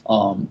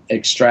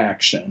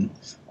extraction.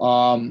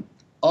 Of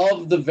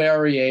the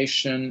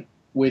variation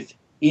within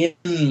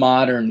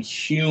modern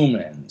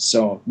humans.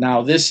 So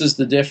now this is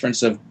the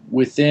difference of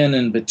within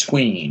and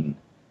between.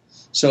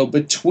 So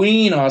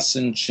between us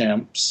and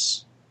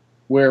chimps,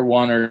 we're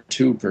 1 or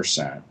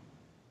 2%.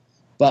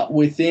 But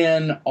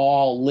within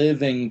all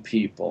living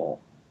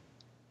people,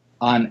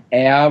 on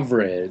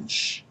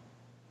average,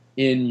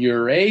 in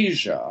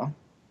Eurasia,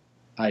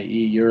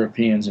 i.e.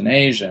 Europeans and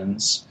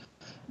Asians,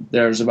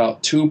 there's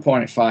about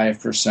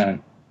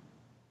 2.5%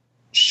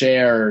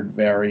 shared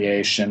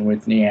variation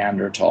with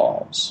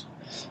Neanderthals.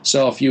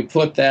 So if you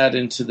put that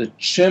into the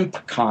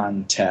chimp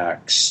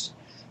context,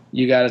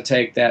 you got to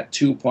take that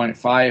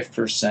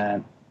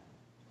 2.5%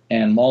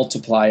 and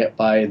multiply it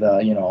by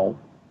the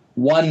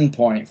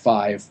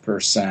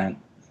 1.5%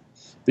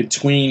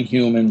 between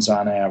humans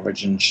on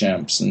average and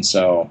chimps. And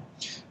so,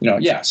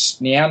 yes,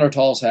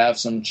 Neanderthals have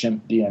some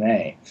chimp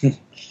DNA,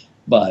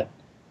 but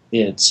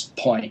it's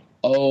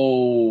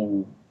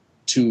 0.02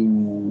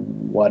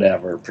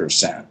 whatever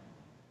percent.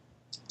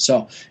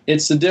 So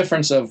it's the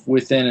difference of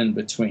within and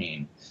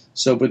between.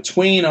 So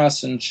between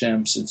us and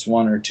chimps, it's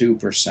 1 or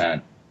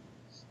 2%.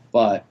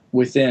 But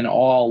within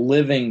all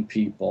living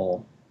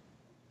people,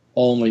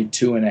 only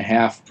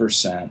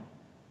 2.5%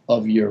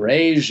 of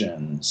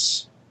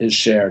Eurasians is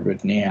shared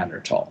with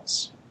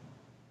Neanderthals.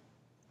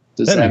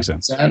 Does that make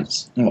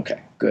sense?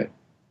 Okay, good.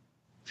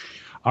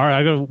 All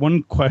right, I got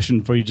one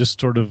question for you, just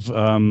sort of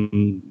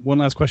one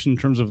last question in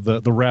terms of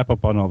the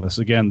wrap-up on all this.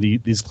 Again,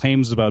 these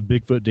claims about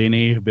Bigfoot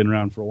DNA have been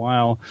around for a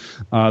while.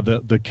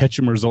 The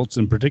Ketchum results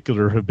in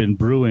particular have been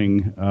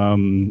brewing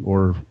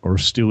or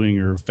stewing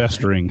or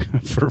festering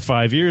for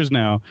 5 years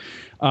now.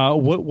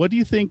 What do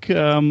you think?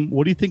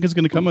 What do you think is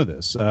going to come of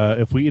this?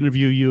 If we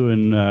interview you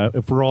and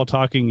if we're all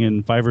talking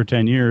in 5 or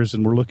 10 years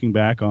and we're looking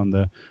back on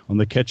the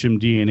Ketchum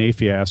DNA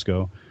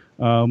fiasco,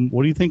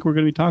 what do you think we're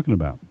going to be talking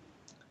about?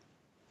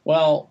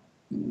 Well,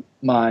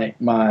 my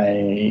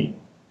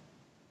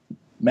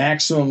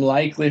maximum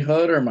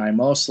likelihood, or my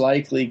most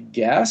likely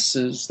guess,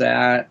 is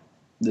that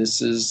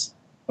this is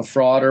a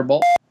fraud or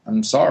bull.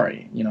 I'm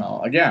sorry,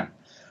 again,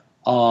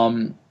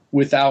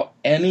 without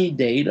any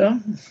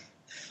data,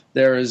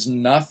 there is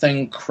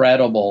nothing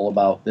credible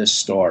about this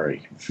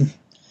story.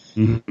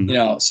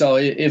 So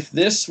if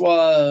this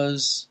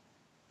was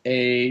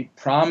a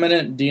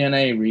prominent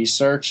DNA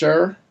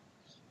researcher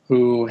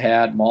who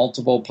had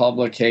multiple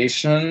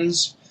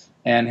publications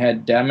and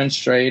had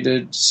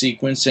demonstrated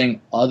sequencing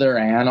other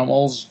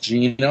animals'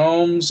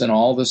 genomes and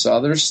all this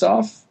other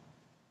stuff,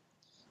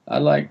 I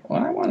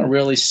want to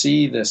really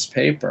see this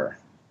paper.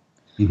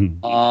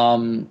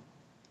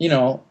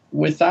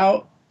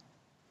 Without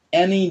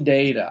any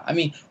data. I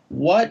mean,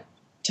 what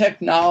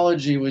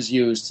technology was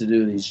used to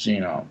do these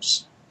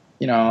genomes?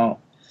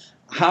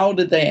 How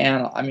did they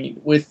analyze? I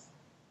mean,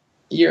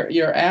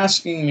 you're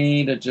asking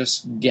me to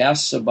just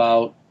guess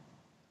about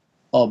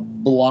a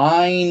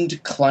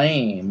blind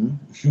claim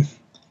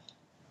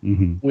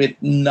with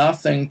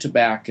nothing to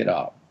back it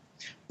up.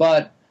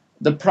 But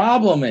the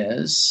problem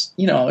is,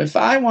 if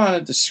I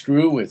wanted to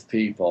screw with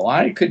people,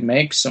 I could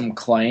make some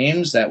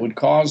claims that would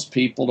cause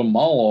people to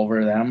mull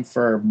over them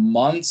for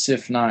months,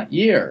 if not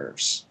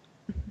years.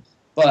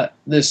 But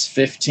this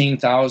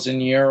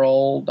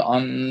 15,000-year-old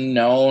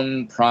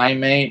unknown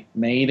primate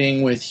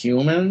mating with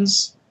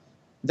humans,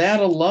 that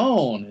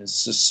alone is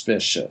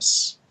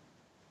suspicious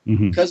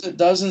Mm-hmm. because it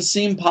doesn't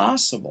seem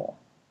possible.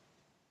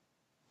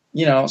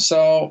 You know,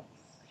 so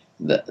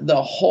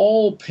the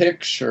whole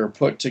picture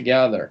put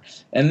together,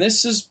 and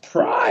this is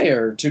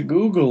prior to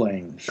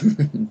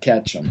Googling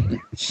Ketchum.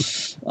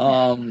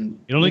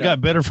 It only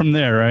got better from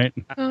there, right?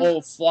 Oh,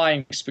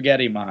 flying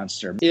spaghetti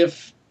monster.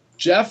 If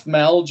Jeff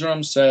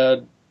Meldrum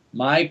said,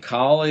 my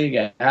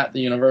colleague at the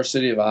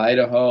University of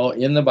Idaho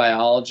in the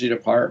biology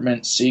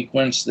department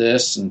sequenced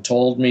this and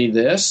told me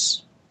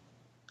this,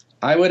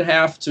 I would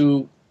have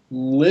to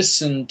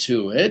listen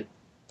to it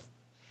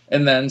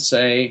and then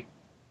say,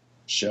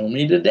 show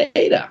me the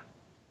data.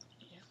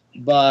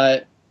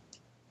 But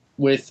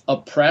with a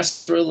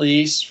press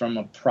release from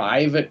a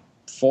private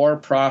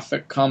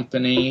for-profit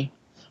company,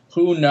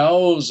 who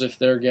knows if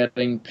they're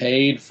getting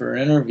paid for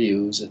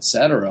interviews,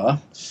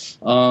 etc.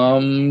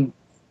 You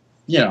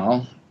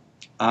know,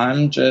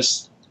 I'm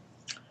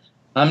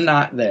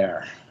not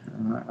there.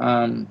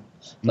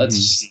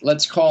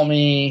 Let's call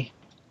me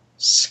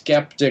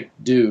skeptic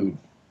dude.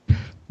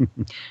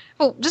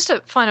 Well, just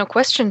a final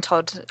question,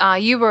 Todd.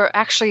 You were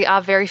actually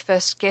our very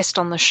first guest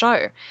on the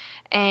show.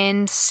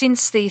 And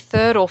since the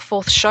third or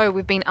fourth show,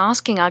 we've been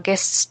asking our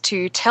guests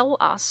to tell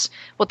us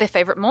what their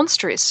favorite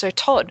monster is. So,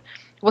 Todd,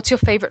 what's your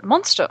favorite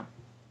monster?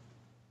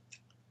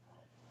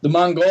 The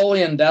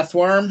Mongolian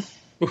deathworm.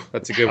 Ooh,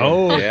 that's a good one.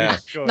 Oh, yeah.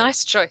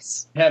 Nice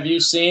choice. Have you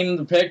seen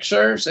the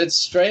pictures? It's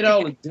straight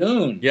out of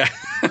Dune. Yeah.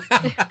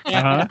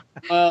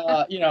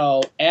 You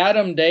know,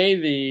 Adam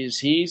Davies,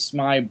 he's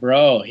my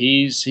bro.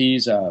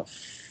 He's a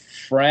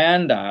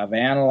friend. I've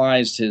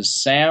analyzed his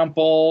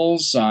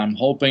samples. I'm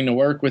hoping to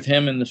work with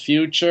him in the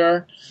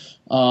future.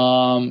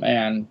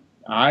 And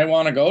I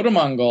want to go to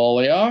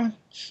Mongolia.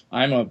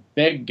 I'm a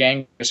big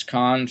Genghis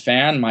Khan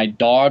fan. My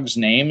dog's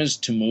name is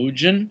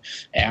Temujin,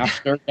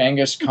 after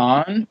Genghis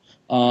Khan.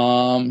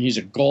 He's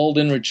a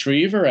golden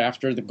retriever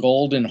after the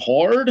Golden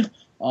Horde.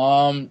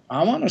 I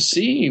want to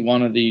see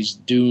one of these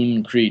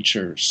dune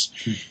creatures.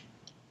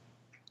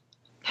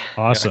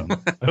 Awesome.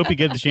 I hope you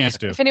get the chance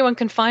to. If anyone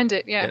can find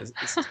it, yeah.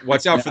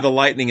 Watch out for the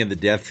lightning and the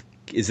death.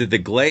 Is it the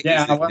glade?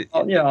 Yeah, well,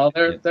 you know,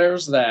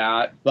 there's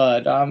that.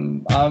 But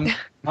I'm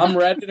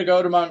ready to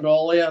go to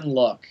Mongolia and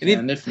look.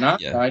 And if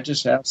not, I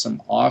just have some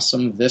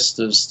awesome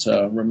vistas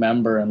to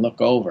remember and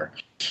look over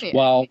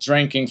while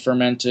drinking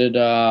fermented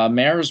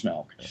mare's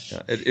milk.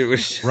 It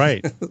was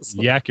right,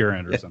 yak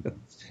urine or something.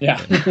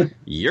 Yeah,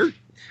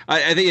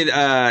 I think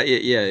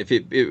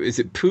if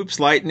it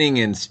poops lightning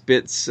and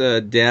spits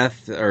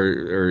death,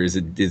 or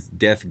is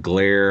death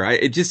glare?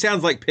 It just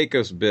sounds like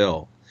Pecos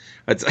Bill.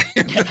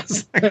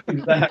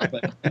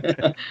 Exactly.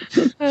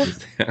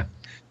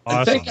 Awesome.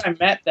 I think I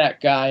met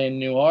that guy in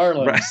New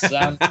Orleans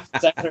on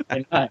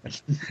Saturday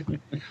night.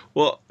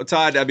 Well,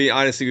 Todd, I mean,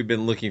 honestly, we've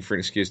been looking for an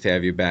excuse to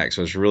have you back,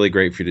 so it's really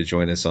great for you to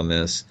join us on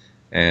this,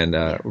 and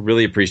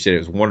really appreciate it. It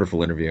was a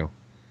wonderful interview.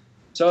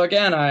 So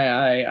again,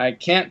 I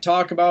can't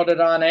talk about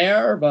it on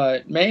air,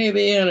 but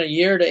maybe in a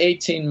year to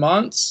 18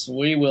 months,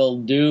 we will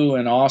do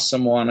an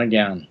awesome one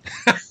again.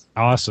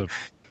 Awesome.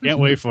 Can't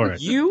wait for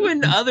it. You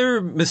and other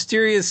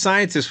mysterious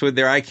scientists with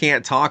their I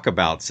can't talk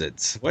about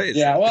it.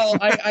 Well,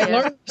 I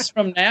learned this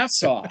from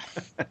NASA.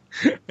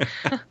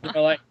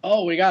 Like,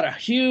 we got a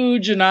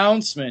huge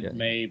announcement,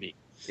 maybe.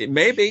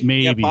 Maybe.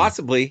 Yeah,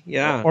 possibly.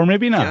 Yeah. Or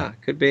maybe not. Yeah,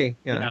 could be.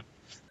 Yeah.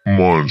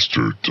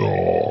 Monster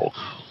Talk.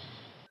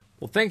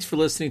 Well, thanks for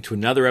listening to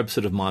another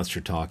episode of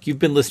Monster Talk. You've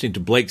been listening to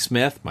Blake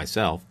Smith,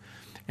 myself,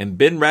 and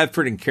Ben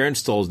Radford and Karen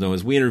Stolzno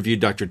as we interviewed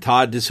Dr.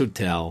 Todd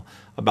Dishotel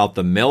about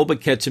the Melba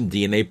Ketchum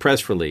DNA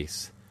press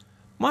release.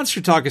 Monster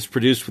Talk is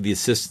produced with the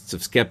assistance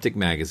of Skeptic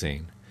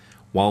Magazine.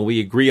 While we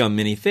agree on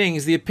many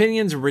things, the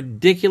opinions and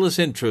ridiculous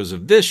intros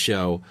of this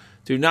show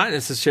do not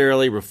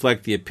necessarily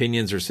reflect the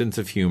opinions or sense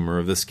of humor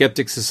of the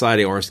Skeptic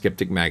Society or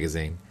Skeptic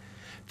Magazine.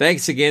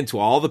 Thanks again to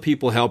all the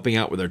people helping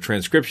out with our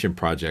transcription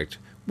project.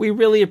 We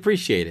really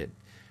appreciate it.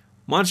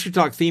 Monster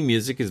Talk theme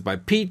music is by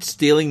Pete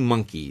Stealing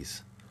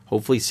Monkeys.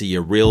 Hopefully see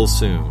you real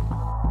soon.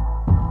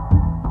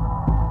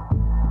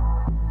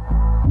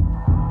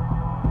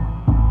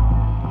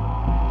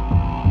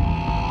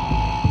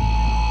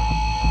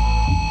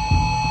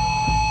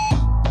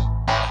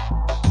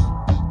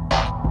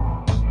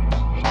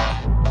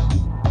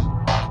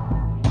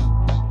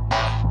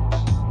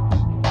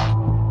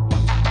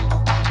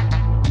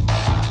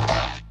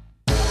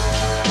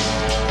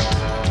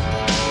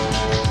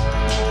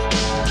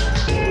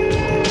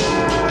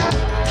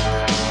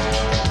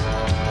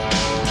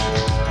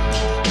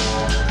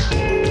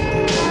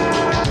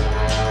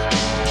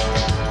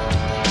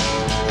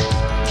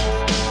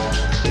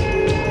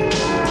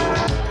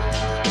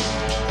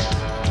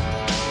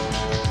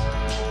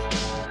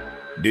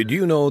 Did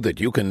you know that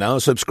you can now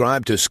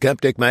subscribe to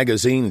Skeptic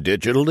Magazine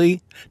digitally?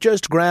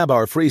 Just grab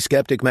our free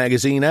Skeptic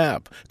Magazine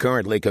app,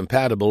 currently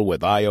compatible with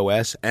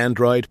iOS,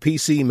 Android,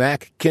 PC,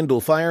 Mac, Kindle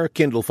Fire,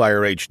 Kindle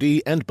Fire HD,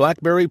 and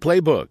BlackBerry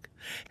Playbook.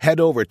 Head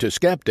over to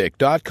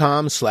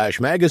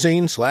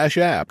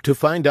skeptic.com/magazine/app to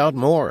find out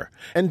more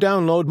and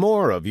download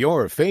more of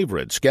your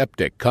favorite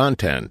Skeptic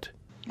content.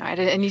 All right,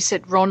 and you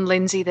said Ron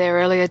Lindsay there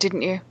earlier,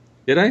 didn't you?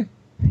 Did I?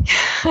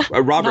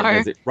 Robert No.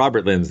 Lindsay.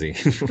 Robert Lindsay.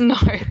 No,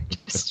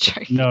 just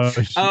joking. No.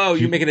 Oh,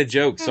 you're making a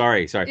joke.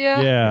 Sorry.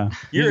 Yeah. Yeah.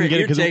 You're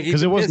get it taking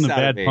because it the wasn't a piss out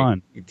of bad me.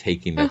 pun. You're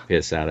taking the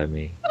piss out of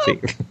me. See?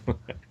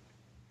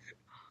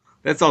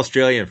 That's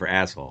Australian for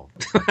asshole.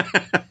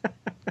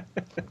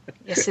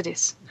 Yes, it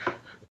is.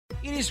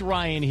 It is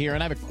Ryan here,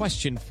 and I have a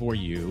question for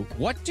you.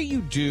 What do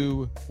you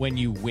do when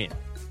you win?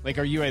 Like,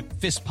 are you a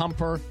fist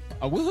pumper,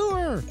 a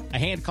woohooer, a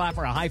hand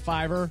clapper, a high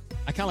fiver?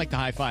 I kind of like the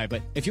high five,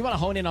 but if you want to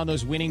hone in on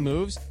those winning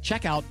moves,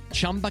 check out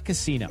Chumba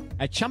Casino.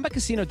 At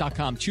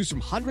ChumbaCasino.com, choose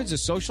from hundreds of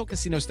social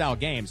casino-style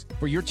games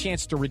for your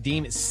chance to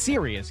redeem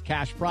serious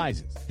cash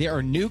prizes. There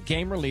are new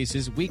game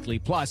releases weekly,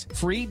 plus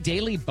free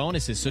daily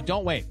bonuses, so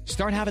don't wait.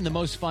 Start having the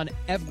most fun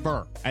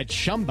ever at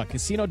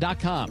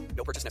ChumbaCasino.com.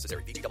 No purchase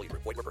necessary. VGW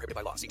Group. Void where prohibited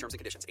by law. See terms and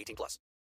conditions. 18+.